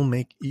still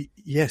make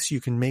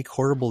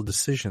horrible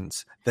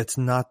decisions. That's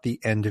not the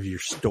end of your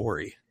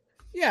story.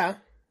 Yeah.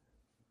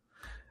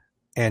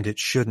 And it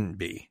shouldn't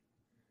be.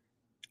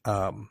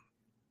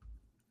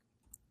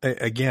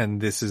 Again,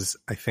 this is,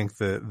 I think,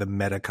 the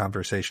meta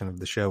conversation of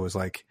the show is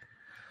like,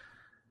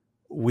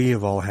 we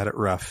have all had it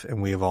rough,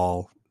 and we have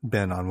all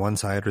been on one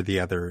side or the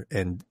other,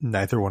 and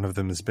neither one of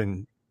them has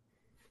been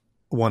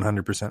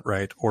 100%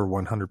 right or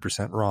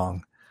 100%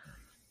 wrong.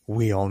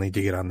 We all need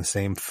to get on the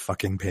same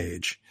fucking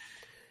page.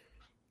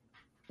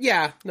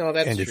 Yeah, no,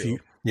 that's true.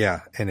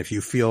 And if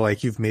you feel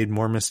like you've made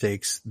more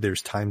mistakes,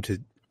 there's time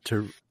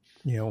to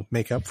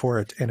make up for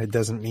it, and it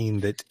doesn't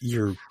mean that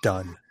you're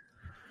done.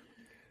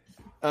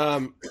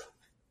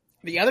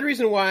 The other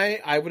reason why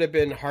I would have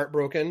been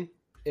heartbroken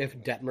if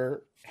Detmer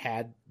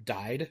had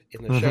died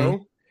in the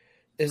show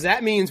is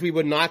that means we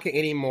would not get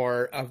any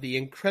more of the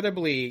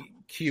incredibly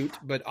cute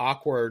but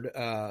awkward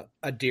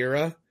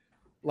Adira,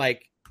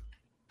 like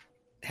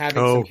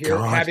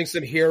having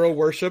some hero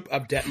worship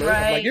of Detmer.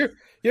 Right. I'm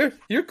like,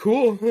 you're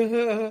cool.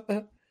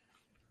 Because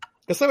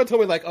someone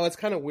told me, like, oh, it's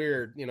kind of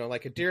weird,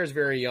 like Adira's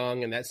very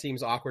young and that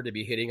seems awkward to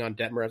be hitting on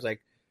Detmer. I was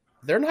like,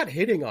 they're not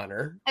hitting on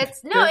her.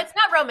 It's not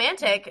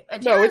romantic.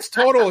 No, it's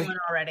total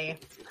already.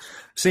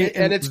 See,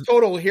 and it's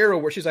total hero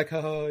where she's like,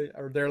 oh,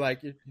 or they're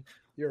like,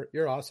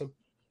 you're awesome.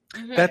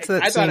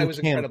 Mm-hmm. I thought it was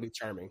incredibly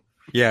charming.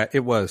 Yeah, it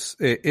was.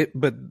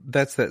 But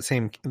that's that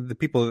same. The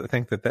people that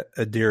think that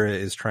Adira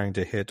is trying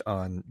to hit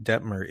on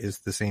Detmer is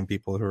the same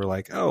people who are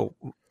like, oh,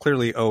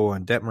 clearly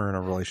and Detmer in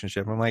a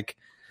relationship. I'm like,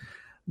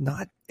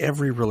 not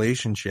every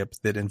relationship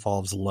that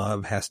involves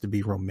love has to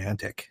be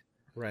romantic.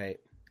 Right.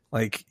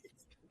 Like,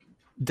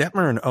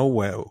 Detmer and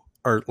Owo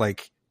are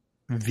like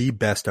the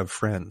best of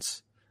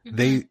friends. Mm-hmm.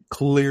 They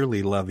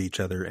clearly love each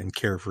other and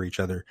care for each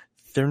other.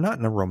 They're not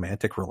in a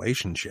romantic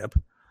relationship.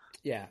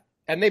 Yeah.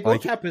 And they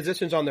both have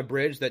positions on the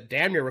bridge that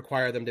damn near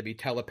require them to be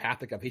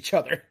telepathic of each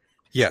other.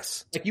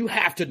 Yes. Like, you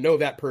have to know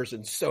that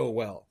person so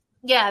well.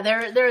 Yeah,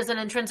 there's an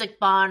intrinsic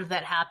bond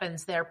that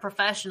happens there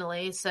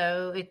professionally,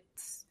 so it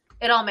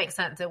all makes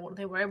sense. It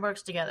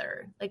works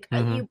together. Like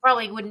you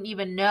probably wouldn't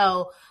even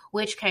know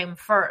which came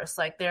first.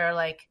 Like they're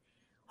like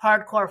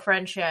hardcore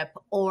friendship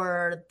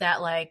or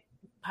that like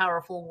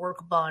powerful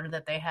work bond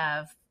that they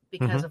have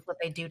because of what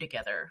they do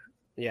together.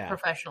 Yeah,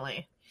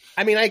 professionally.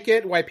 I mean, I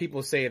get why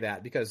people say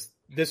that because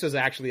this is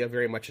actually a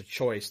very much a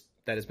choice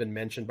that has been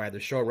mentioned by the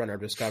showrunner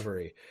of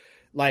Discovery.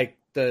 Like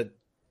the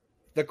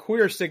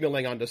queer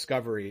signaling on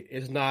Discovery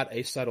is not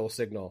a subtle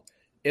signal.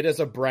 It is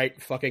a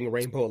bright fucking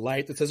rainbow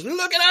light that says,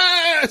 "Look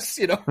at us!"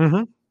 You know.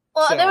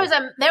 Well, So- there was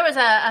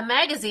a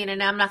magazine,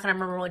 and I'm not going to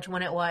remember which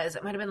one it was.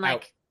 It might have been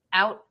like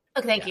Out.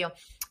 Oh, thank you.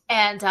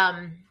 And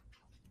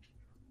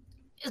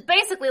it's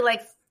basically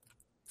like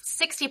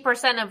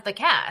 60% of the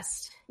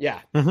cast.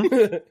 Yeah.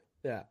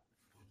 Yeah.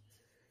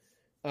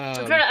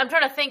 I'm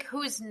trying to think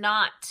who's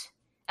not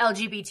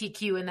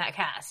LGBTQ in that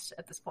cast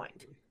at this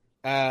point.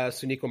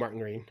 Suniko Martin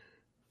Green.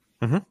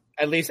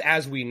 At least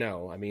as we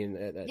know. I mean,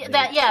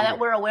 that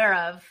we're aware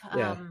of.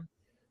 Yeah.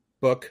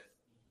 Book.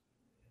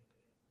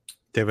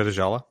 David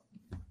Ajala.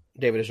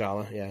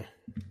 Yeah.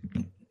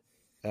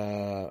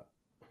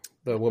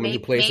 The woman who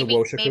plays the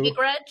Woshiku. Maybe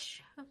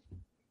Grudge.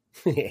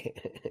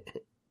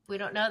 We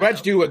don't know.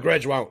 Grudge do what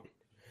Grudge won't.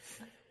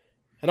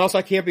 And also,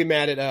 I can't be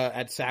mad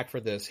at Sack for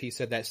this. He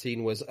said that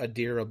scene was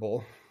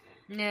adorable.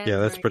 Yeah,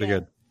 that's pretty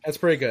good. That's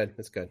pretty good.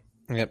 That's good.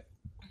 Yep.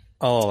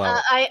 I'll allow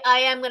it. I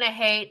am gonna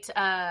hate.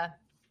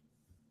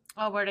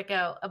 Where'd it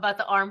go? About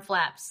the arm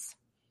flaps.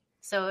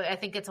 So I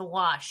think it's a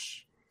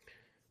wash.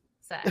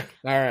 Sack.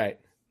 All right.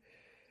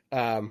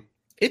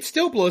 It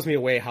still blows me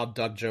away how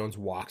Doug Jones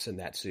walks in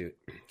that suit.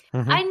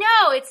 I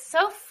know, it's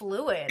so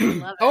fluid. I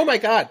love it. Oh my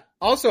god!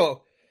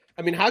 Also,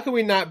 I mean, how can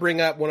we not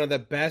bring up one of the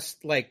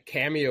best like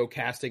cameo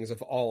castings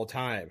of all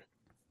time?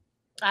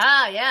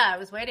 Yeah, I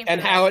was waiting. And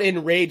for how that. it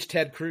enraged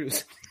Ted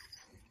Cruz.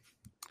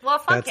 Well,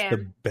 fuck That's him.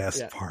 the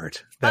best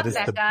part. Fuck That is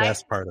that the guy.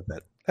 best part of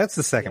it. That's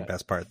the second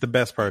best part. The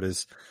best part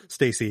is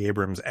Stacey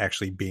Abrams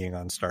actually being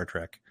on Star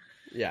Trek.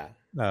 Yeah.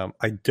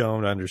 I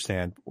don't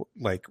understand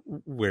like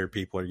where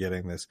people are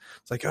getting this.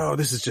 It's like, oh,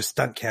 this is just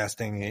stunt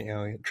casting. You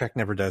know, Trek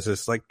never does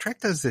this. Like Trek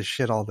does this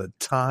shit all the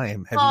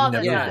time. Have All you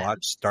the never time.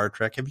 watched Star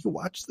Trek? Have you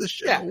watched the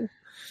show?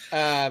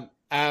 Yeah.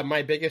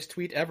 My biggest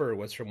tweet ever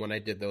was from when I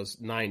did those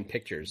 9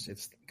 pictures.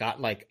 It's got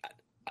like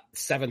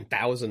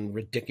 7,000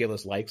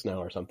 ridiculous likes now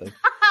or something.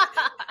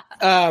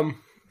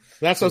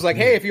 That's what I was like,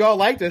 hey, if you all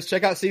like this,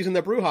 check out Season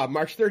the Brewhob,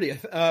 March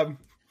 30th.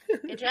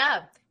 Good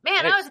job. Man,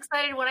 I Thanks. was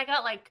excited when I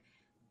got like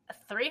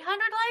 300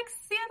 likes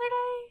the other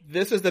day.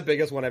 This is the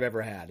biggest one I've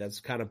ever had. That's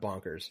kind of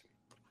bonkers.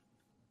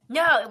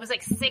 No, it was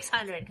like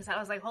 600 because I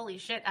was like, holy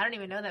shit, I don't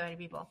even know that many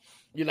people.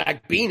 You're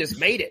like, Bean has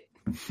made it.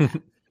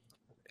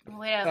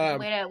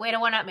 Way to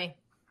one up me.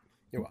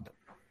 You're welcome.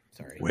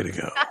 Sorry. Way to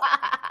go.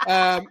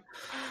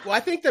 Well, I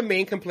think the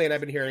main complaint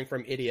I've been hearing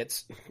from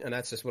idiots, and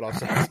that's just what I'll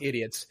say is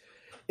idiots,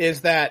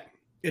 is that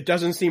it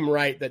doesn't seem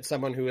right that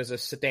someone who is a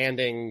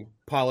standing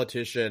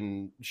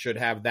politician should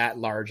have that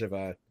large of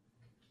a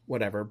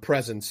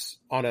presence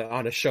on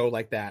a show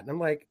like that. And I'm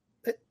like,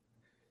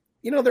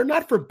 they're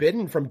not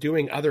forbidden from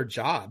doing other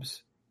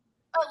jobs.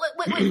 Oh,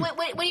 wait, what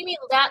do you mean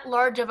that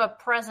large of a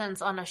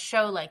presence on a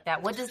show like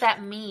that? What does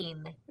that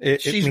mean?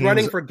 She's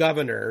running for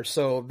governor,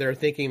 so they're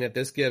thinking that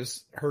this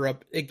gives her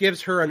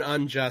an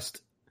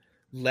unjust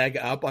leg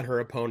up on her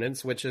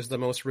opponents, which is the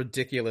most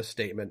ridiculous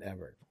statement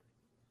ever.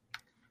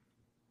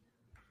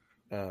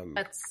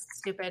 That's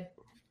stupid.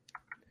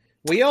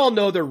 We all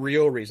know the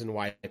real reason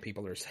why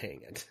people are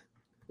saying it.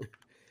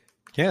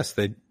 Yes,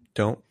 they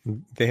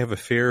have a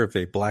fear of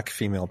a black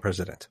female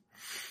president.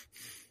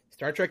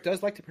 Star Trek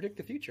does like to predict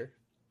the future.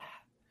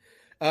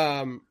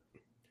 I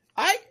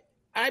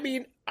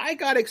mean, I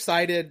got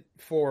excited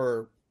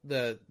for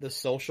the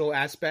social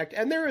aspect,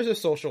 and there is a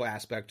social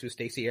aspect to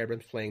Stacey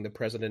Abrams playing the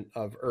president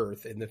of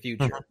Earth in the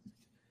future.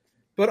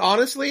 But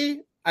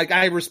honestly,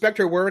 I respect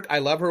her work. I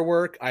love her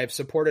work. I've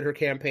supported her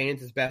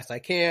campaigns as best I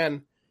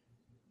can.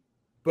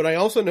 But I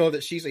also know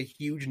that she's a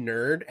huge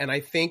nerd, and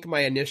I think my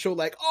initial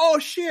like, oh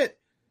shit,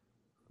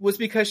 was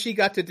because she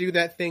got to do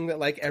that thing that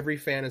like every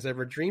fan has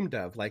ever dreamed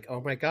of. Like,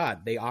 oh my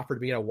God, they offered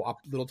me a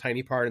little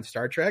tiny part in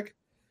Star Trek.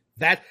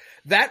 That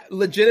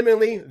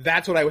legitimately,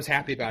 that's what I was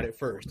happy about at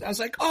first. I was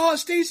like, oh,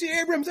 Stacey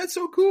Abrams, that's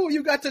so cool.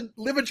 You got to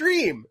live a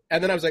dream.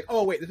 And then I was like,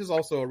 oh wait, this is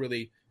also a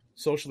really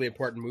socially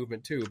important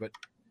movement too. But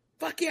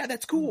fuck yeah,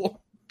 that's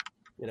cool.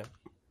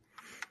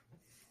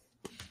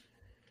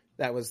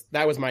 That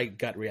was my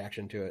gut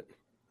reaction to it.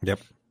 Yep.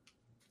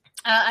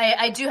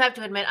 I do have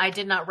to admit, I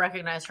did not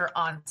recognize her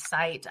on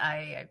sight.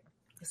 I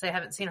guess I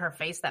haven't seen her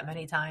face that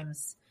many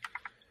times.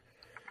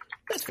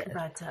 That's fair.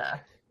 But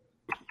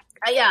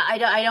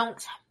I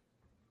don't.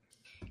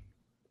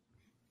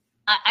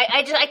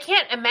 I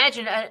can't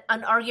imagine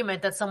an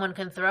argument that someone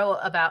can throw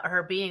about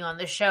her being on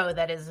the show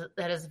that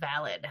is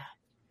valid.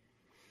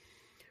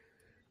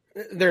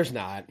 There's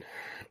not,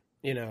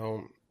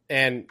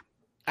 and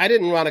I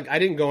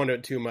didn't go into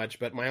it too much,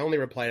 but my only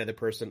reply to the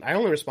person, I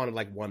only responded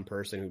like one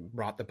person who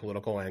brought the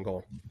political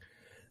angle.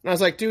 And I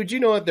was like, dude, you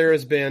know what? There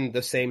has been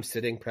the same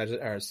sitting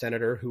president or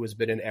senator who has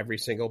been in every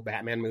single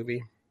Batman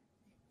movie.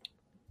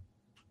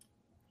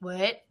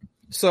 What?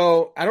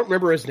 So I don't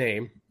remember his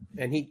name,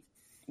 and he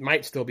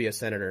might still be a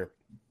senator.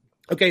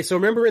 Okay, so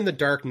remember in The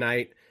Dark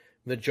Knight,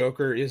 the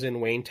Joker is in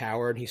Wayne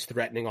Tower, and he's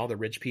threatening all the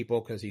rich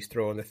people because he's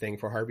throwing the thing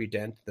for Harvey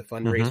Dent, the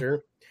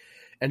fundraiser.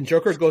 And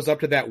Joker goes up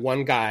to that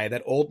one guy,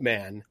 that old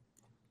man,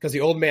 because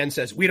the old man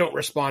says, we don't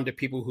respond to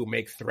people who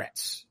make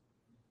threats.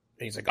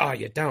 And he's like, oh,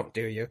 you don't,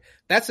 do you?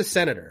 That's a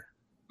senator.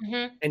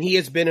 Mm-hmm. And he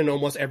has been in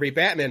almost every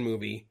Batman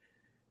movie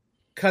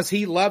because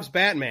he loves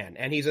Batman,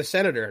 and he's a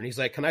senator. And he's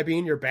like, can I be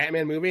in your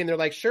Batman movie? And they're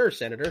like, sure,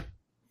 senator.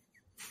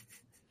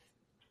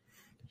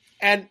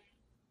 And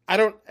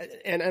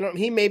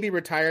he may be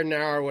retired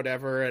now or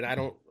whatever.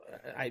 And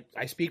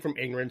I speak from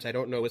ignorance. I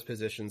don't know his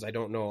positions. I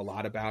don't know a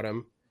lot about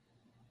him.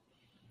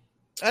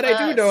 And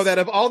I do know that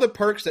of all the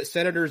perks that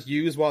senators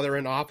use while they're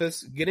in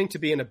office, getting to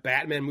be in a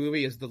Batman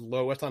movie is the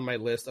lowest on my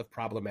list of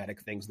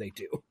problematic things they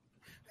do.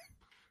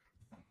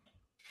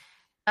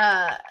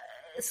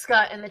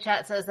 Scott in the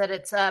chat says that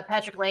it's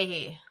Patrick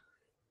Leahy.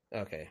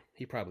 Okay,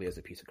 he probably is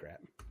a piece of crap.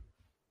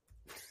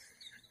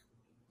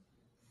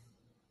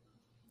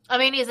 I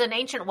mean, he's an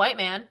ancient white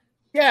man.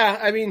 Yeah,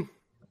 I mean...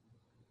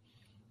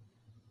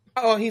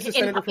 Oh, he's a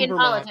senator from Vermont.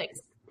 Politics.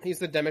 He's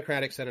the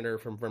Democratic senator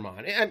from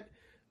Vermont. And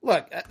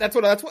look, that's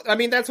what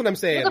I'm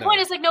saying. But the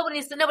point is, like,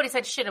 nobody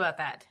said shit about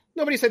that.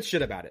 Nobody said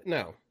shit about it.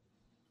 No.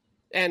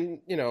 And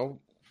you know,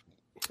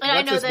 and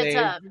I know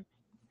that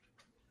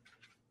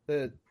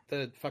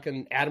the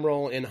fucking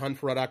admiral in Hunt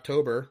for Red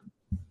October,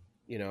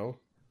 you know,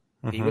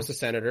 he was a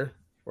senator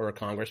or a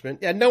congressman.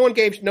 Yeah, no one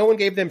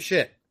gave them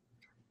shit.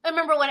 I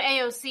remember when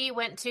AOC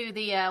went to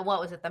the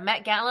the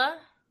Met Gala.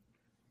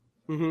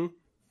 Mm-hmm.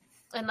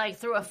 And like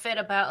threw a fit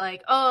about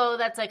like, oh,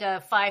 that's like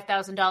a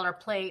 $5,000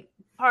 plate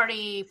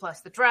party plus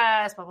the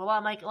dress, blah blah blah.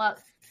 I'm like, well,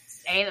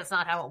 that's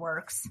not how it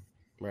works.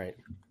 Right.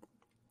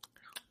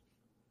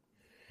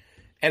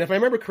 And if I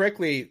remember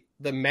correctly,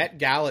 the Met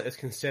Gala is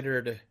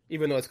considered,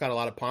 even though it's got a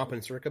lot of pomp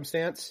and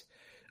circumstance,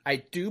 I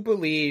do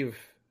believe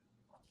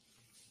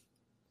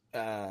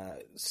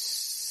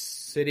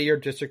city or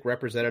district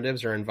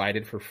representatives are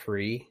invited for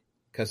free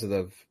because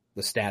of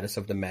the status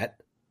of the Met.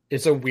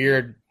 It's a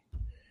weird.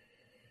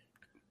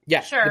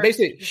 Yeah, sure.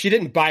 Basically, she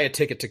didn't buy a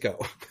ticket to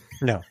go.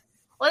 No.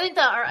 Well,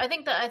 I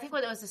think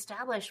what was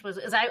established was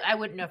I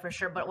wouldn't know for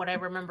sure, but what I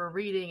remember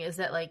reading is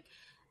that like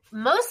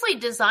mostly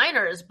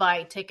designers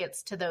buy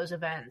tickets to those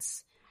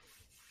events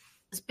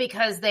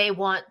because they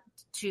want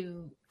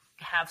to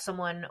have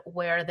someone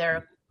wear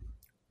their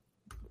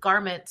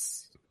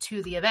garments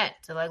to the event.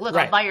 So like, look,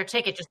 right. I'll buy your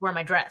ticket, just wear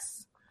my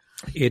dress.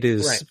 It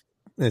is. Right.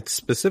 It's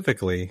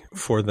specifically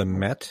for the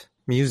Met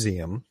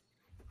Museum.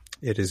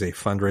 It is a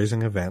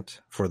fundraising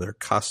event for their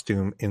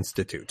Costume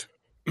Institute.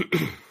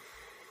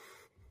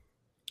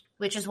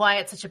 Which is why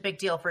it's such a big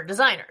deal for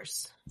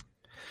designers.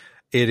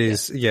 It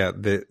is,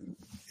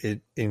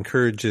 it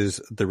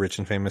encourages the rich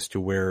and famous to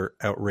wear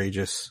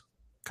outrageous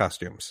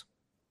costumes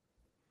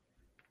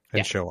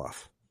and show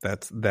off.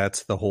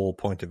 That's the whole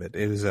point of it.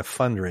 It is a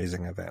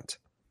fundraising event.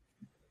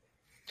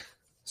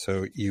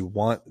 So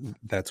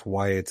that's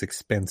why it's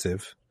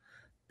expensive,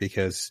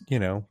 because, you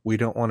know, we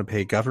don't want to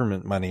pay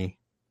government money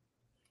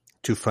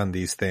to fund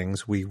these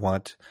things. We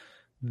want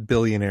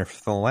billionaire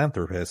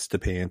philanthropists to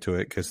pay into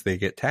it because they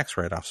get tax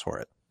write-offs for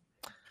it.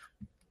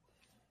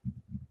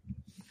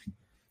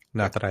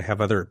 Not that I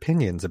have other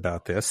opinions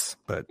about this,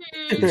 but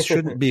these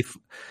shouldn't be.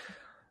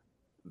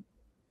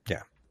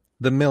 Yeah.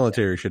 The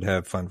military should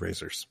have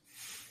fundraisers.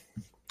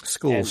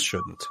 Schools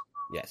shouldn't.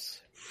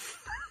 Yes.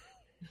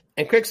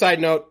 And quick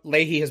side note,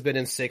 Leahy has been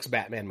in 6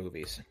 Batman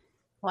movies.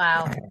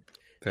 Wow.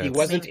 He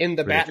wasn't in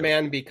the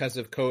Batman because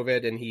of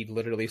COVID, and he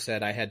literally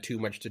said, I had too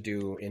much to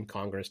do in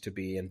Congress to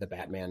be in the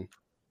Batman.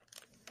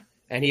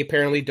 And he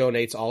apparently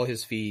donates all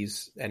his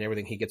fees and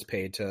everything he gets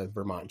paid to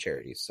Vermont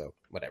charities, so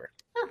whatever.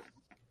 Oh,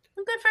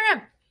 well, good for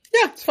him.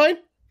 Yeah, it's fine.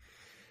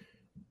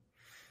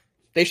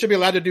 They should be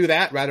allowed to do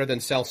that rather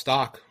than sell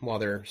stock while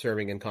they're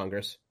serving in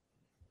Congress.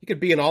 You could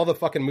be in all the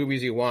fucking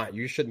movies you want.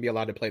 You shouldn't be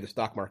allowed to play the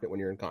stock market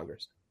when you're in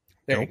Congress.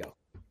 There you go.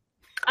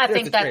 I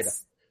think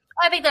that's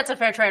a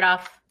fair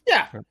trade-off.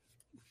 Yeah.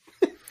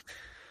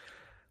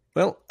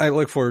 Well, I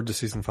look forward to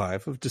season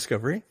 5 of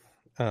Discovery.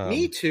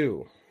 Me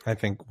too. I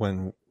think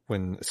when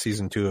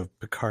season 2 of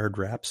Picard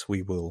wraps,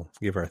 we will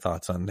give our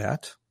thoughts on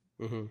that.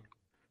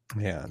 Mm-hmm.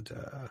 And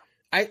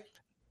I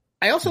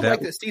also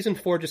like that season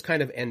 4 just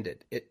kind of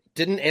ended. It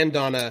didn't end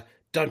on a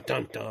dun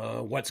dun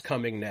dun. What's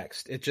coming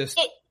next? It just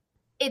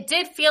it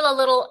did feel a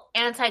little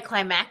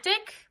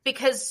anticlimactic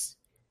because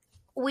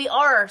we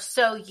are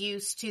so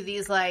used to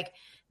these like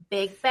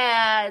big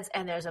bads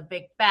and there's a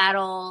big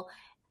battle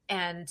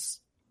and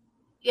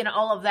you know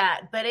all of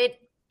that, but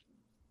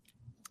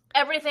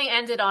everything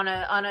ended on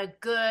a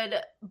good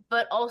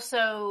but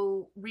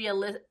also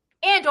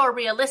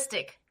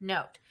realistic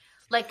note.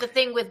 Like the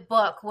thing with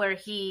Book where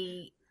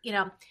he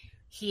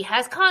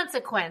has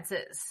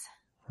consequences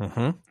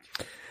Mm-hmm.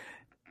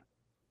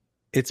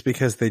 It's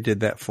because they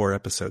did that 4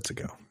 episodes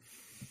ago.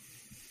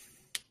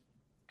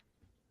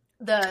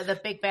 The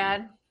big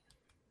bad.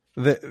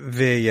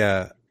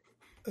 They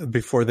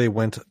before they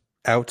went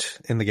out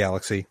in the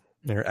galaxy,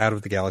 or out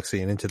of the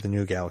galaxy and into the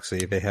new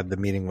galaxy, they had the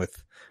meeting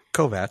with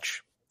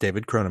Kovacs,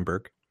 David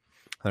Cronenberg.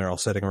 They're all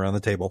sitting around the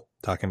table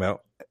talking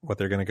about what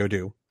they're going to go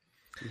do.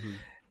 Mm-hmm.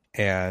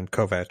 And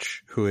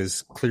Kovacs, who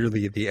is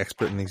clearly the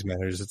expert in these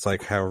matters, it's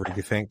like, however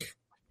you think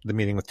the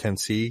meeting with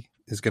 10C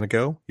is going to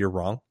go, you're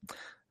wrong.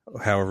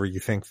 However you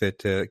think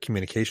that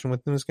communication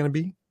with them is going to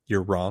be,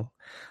 you're wrong.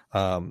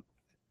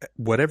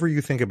 Whatever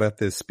you think about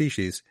this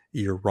species,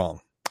 you're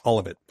wrong. All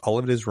of it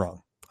is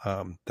wrong.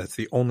 That's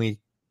the only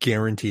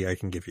guarantee I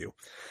can give you.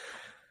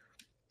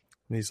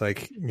 And he's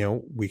like,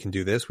 we can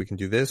do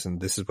this,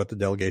 and this is what the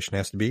delegation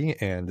has to be,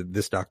 and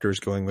this doctor is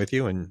going with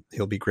you, and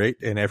he'll be great.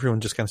 And everyone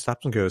just kind of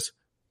stops and goes,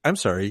 I'm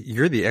sorry,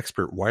 you're the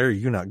expert. Why are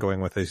you not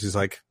going with us? He's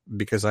like,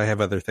 because I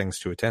have other things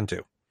to attend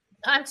to.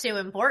 I'm too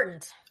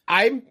important.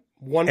 I'm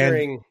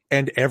wondering.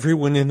 And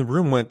everyone in the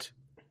room went,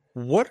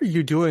 what are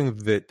you doing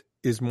that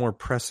is more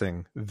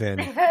pressing than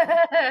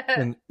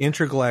an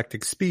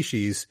intergalactic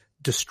species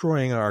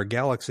destroying our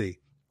galaxy?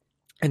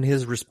 And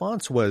his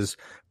response was,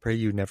 pray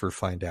you never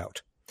find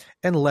out,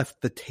 and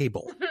left the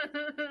table.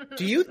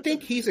 Do you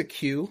think he's a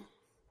Q?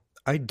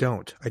 I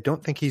don't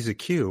think he's a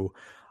Q.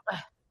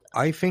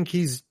 I think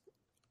he's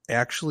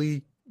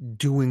actually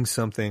doing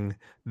something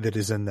that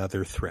is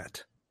another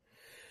threat.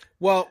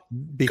 Well,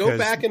 go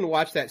back and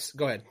watch that.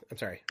 Go ahead. I'm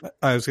sorry.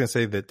 I was going to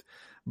say that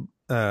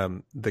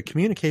the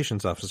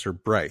communications officer,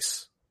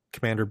 Bryce,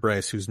 Commander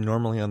Bryce, who's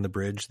normally on the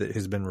bridge, that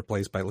has been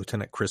replaced by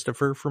Lieutenant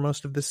Christopher for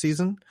most of this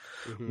season.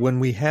 Mm-hmm. When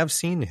we have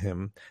seen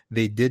him,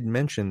 they did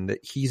mention that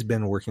he's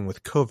been working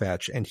with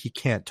Kovacs and he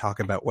can't talk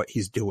about what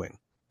he's doing.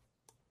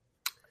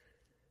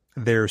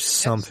 There's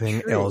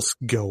something else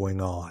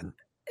going on.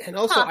 And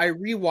also, I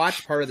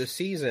rewatched part of the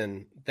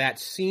season, that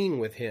scene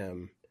with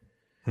him.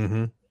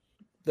 Mm-hmm.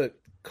 The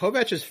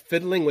Kovacs is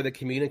fiddling with a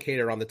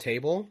communicator on the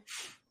table.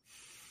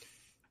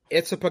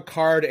 It's a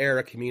Picard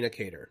era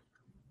communicator.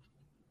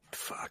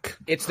 Fuck.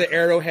 It's the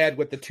arrowhead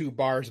with the 2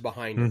 bars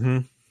behind it. Mm-hmm.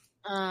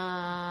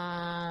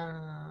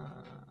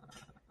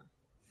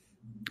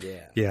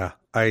 Yeah.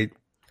 I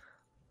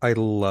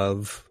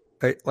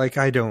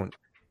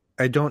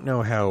don't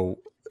know how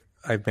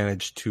I've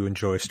managed to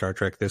enjoy Star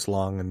Trek this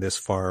long and this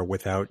far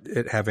without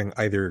it having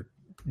either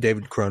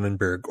David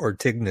Cronenberg or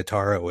Tig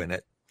Notaro in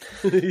it.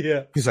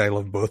 Yeah. Because I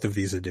love both of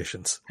these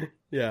editions.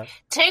 Yeah.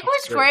 Tig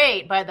was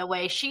great, by the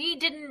way. She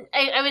didn't.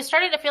 I was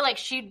starting to feel like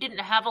she didn't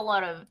have a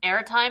lot of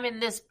airtime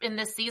in this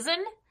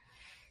season,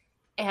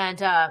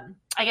 and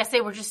I guess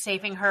they were just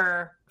saving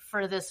her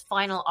for this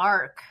final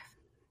arc.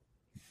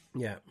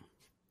 Yeah.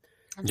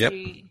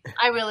 And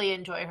I really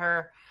enjoy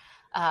her.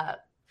 I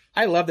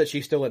love that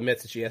she still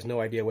admits that she has no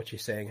idea what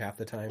she's saying half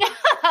the time.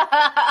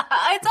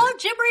 It's all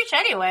gibberish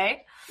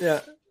anyway.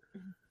 Yeah.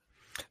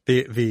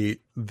 The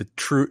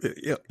true,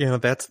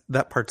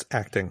 that part's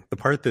acting. The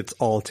part that's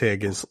all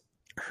Tig is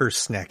her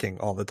snacking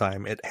all the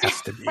time. It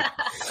has to be.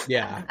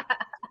 Yeah.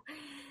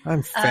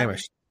 I'm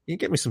famished. You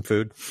get me some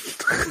food.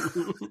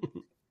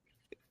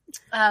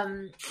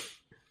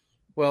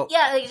 Well,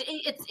 yeah,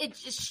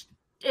 it's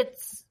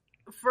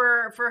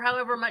for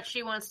however much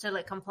she wants to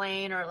like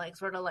complain or like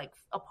sort of like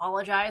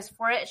apologize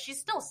for it, she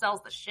still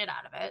sells the shit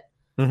out of it.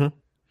 Mm-hmm.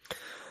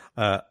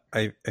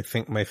 I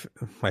think my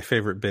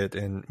favorite bit,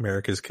 and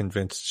America's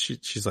convinced,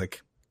 she's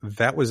like,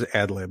 that was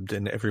ad-libbed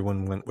and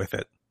everyone went with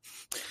it,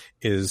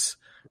 is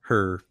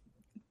her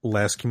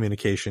last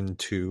communication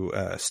to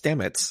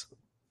Stamets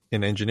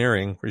in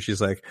engineering, where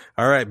she's like,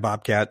 all right,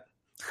 Bobcat.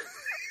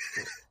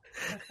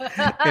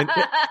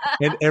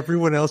 and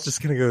everyone else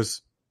just kind of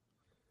goes,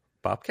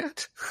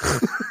 Bobcat?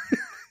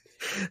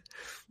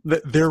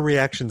 Their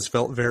reactions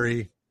felt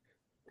very...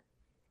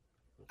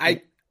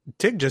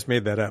 Tig just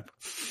made that up.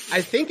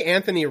 I think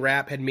Anthony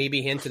Rapp had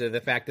maybe hinted at the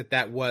fact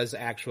that was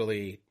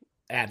actually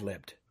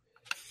ad-libbed.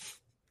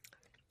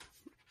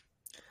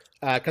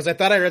 Because I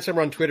thought I read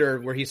somewhere on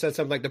Twitter where he said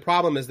something like, the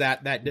problem is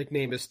that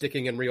nickname is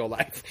sticking in real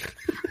life.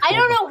 I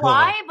don't know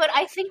why, but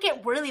I think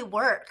it really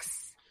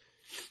works.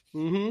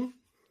 Mm-hmm.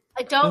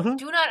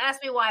 Do not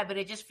ask me why, but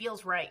it just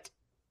feels right.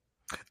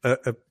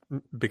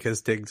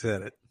 Because Tig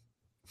said it.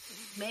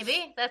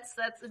 Maybe. That's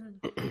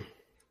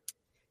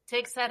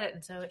Tig said it,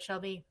 and so it shall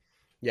be.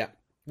 Yeah.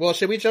 Well,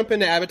 should we jump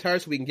into Avatar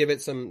so we can give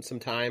it some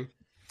time?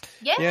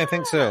 Yeah. Yeah, I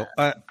think so.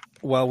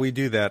 While we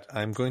do that,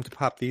 I'm going to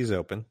pop these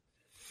open.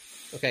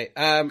 Okay.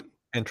 And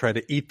try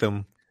to eat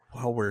them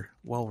while we're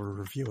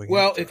reviewing.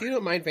 Well, Avatar. if you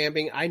don't mind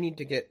vamping, I need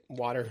to get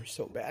water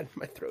so bad.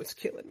 My throat's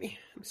killing me.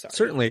 I'm sorry.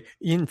 Certainly.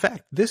 In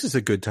fact, this is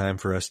a good time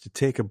for us to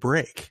take a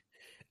break.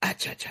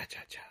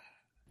 Cha-cha-cha-cha.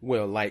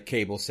 Well, like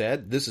Cable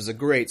said, this is a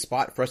great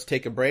spot for us to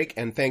take a break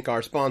and thank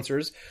our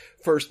sponsors.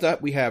 First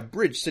up, we have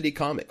Bridge City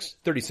Comics,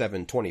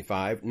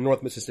 3725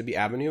 North Mississippi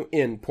Avenue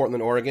in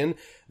Portland, Oregon.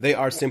 They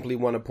are simply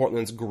one of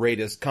Portland's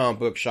greatest comic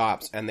book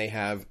shops, and they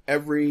have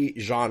every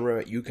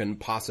genre you can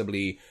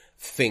possibly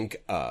think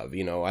of.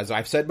 You know, as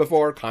I've said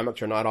before,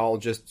 comics are not all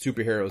just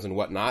superheroes and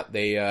whatnot.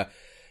 They,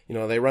 you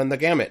know, they run the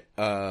gamut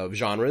of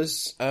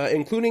genres,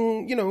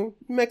 including, you know,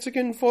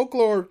 Mexican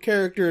folklore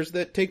characters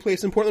that take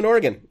place in Portland,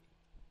 Oregon.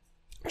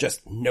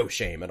 Just no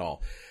shame at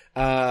all.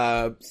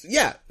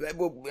 Yeah,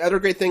 other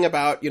great thing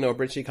about, you know,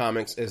 Bridge City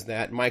Comics is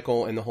that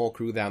Michael and the whole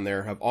crew down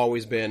there have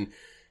always been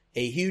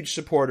a huge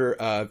supporter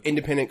of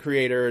independent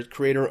creators,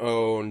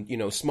 creator-owned, you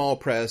know, small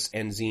press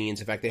and zines.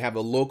 In fact, they have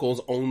a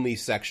locals-only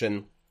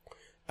section.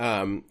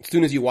 As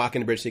soon as you walk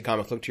into Bridge City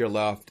Comics, look to your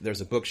left,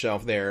 there's a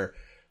bookshelf there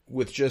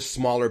with just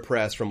smaller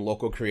press from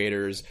local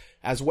creators,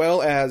 as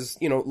well as,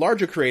 you know,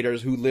 larger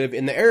creators who live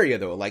in the area,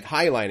 though, like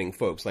highlighting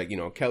folks like, you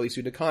know, Kelly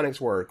Sue DeConnick's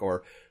work,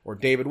 or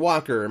David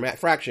Walker, or Matt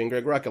Fraction,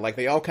 Greg Rucka. Like,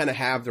 they all kind of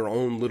have their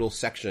own little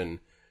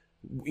section,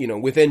 you know,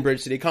 within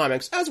Bridge City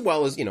Comics, as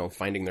well as, you know,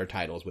 finding their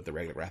titles with the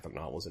regular graphic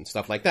novels and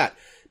stuff like that.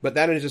 But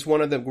that is just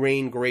one of the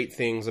great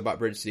things about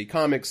Bridge City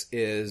Comics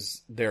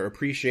is their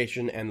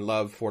appreciation and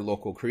love for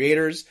local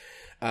creators.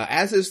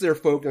 As is their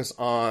focus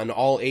on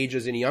all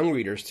ages and young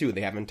readers, too. They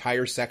have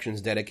entire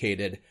sections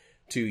dedicated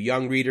to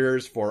young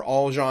readers for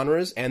all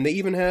genres, and they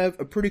even have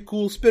a pretty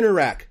cool spinner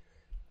rack.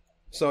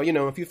 So, you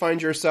know, if you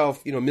find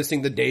yourself, you know,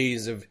 missing the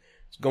days of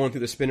going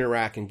through the spinner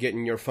rack and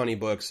getting your funny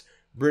books,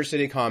 Bridge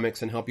City Comics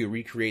can help you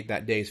recreate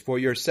that days for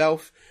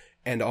yourself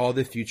and all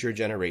the future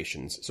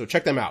generations. So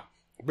check them out.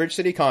 Bridge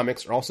City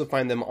Comics, or also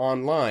find them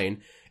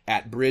online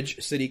at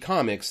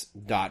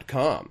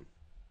bridgecitycomics.com.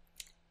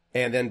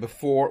 And then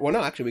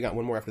actually we got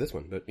one more after this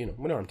one, but you know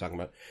what I'm talking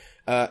about.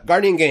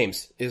 Guardian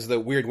Games is the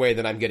weird way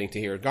that I'm getting to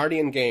here.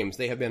 Guardian Games,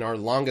 they have been our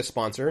longest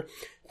sponsor,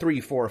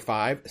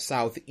 345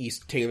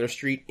 Southeast Taylor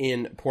Street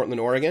in Portland,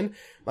 Oregon.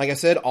 Like I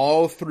said,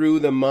 all through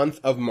the month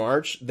of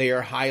March, they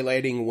are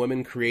highlighting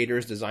women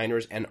creators,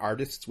 designers, and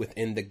artists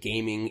within the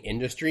gaming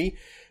industry,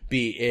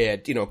 be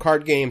it, you know,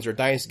 card games or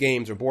dice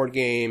games or board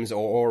games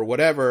or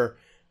whatever.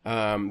 They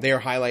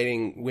are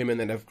highlighting women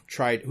that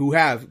who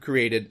have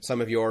created some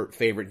of your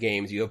favorite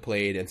games you have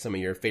played and some of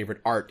your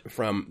favorite art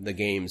from the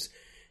games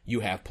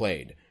you have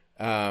played.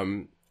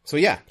 So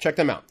yeah, check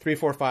them out.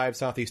 345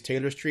 Southeast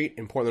Taylor Street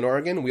in Portland,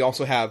 Oregon. We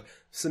also have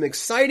some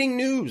exciting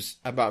news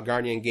about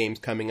Guardian Games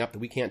coming up that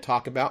we can't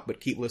talk about, but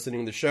keep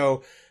listening to the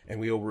show and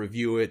we will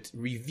reveal it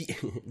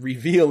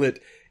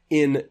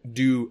in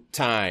due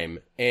time.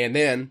 And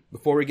then,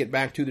 before we get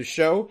back to the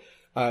show,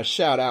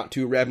 shout out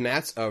to Rev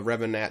Nats of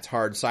Rev Nats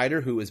Hard Cider,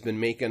 who is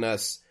making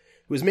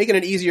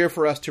it easier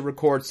for us to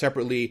record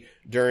separately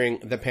during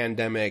the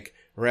pandemic.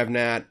 Rev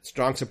Nat,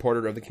 strong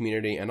supporter of the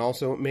community, and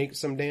also make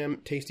some damn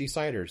tasty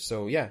ciders.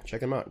 So yeah, check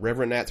them out.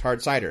 Reverend Nat's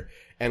Hard Cider.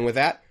 And with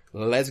that,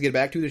 let's get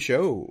back to the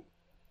show.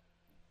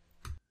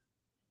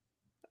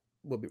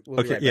 We'll be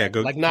right back.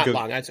 Go. Like, not go,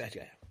 long.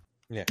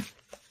 Yeah.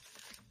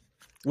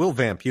 We'll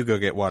vamp. You go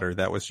get water.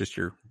 That was just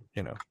your,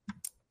 you know,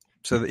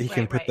 so that he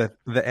can put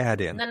the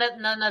ad in.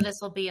 None of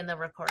this will be in the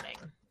recording.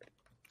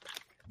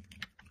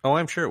 Oh,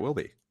 I'm sure it will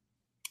be.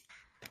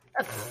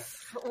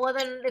 Well,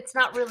 then it's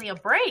not really a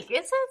break,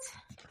 is it?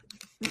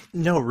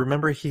 No,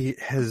 remember he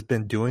has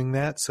been doing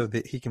that so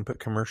that he can put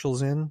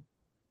commercials in?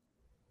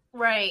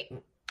 Right.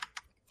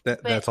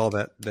 That's all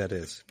that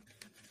is.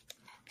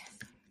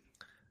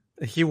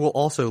 He will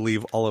also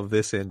leave all of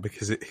this in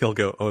because he'll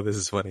go, "Oh, this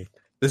is funny.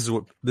 This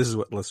is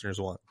what listeners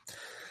want."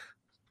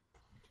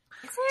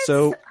 Is it?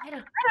 So I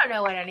don't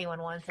know what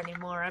anyone wants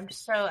anymore. I'm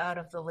just so out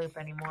of the loop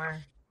anymore.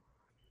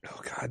 Oh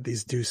God,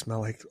 these do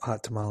smell like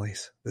hot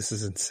tamales. This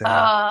is insane.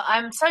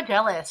 I'm so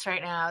jealous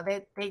right now.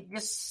 They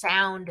just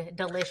sound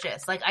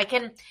delicious. Like I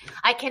can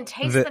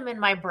taste them in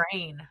my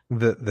brain.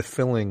 The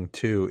filling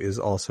too is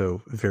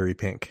also very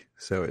pink,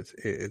 so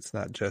it's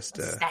not just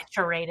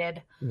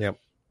saturated. Yep,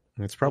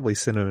 it's probably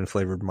cinnamon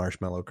flavored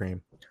marshmallow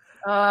cream.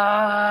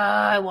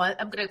 I'm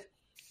gonna.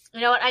 You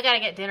know what? I gotta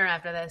get dinner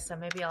after this, so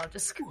maybe I'll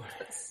just go to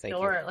the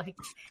store,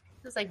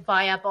 just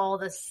buy up all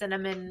the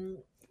cinnamon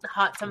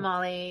hot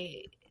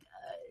tamale.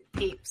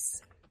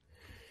 Peeps.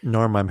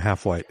 Norm, I'm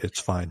half white. It's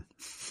fine.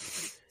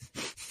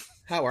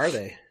 How are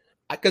they?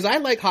 Because I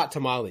like hot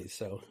tamales,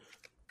 so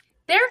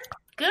they're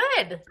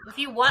good. If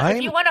you want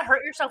to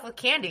hurt yourself with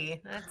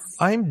candy,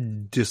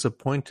 I'm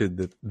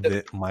disappointed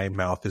that my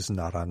mouth is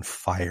not on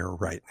fire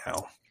right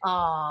now.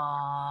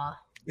 Aww.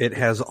 It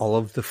has all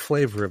of the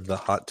flavor of the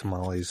hot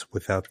tamales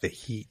without the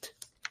heat.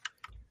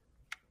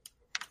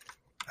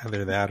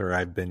 Either that, or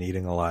I've been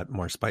eating a lot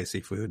more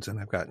spicy foods and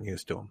I've gotten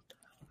used to them.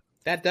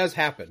 That does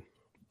happen.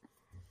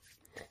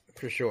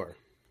 For sure.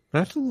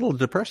 That's a little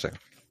depressing.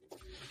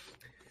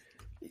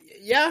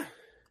 Yeah.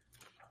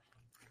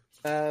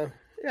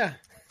 Yeah.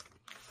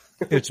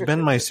 It's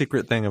been my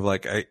secret thing of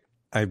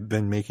I've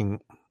been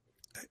making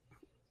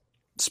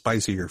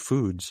spicier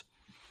foods.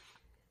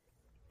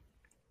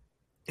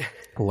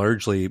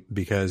 Largely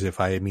because if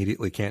I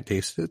immediately can't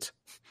taste it,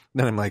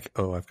 then I'm like,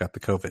 oh, I've got the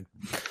COVID.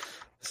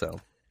 So,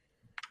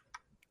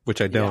 which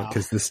I don't,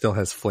 because this still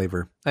has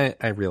flavor.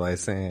 I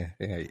realize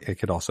it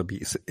could also be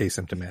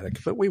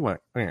asymptomatic, but we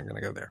aren't going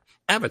to go there.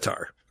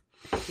 Avatar.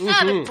 Mm-hmm.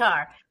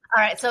 Avatar.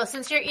 All right, so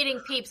since you're eating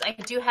Peeps, I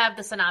do have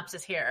the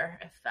synopsis here,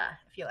 if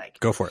you like.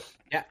 Go for it.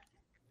 Yeah.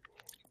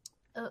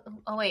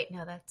 Oh wait,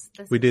 no,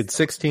 We did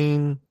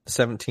 16,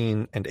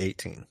 17, and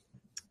 18.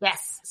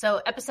 Yes.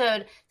 So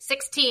episode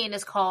 16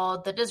 is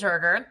called The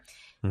Deserter.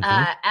 Mhm.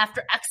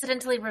 After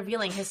accidentally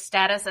revealing his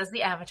status as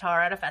the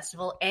Avatar at a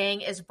festival,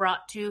 Aang is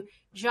brought to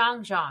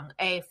Zhang Zhang,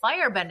 a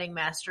firebending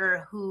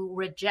master who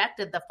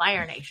rejected the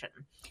Fire Nation.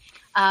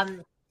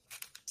 Zhang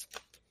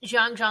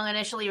Zhang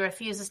initially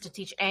refuses to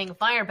teach Aang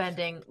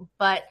firebending,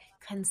 but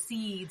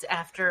concedes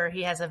after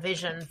he has a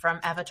vision from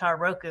Avatar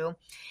Roku.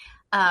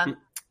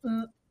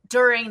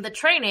 During the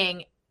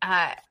training,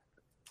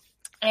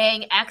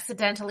 Aang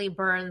accidentally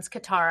burns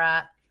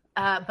Katara,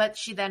 but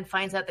she then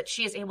finds out that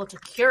she is able to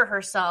cure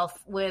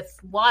herself with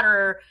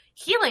water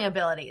healing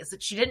abilities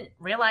that she didn't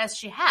realize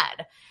she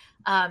had.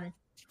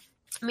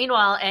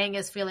 Meanwhile, Aang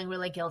is feeling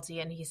really guilty,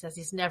 and he says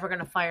he's never going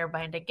to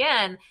firebend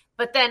again.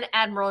 But then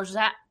Admiral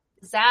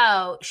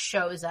Zhao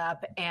shows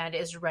up and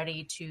is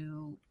ready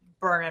to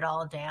burn it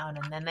all down,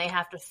 and then they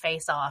have to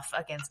face off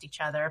against each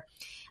other.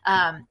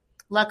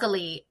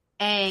 Luckily,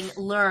 Aang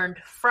learned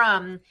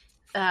from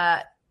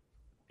Master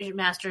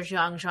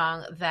Zhang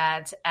Zhang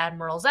that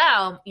Admiral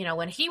Zhao,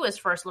 when he was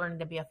first learning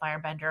to be a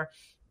firebender,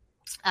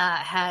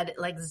 had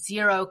like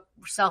zero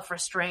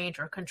self-restraint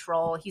or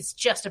control. He's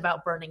just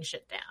about burning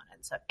shit down.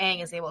 And so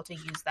Aang is able to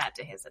use that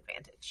to his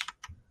advantage.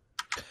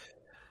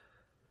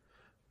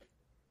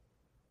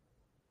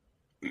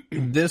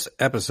 This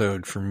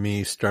episode for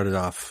me started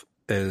off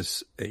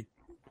as a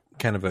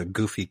kind of a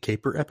goofy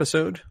caper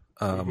episode,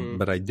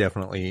 but I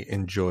definitely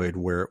enjoyed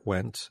where it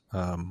went.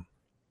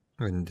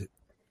 And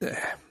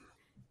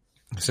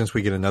since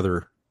we get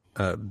another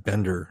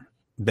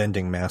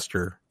bending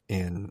master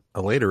in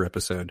a later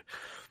episode,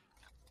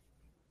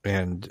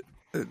 and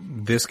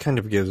this kind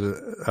of gives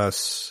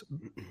us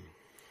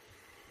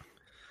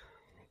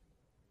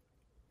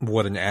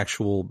what an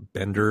actual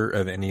bender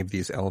of any of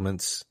these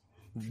elements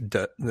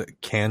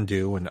can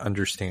do and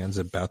understands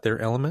about their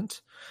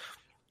element.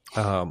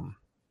 And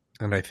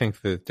I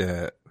think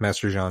that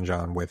Master Zhang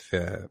Zhang, with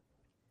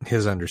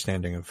his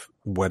understanding of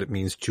what it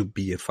means to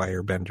be a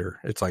firebender,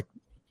 it's like,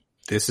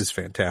 this is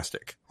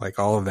fantastic. Like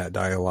all of that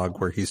dialogue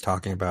where he's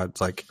talking about,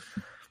 it's like,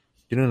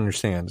 you don't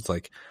understand. It's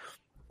like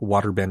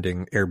water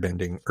bending, air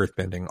bending, earth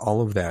bending,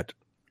 all of that.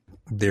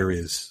 There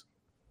is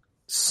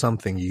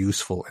something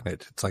useful in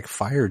it. It's like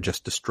fire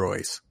just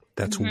destroys.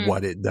 That's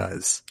what it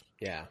does.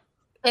 Yeah.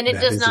 And it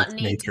That does is not its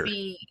need nature. to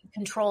be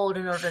controlled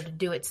in order to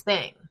do its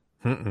thing.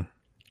 Mm-mm.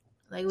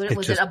 Like,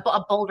 was it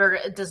a boulder?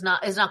 It is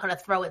not going to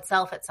throw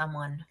itself at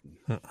someone.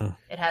 Mm-mm.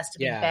 It has to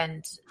be Yeah.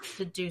 bent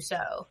to do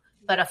so.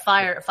 But a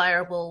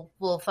fire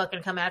will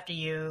fucking come after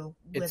you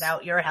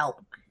without your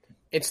help.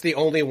 It's the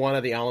only one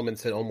of the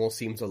elements that almost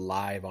seems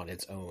alive on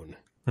its own.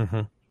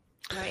 Mm-hmm.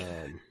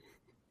 Right.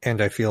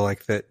 And I feel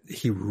like that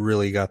he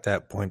really got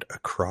that point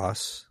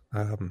across,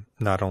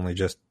 not only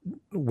just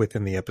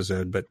within the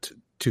episode, but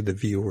to the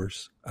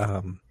viewers.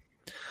 And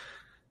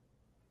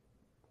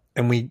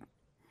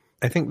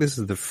I think this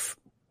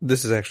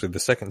is actually the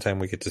second time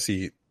we get to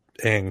see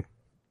Aang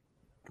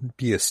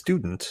be a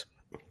student,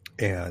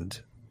 and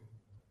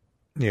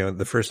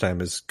the first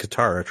time is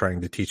Katara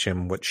trying to teach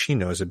him what she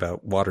knows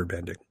about water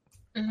bending,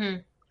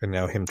 and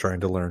now him trying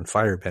to learn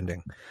fire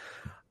bending.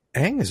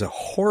 Aang is a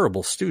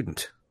horrible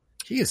student.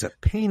 He is a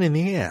pain in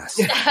the ass.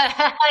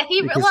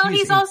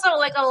 He's also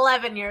like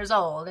 11 years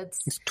old.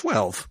 He's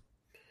 12.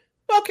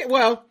 Okay,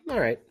 well, all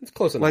right. It's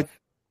close enough.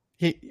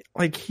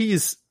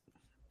 He's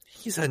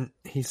an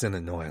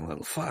annoying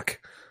little fuck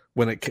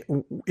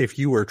if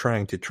you were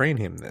trying to train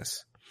him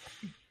this.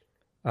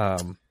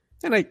 And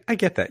I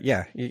get that.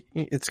 Yeah,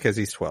 it's because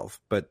he's 12,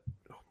 but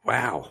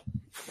wow.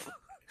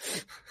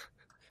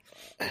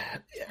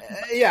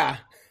 Yeah.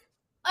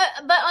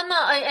 But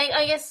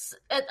I guess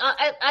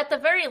at the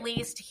very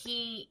least,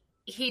 he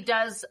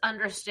does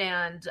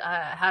understand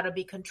how to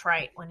be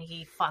contrite when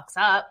he fucks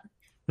up.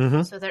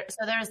 Mm-hmm. So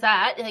there's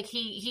that. Like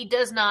he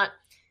does not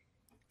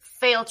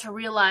fail to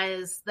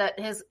realize that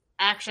his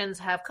actions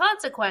have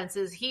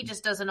consequences. He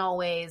just doesn't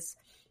always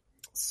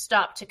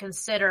stop to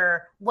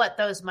consider what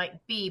those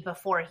might be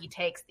before he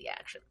takes the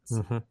actions.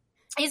 Mm-hmm.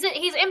 He's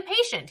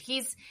impatient.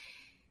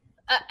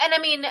 And I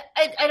mean,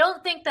 I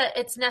don't think that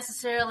it's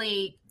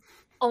necessarily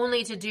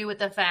only to do with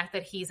the fact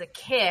that he's a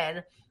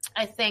kid.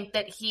 I think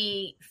that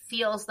he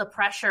feels the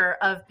pressure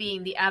of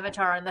being the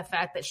Avatar and the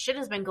fact that shit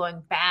has been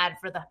going bad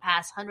for the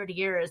past 100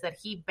 years that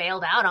he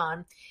bailed out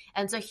on.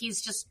 And so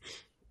he's just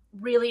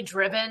really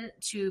driven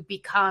to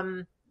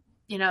become,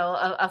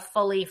 a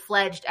fully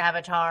fledged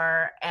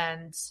Avatar,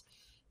 and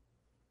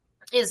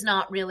is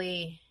not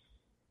really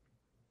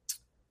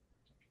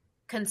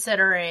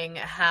considering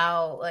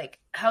how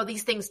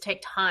these things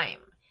take time.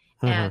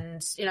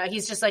 And,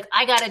 he's just like,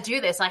 I got to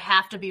do this. I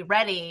have to be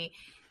ready.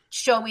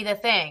 Show me the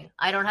thing.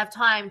 I don't have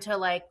time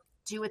to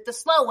do it the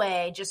slow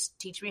way. Just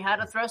teach me how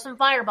to throw some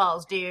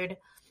fireballs, dude.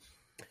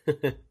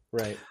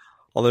 Right.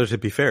 Although, to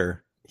be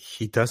fair,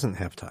 he doesn't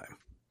have time.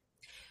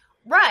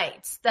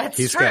 Right. That's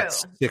He's true.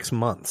 got 6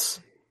 months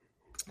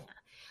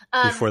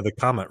before the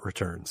comet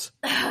returns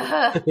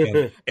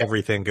and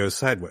everything goes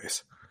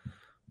sideways.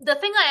 the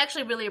thing I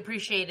actually really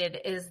appreciated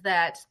is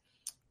that,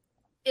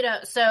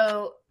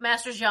 so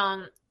Master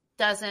Zhang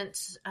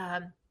doesn't,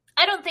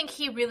 I don't think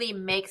he really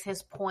makes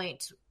his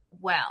point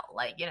well.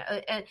 Like,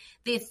 and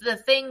the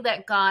thing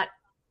that got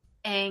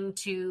Aang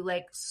to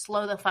like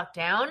slow the fuck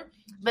down,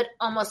 but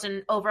almost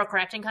an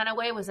overcorrecting kind of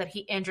way, was that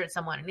he injured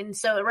someone. And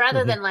so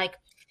rather than like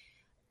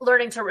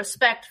learning to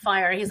respect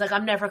fire, he's like,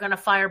 I'm never going to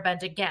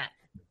firebend again.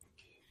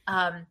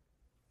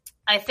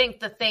 I think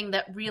the thing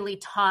that really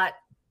taught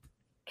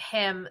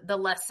him the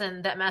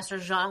lesson that Master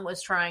Zhang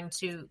was trying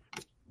to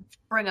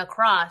bring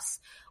across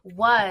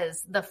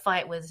was the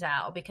fight with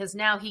Zhao, because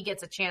now he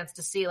gets a chance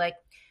to see like,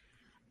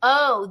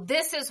 oh,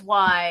 this is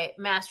why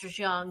Master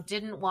Zhang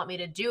didn't want me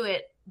to do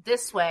it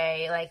this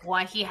way, like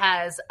why he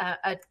has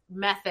a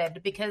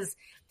method, because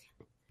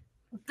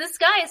this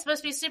guy is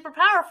supposed to be super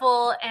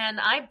powerful and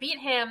I beat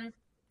him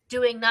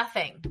doing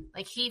nothing.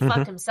 Like he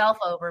fucked himself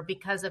over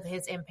because of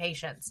his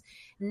impatience.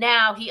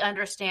 Now he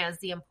understands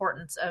the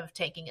importance of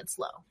taking it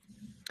slow.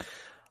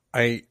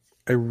 I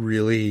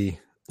really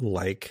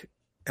like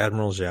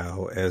Admiral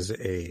Zhao as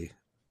a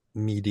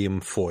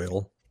medium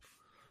foil.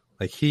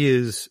 Like he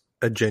is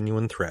a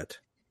genuine threat.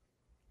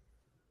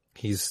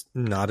 He's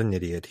not an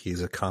idiot.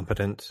 He's a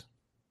competent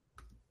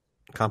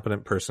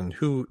person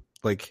who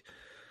like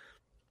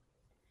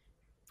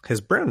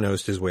has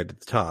brown-nosed his way to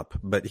the top,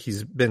 but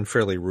he's been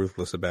fairly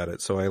ruthless about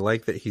it. So I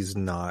like that he's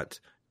not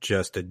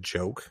just a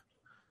joke.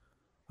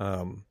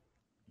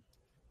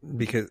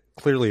 Because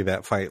clearly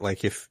that fight,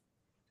 like if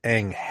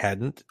Aang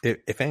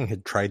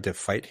had tried to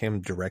fight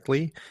him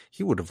directly,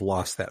 he would have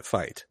lost that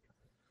fight.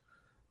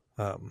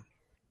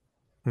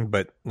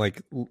 But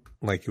like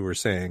you were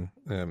saying,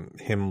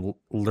 him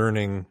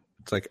learning,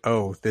 it's like,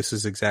 oh, this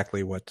is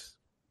exactly what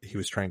he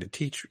was trying to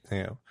teach.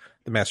 The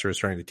master was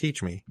trying to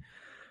teach me.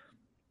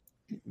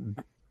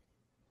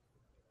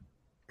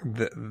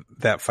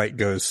 That fight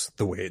goes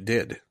the way it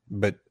did.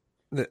 But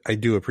I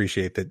do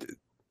appreciate that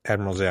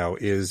Admiral Zhao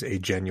is a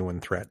genuine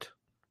threat.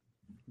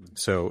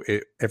 So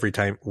every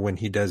time when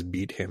he does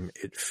beat him,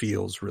 it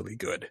feels really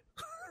good.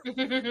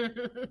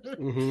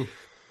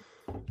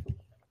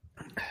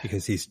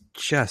 Because he's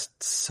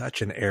just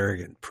such an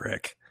arrogant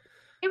prick.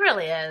 He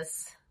really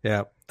is.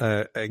 Yeah.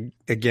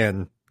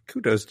 Again,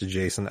 kudos to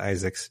Jason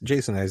Isaacs.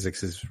 Jason Isaacs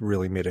has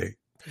really made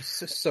He's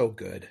just so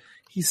good.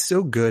 He's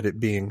so good at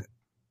being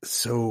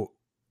so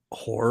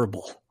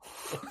horrible.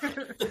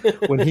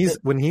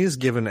 when he's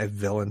given a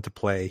villain to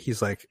play,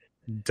 he's like,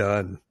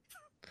 done.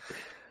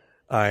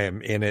 I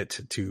am in it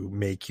to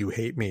make you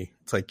hate me.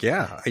 It's like,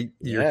 yeah,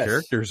 your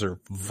characters are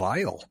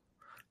vile.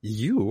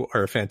 You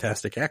are a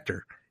fantastic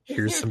actor.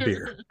 Here's some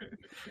beer.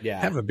 Yeah.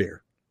 Have a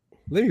beer.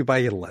 Let me buy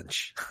you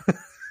lunch.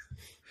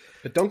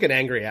 But don't get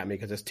angry at me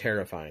because it's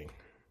terrifying.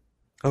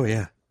 Oh,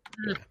 yeah.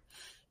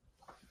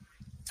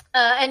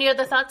 Any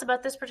other thoughts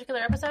about this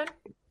particular episode?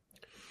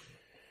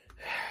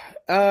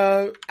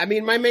 I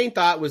mean, my main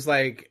thought was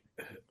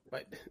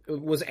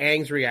was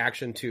Aang's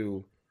reaction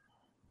to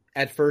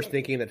at first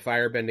thinking that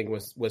firebending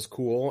was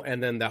cool,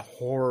 and then the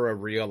horror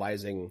of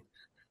realizing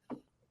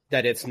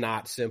that it's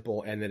not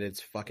simple and that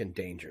it's fucking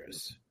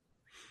dangerous.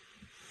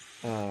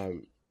 I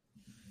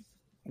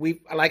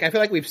feel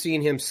like we've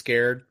seen him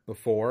scared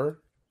before,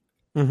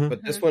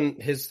 but this one,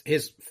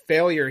 his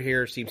failure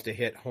here seems to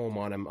hit home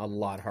on him a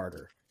lot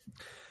harder.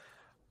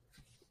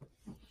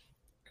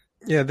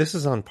 Yeah, this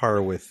is on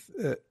par with,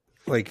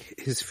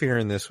 his fear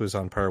in this was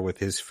on par with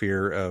his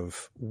fear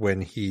of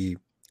when he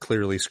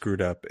clearly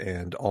screwed up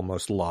and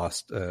almost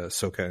lost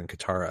Sokka and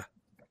Katara.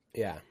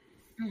 Yeah.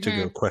 To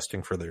go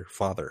questing for their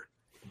father.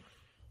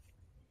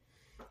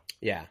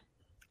 Yeah.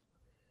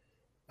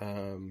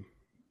 Cool.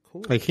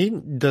 Like he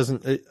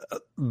doesn't,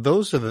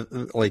 those are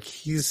the,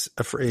 he's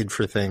afraid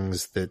for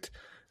things that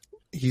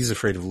he's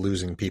afraid of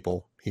losing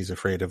people. He's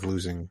afraid of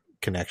losing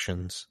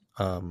connections.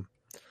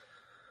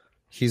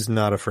 He's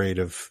not afraid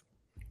of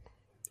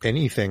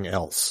anything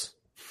else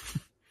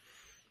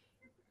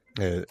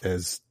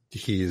as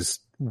he's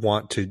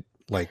want to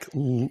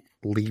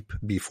leap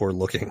before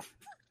looking.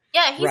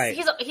 Yeah,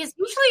 he's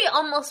usually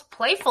almost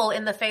playful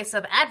in the face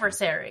of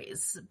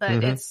adversaries,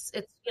 but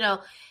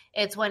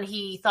it's when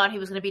he thought he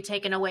was going to be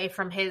taken away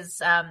from his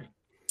I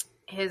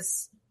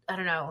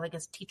don't know,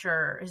 his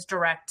teacher, his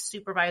direct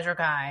supervisor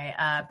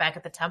guy back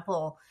at the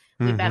temple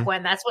way back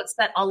when. That's what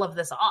set all of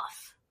this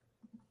off.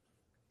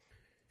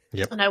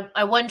 Yep. And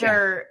I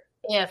wonder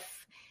if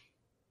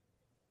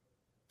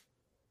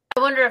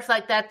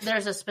that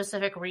there's a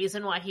specific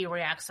reason why he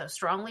reacts so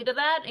strongly to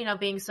that,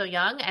 being so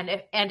young,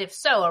 and if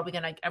so, are we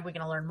gonna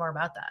learn more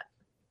about that?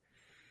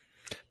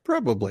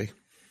 Probably.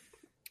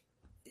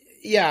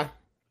 Yeah.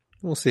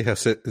 We'll see how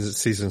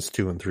seasons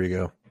 2 and 3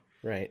 go.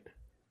 Right.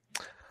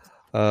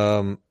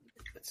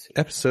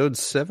 Episode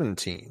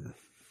 17.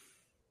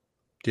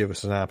 Do you have a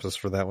synopsis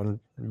for that one,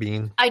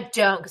 Bean? I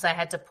don't, because I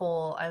had to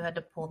pull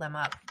them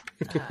up,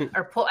 I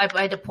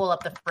had to pull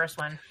up the first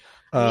one.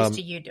 I'm used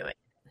to you doing.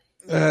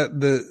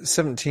 The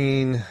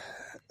 17.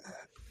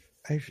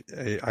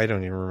 I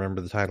don't even remember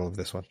the title of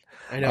this one.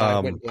 I know. I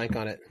went blank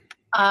on it.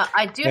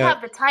 I do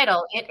have the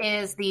title. It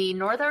is the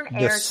Northern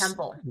Air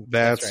Temple.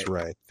 That's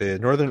right. The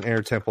Northern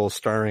Air Temple,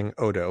 starring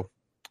Odo.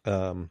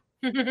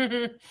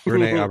 Rene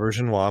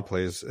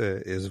Aubergenois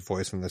is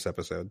voice in this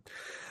episode.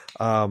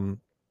 The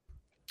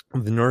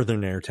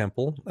Northern Air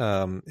Temple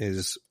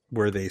is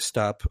where they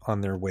stop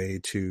on their way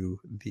to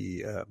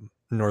the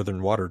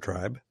Northern Water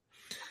Tribe,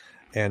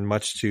 and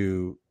much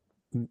to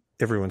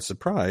everyone's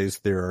surprise,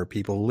 there are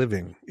people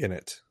living in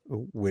it,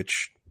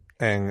 which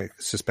Aang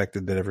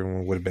suspected that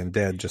everyone would have been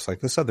dead, just like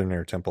the Southern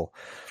Air Temple.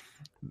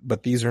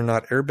 But these are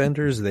not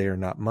airbenders. They are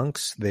not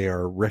monks. They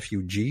are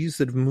refugees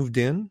that have moved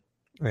in.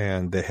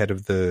 And the head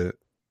of the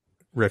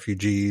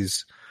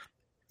refugees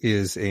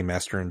is a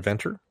master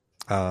inventor,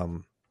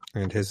 and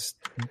has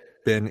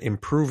been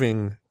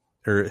improving,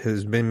 or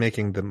has been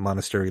making the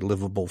monastery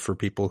livable for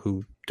people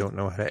who don't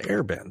know how to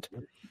airbend.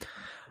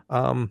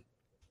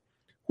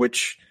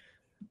 Which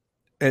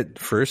at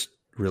first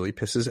really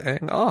pisses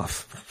Aang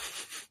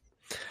off.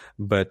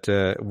 But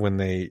when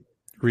they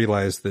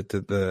realize that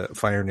the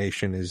Fire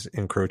Nation is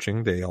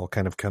encroaching, they all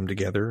kind of come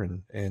together,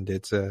 and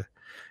it's an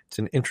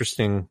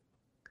interesting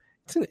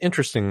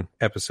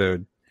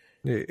episode.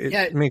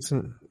 It makes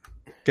an.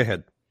 Go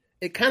ahead.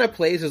 It kind of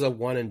plays as a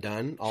one and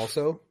done,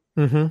 also.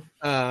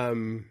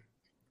 Mm-hmm.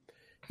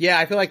 Yeah,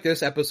 I feel like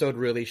this episode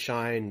really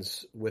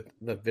shines with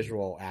the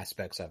visual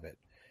aspects of it.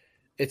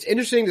 It's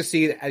interesting to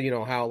see,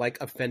 how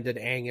like offended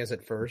Aang is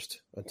at first,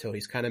 until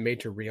he's kind of made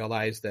to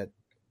realize that,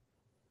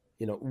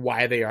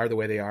 why they are the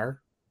way they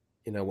are,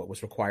 what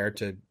was required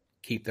to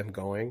keep them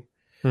going.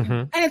 Mm-hmm.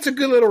 And it's a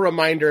good little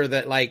reminder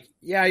that, like,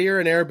 yeah,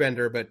 you're an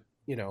airbender, but,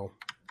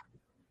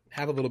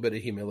 have a little bit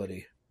of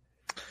humility.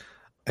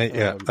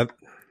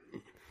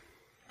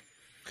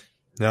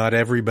 Not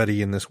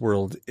everybody in this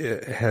world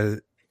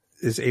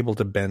is able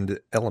to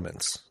bend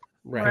elements.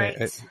 Right.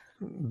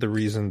 The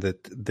reason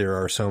that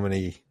there are so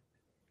many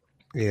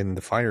in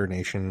the Fire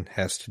Nation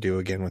has to do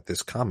again with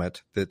this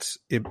comet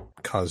it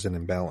caused an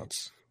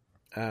imbalance.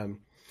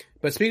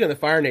 But speaking of the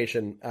Fire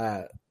Nation,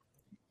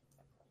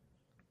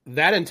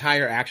 that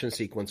entire action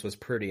sequence was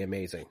pretty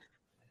amazing.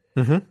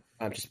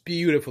 Mm-hmm. Just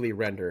beautifully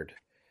rendered.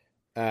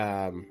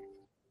 Because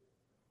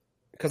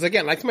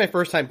again, like, it's my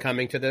first time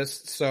coming to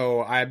this,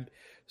 so I've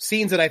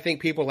scenes that I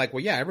think people are like,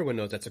 well, yeah, everyone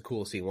knows that's a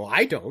cool scene. Well,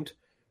 I don't.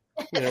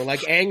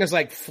 Like, Aang is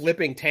like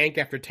flipping tank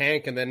after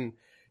tank, and then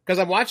because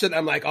I'm watching it,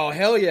 I'm like, oh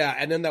hell yeah,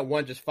 and then that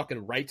one just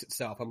fucking writes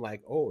itself. I'm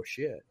like, oh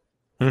shit.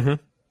 Mm-hmm.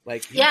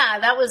 Like, yeah,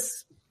 that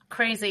was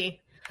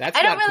crazy. I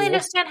don't really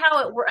understand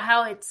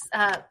how it's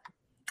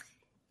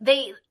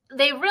they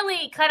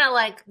really kind of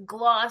like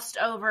glossed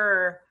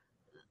over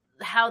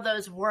how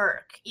those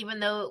work, even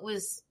though it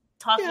was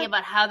talking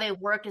about how they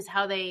worked is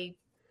how they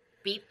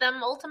beat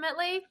them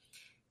ultimately.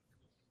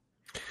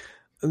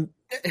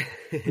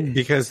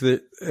 Because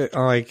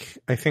I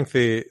think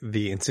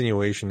the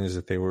insinuation is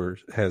that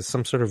has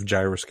some sort of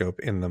gyroscope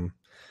in them,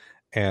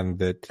 and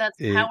that's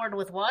powered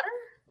with water.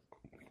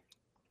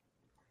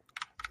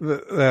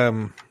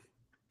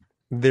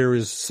 There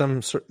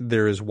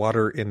is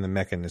water in the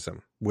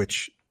mechanism,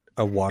 which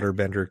a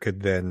waterbender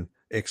could then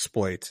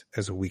exploit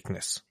as a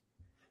weakness.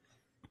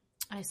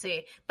 I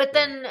see. But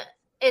then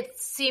it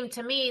seemed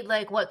to me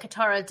like what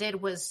Katara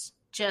did was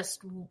just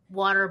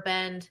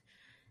waterbend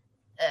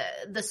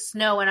the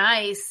snow and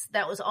ice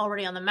that was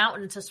already on the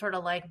mountain to sort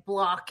of like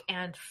block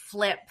and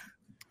flip,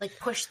 like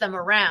push them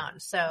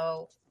around.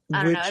 So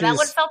I don't know. That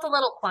one felt a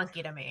little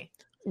clunky to me.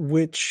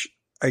 Which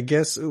I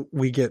guess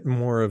we get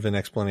more of an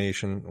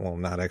explanation. Well,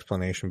 not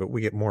explanation, but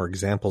we get more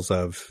examples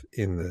of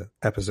in the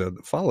episode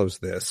that follows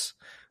this,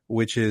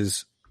 which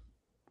is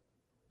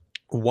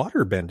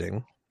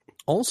waterbending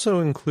also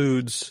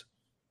includes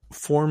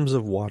forms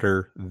of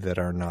water that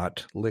are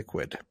not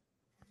liquid.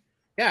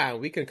 Yeah,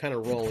 we can kind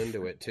of roll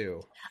into it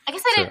too. I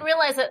guess I didn't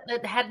realize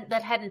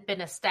that hadn't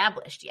been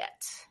established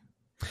yet.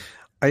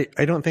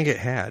 I don't think it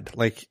had.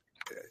 Like,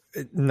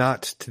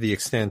 not to the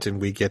extent,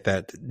 and we get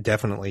that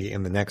definitely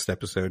in the next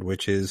episode,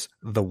 which is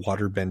the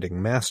waterbending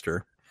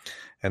master.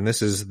 And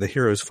this is the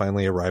heroes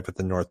finally arrive at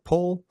the North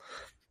Pole,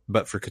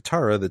 but for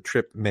Katara, the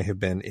trip may have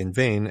been in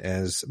vain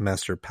as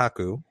Master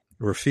Pakku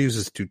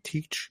refuses to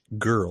teach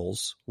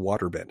girls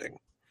waterbending.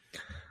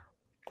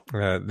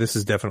 This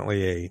is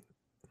definitely a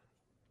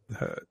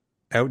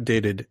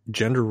outdated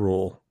gender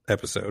role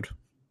episode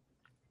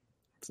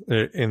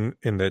in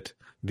that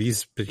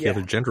these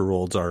particular gender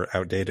roles are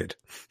outdated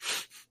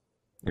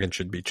and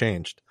should be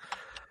changed.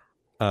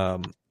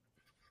 Most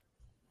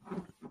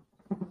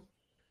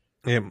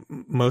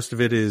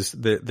of it is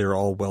that they're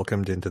all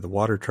welcomed into the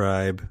water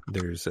tribe.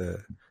 There's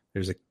a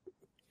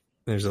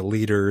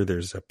leader,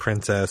 there's a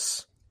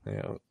princess,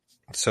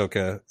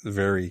 Sokka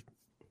very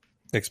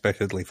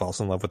expectedly falls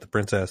in love with the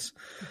princess.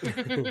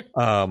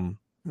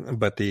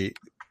 But the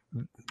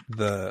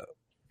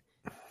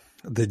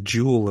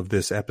jewel of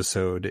this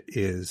episode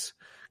is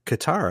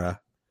Katara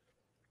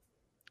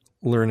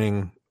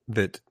learning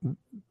that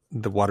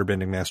the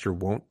waterbending master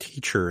won't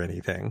teach her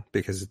anything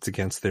because it's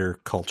against their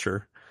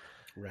culture.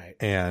 Right.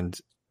 And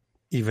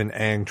even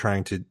Aang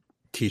trying to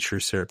teach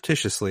her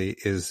surreptitiously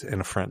is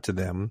an affront to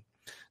them.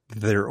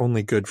 they're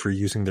only good for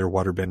using their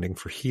waterbending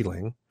for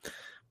healing.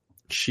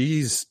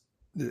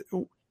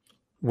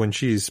 When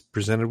she's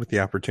presented with the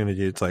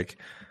opportunity, it's like,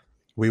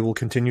 we will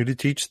continue to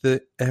teach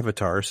the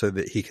Avatar so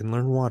that he can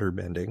learn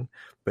waterbending,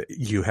 but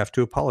you have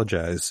to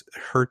apologize.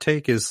 Her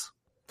take is,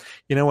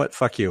 you know what?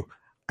 Fuck you.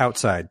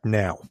 Outside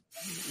now.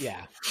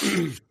 Yeah.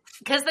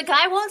 Because the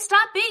guy won't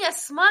stop being a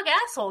smug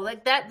asshole.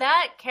 Like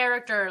that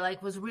character,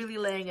 like, was really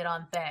laying it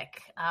on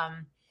thick.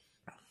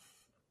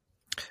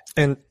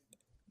 And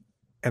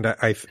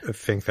I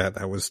think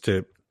that was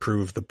to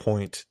prove the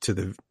point to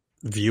the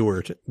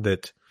viewer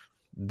that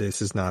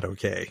this is not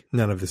okay.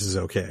 None of this is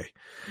okay.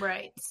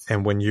 Right.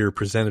 And when you're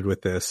presented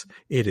with this,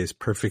 it is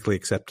perfectly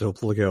acceptable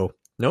to go,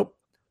 nope,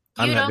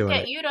 I'm not doing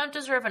it. You don't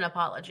deserve an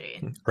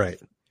apology.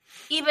 Right.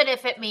 Even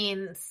if it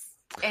means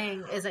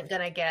Aang isn't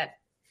going to get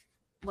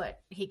what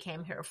he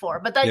came here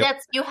for. But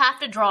you have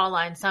to draw a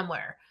line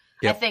somewhere.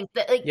 Yep. I think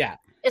that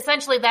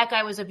essentially that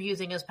guy was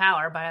abusing his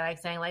power by like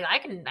saying like,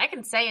 I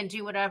can say and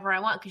do whatever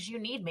I want because you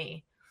need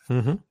me.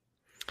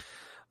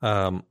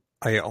 Mm-hmm.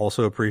 I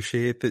also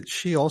appreciate that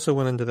she also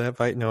went into that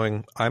fight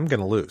knowing I'm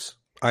going to lose.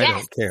 I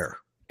don't care.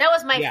 That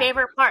was my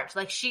favorite part.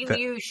 Like, she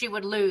knew she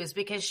would lose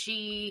because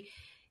she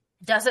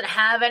doesn't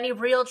have any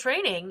real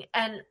training,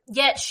 and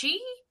yet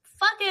she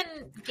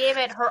fucking gave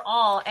it her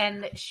all,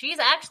 and she's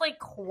actually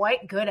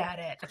quite good at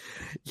it.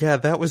 Yeah,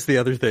 that was the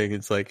other thing.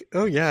 It's like,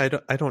 oh yeah,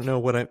 I don't know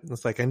what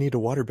it's like. I need a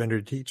waterbender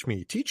to teach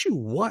me. Teach you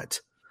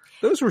what?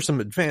 Those were some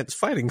advanced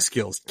fighting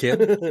skills,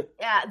 kid.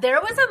 Yeah, there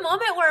was a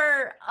moment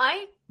where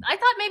I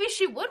thought maybe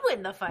she would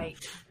win the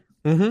fight.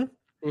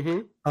 Mm-hmm.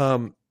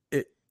 Mm-hmm.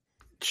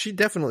 She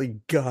definitely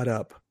got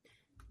up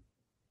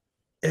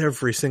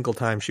every single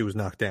time she was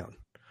knocked down.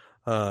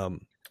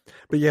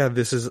 But yeah,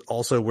 this is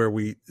also where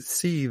we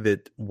see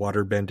that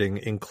waterbending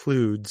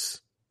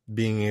includes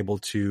being able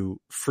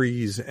to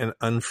freeze and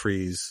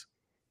unfreeze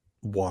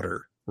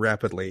water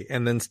rapidly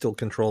and then still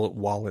control it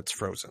while it's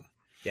frozen.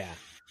 Yeah.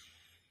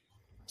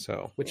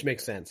 So, which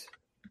makes sense.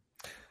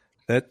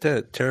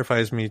 That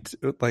terrifies me.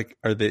 Like,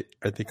 are they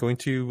going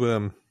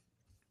to?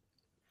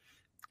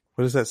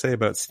 What does that say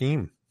about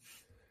steam?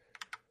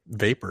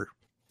 Vapor,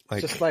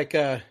 like, just like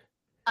I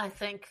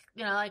think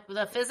like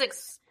the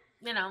physics,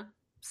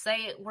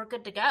 say we're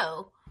good to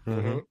go.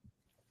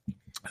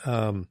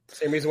 Mm-hmm.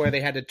 Same reason why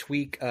they had to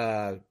tweak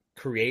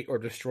create or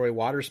destroy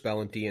water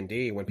spell in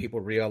D&D when people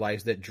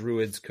realized that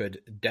druids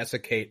could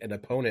desiccate an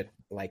opponent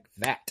like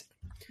that.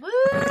 Woo!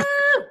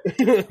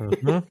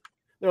 Mm-hmm.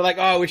 They're like,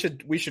 oh, we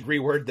should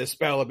reword this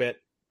spell a bit.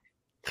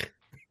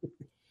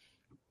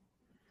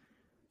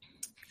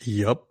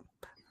 Yup.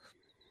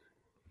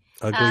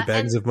 Ugly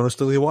bags of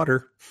mostly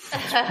water.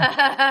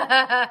 Yeah.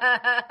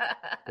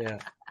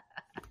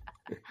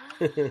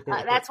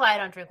 That's why I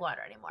don't drink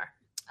water anymore.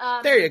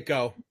 There you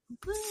go.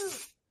 Woo.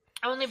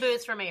 Only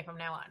booze for me from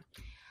now on.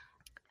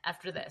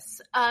 After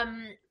this. So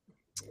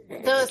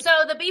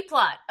the B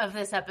plot of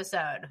this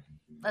episode.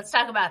 Let's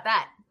talk about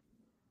that.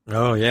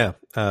 Oh yeah.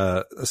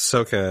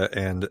 Ahsoka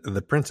and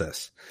the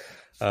princess.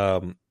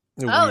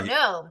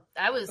 No.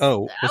 I was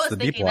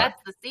thinking B-plot?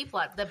 that's the C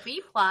plot. The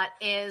B plot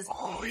is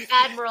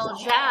Admiral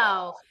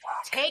Zhao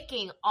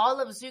taking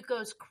all of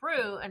Zuko's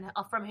crew and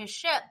from his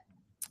ship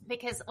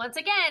because once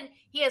again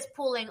he is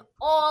pooling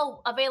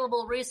all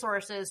available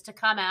resources to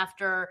come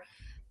after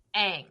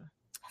Aang.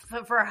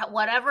 For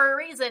whatever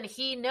reason,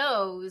 he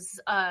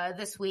knows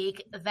this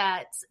week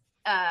that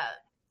Aang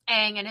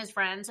and his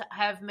friends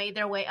have made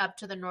their way up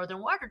to the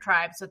Northern Water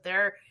Tribe, so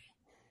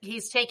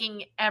he's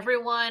taking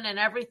everyone and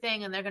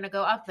everything, and they're going to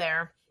go up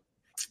there.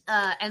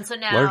 And so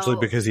now, largely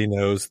because he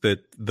knows that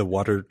the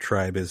Water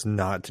Tribe is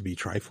not to be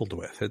trifled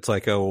with. It's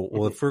like, oh,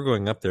 well, if we're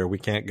going up there, we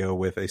can't go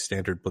with a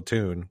standard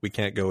platoon. We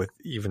can't go with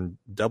even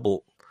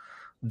double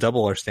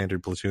our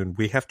standard platoon.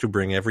 We have to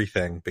bring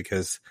everything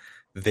because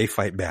they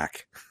fight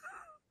back.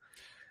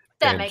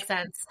 That makes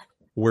sense.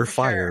 We're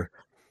fire,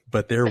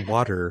 but they're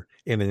water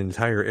in an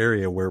entire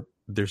area where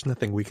there's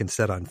nothing we can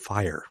set on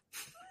fire.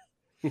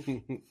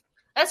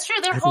 That's true.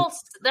 Their whole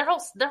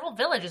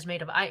village is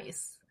made of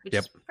ice, which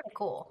is pretty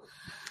cool.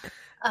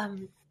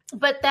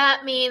 But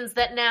that means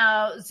that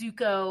now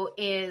Zuko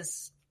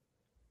is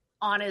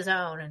on his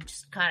own and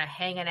just kind of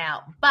hanging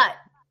out. But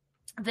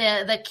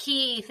the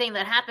key thing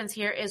that happens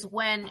here is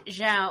when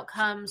Zhao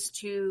comes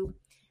to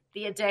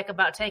be a dick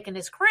about taking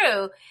his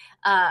crew,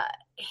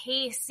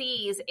 he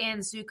sees in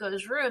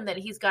Zuko's room that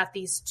he's got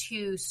these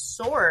two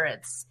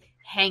swords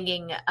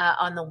hanging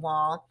on the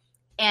wall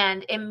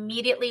and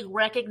immediately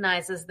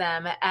recognizes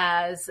them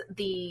as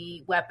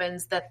the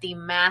weapons that the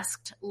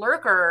masked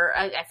lurker,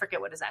 I forget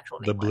what his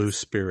actual name was. The Blue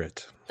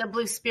Spirit. The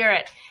Blue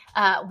Spirit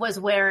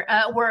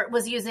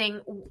was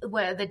using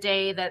the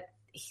day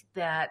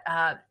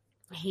that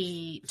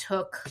he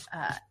took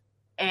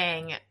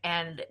Aang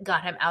and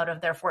got him out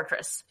of their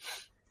fortress.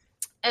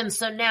 And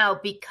so now,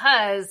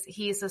 because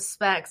he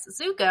suspects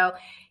Zuko,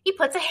 he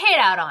puts a hit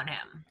out on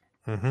him.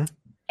 Mm-hmm.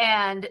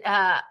 And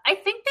I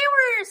think they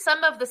were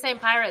some of the same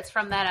pirates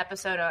from that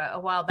episode a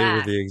while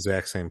back. They were the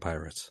exact same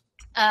pirates.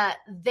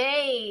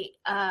 They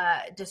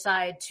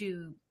decide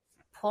to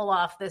pull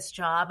off this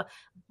job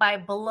by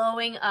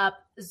blowing up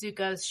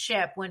Zuko's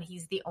ship when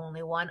he's the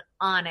only one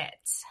on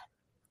it.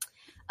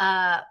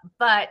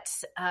 But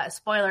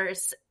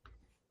spoilers,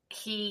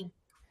 he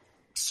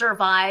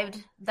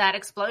survived that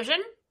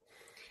explosion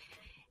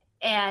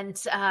and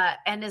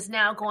is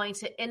now going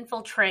to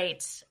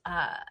infiltrate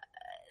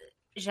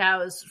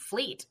Zhao's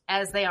fleet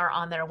as they are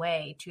on their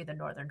way to the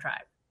Northern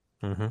Tribe.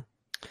 Mm-hmm.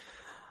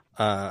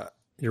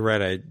 You're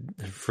right. I'd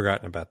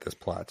forgotten about this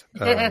plot,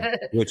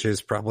 which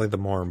is probably the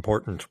more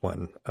important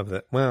one of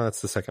the. Well,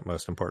 it's the second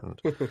most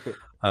important,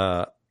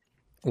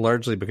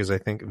 largely because I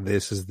think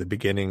this is the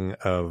beginning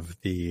of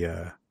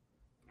the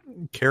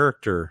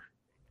character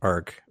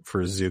arc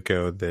for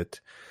Zuko that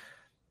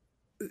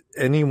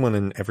anyone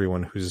and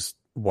everyone who's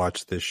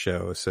watched this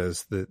show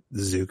says that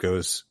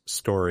Zuko's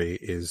story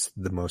is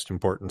the most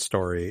important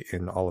story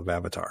in all of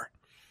Avatar.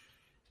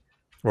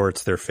 Or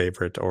it's their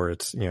favorite, or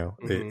it's,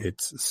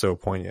 it's so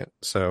poignant.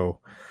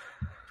 So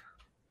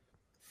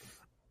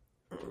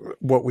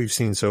what we've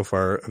seen so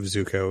far of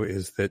Zuko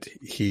is that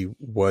he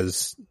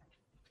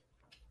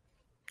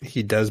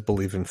does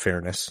believe in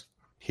fairness.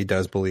 He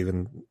does believe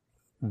in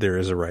there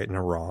is a right and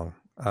a wrong.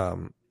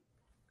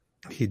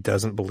 He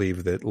doesn't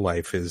believe that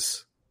life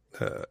is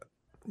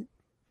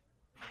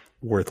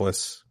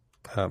worthless.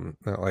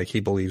 Like he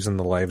believes in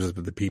the lives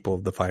of the people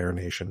of the Fire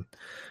Nation.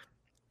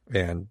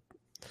 And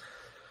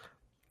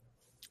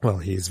well,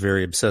 he's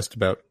very obsessed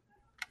about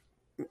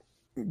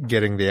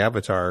getting the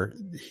Avatar.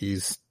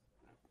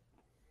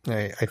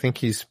 I think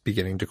he's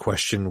beginning to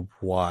question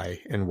why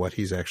and what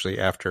he's actually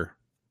after.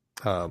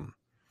 And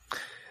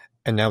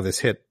now this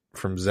hit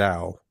from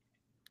Zhao,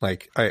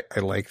 like I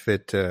like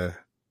that.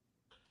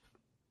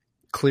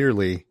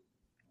 Clearly,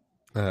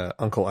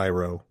 Uncle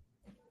Iroh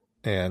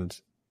and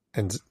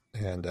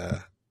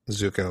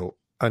Zuko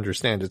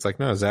understand. It's like,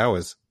 no,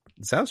 Zhao's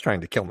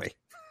trying to kill me.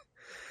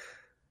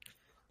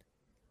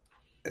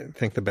 I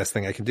think the best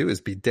thing I can do is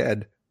be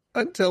dead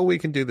until we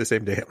can do the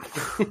same to him.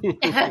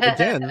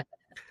 Again,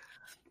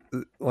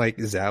 like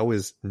Zhao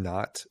is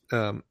not,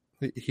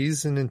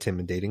 he's an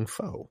intimidating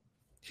foe.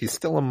 He's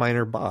still a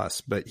minor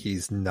boss, but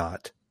he's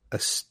not a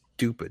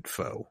stupid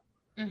foe.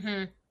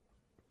 Mm-hmm.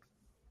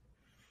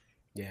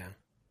 Yeah.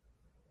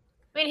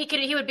 I mean,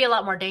 he would be a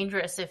lot more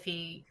dangerous if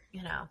he,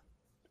 had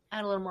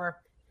a little more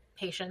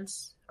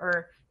patience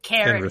or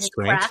care in his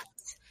craft.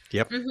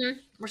 Yep. Mm-hmm.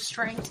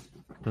 Restraint.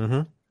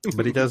 Mm-hmm.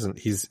 But he doesn't.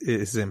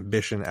 His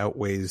ambition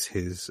outweighs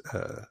his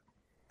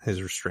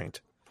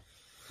restraint.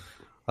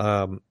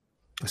 So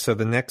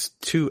the next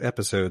 2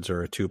 episodes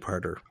are a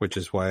 2-parter, which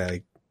is why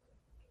I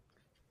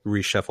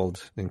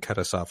reshuffled and cut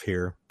us off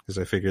here, because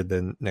I figured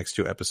the next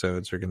 2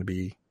 episodes are going to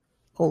be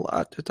a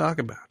lot to talk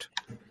about.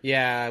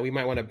 Yeah, we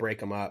might want to break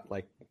them up,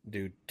 like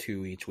do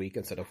 2 each week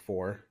instead of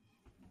 4.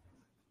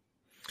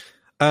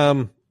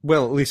 Well,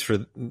 at least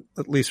for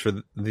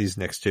these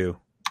next 2.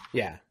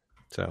 Yeah.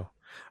 So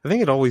I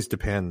think it always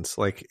depends.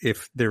 Like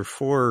if they're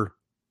 4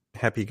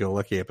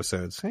 happy-go-lucky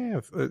episodes,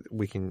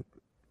 we can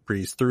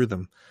breeze through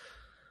them.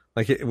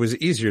 Like it was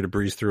easier to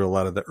breeze through a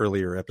lot of the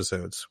earlier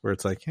episodes where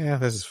it's like, yeah,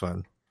 this is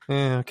fun.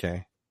 Yeah,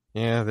 okay.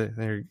 Yeah,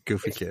 they're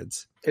goofy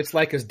kids. It's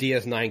like as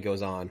DS9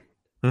 goes on,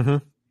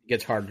 it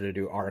gets harder to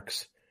do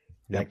arcs,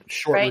 like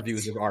short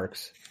reviews of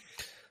arcs.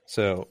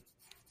 So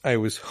I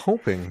was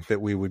hoping that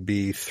we would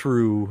be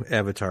through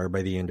Avatar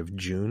by the end of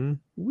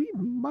June. We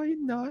might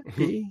not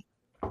be.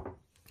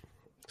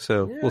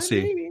 So we'll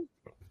see. Maybe.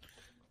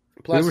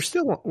 Plus,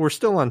 we're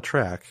still on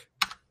track,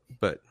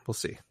 but we'll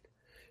see.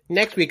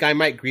 Next week, I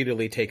might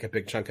greedily take a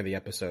big chunk of the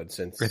episode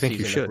since I think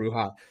you should.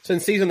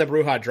 Season of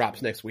Bruja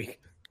drops next week.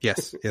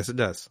 Yes, it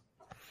does.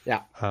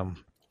 Yeah.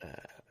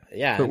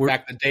 Yeah. In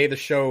fact, the day the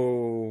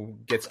show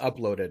gets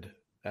uploaded,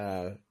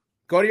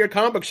 go to your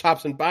comic book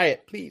shops and buy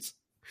it, please.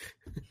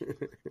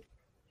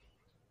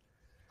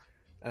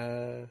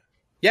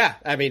 Yeah.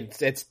 I mean,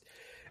 it's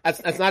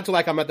not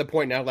like I'm at the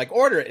point now, like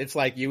order it. It's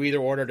like you either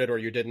ordered it or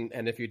you didn't.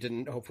 And if you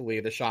didn't, hopefully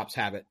the shops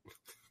have it.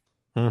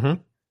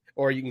 Mm-hmm.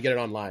 Or you can get it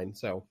online.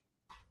 So.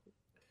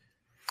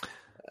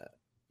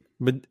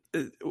 But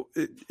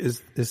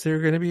is there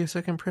going to be a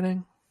second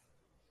printing?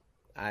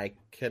 I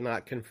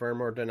cannot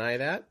confirm or deny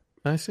that.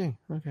 I see.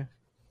 Okay.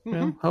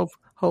 Well,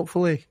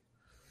 hopefully.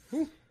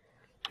 Who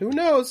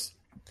knows?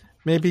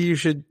 Maybe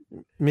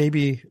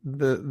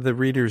the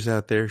readers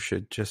out there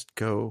should just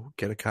go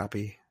get a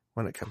copy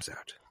when it comes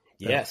out.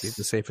 Yes. That would be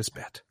the safest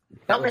bet.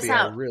 That would be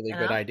a really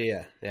good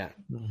idea. Yeah.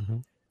 Mm-hmm.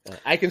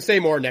 I can say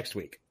more next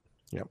week.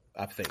 Yep.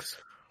 Of things.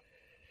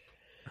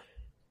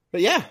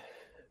 But yeah.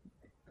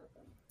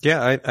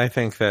 Yeah, I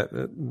think that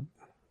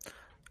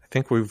I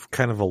think we've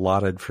kind of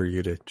allotted for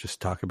you to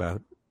just talk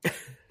about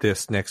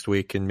this next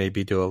week and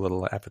maybe do a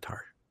little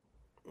Avatar.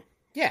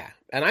 Yeah,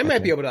 and I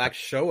might be able to like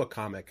show a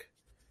comic,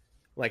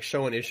 like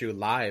show an issue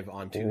live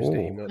on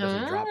Tuesday, even though it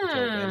doesn't drop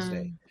until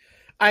Wednesday.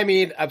 I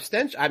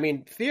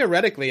mean,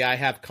 theoretically, I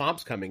have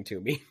comps coming to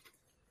me,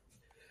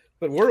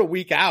 but we're a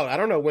week out. I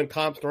don't know when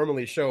comps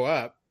normally show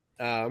up.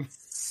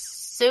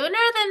 Sooner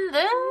than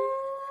that?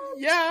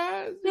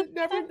 Yeah,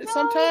 never.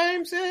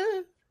 Sometimes,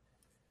 yeah.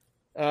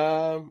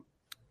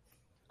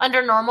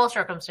 Under normal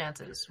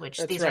circumstances, which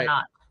That's these right.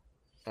 are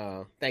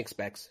not. Thanks,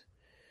 Bex.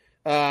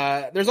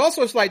 There's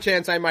also a slight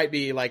chance I might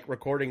be like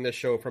recording this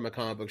show from a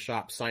comic book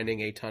shop,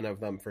 signing a ton of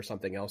them for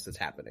something else that's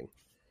happening.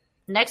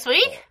 Next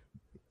week?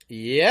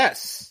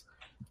 Yes.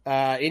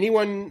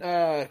 Anyone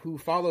who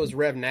follows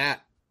RevNat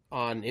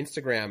on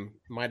Instagram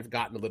might have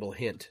gotten a little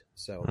hint.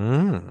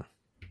 So,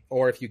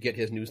 or if you get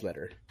his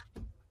newsletter.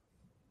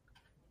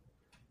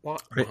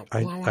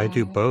 I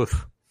do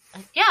both.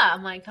 Yeah,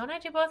 I'm like, don't I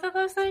do both of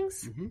those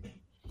things? Mm-hmm.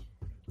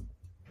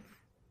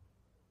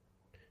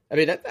 I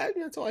mean,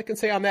 that's all I can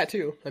say on that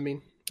too. I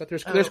mean, but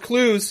there's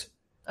clues.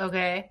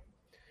 Okay.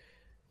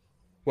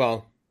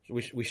 Well,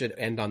 we should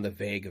end on the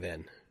vague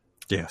then.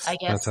 Yes, I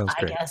guess. that sounds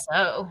great. I guess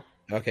so.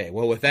 Okay.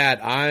 Well, with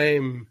that,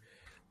 I'm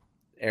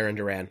Aaron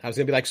Duran. I was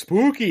gonna be like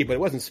spooky, but it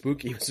wasn't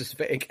spooky. It was just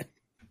vague.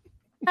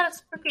 Not a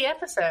spooky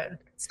episode.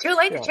 It's too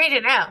late to change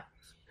it now.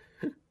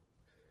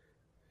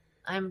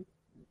 I'm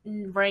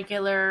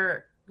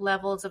regular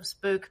levels of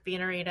spook,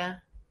 Beanarita.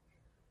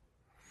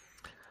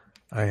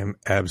 I am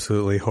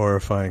absolutely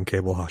horrifying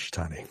Cable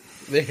Hashitani.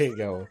 There you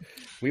go.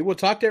 We will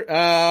talk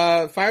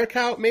to Fire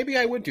Cow. Maybe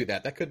I would do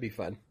that. That could be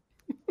fun.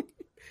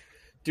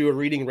 Do a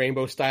reading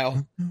rainbow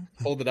style.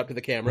 Hold it up to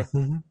the camera.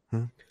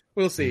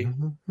 We'll see.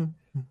 Good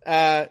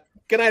night,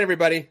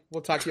 everybody.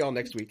 We'll talk to you all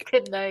next week.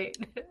 Good night.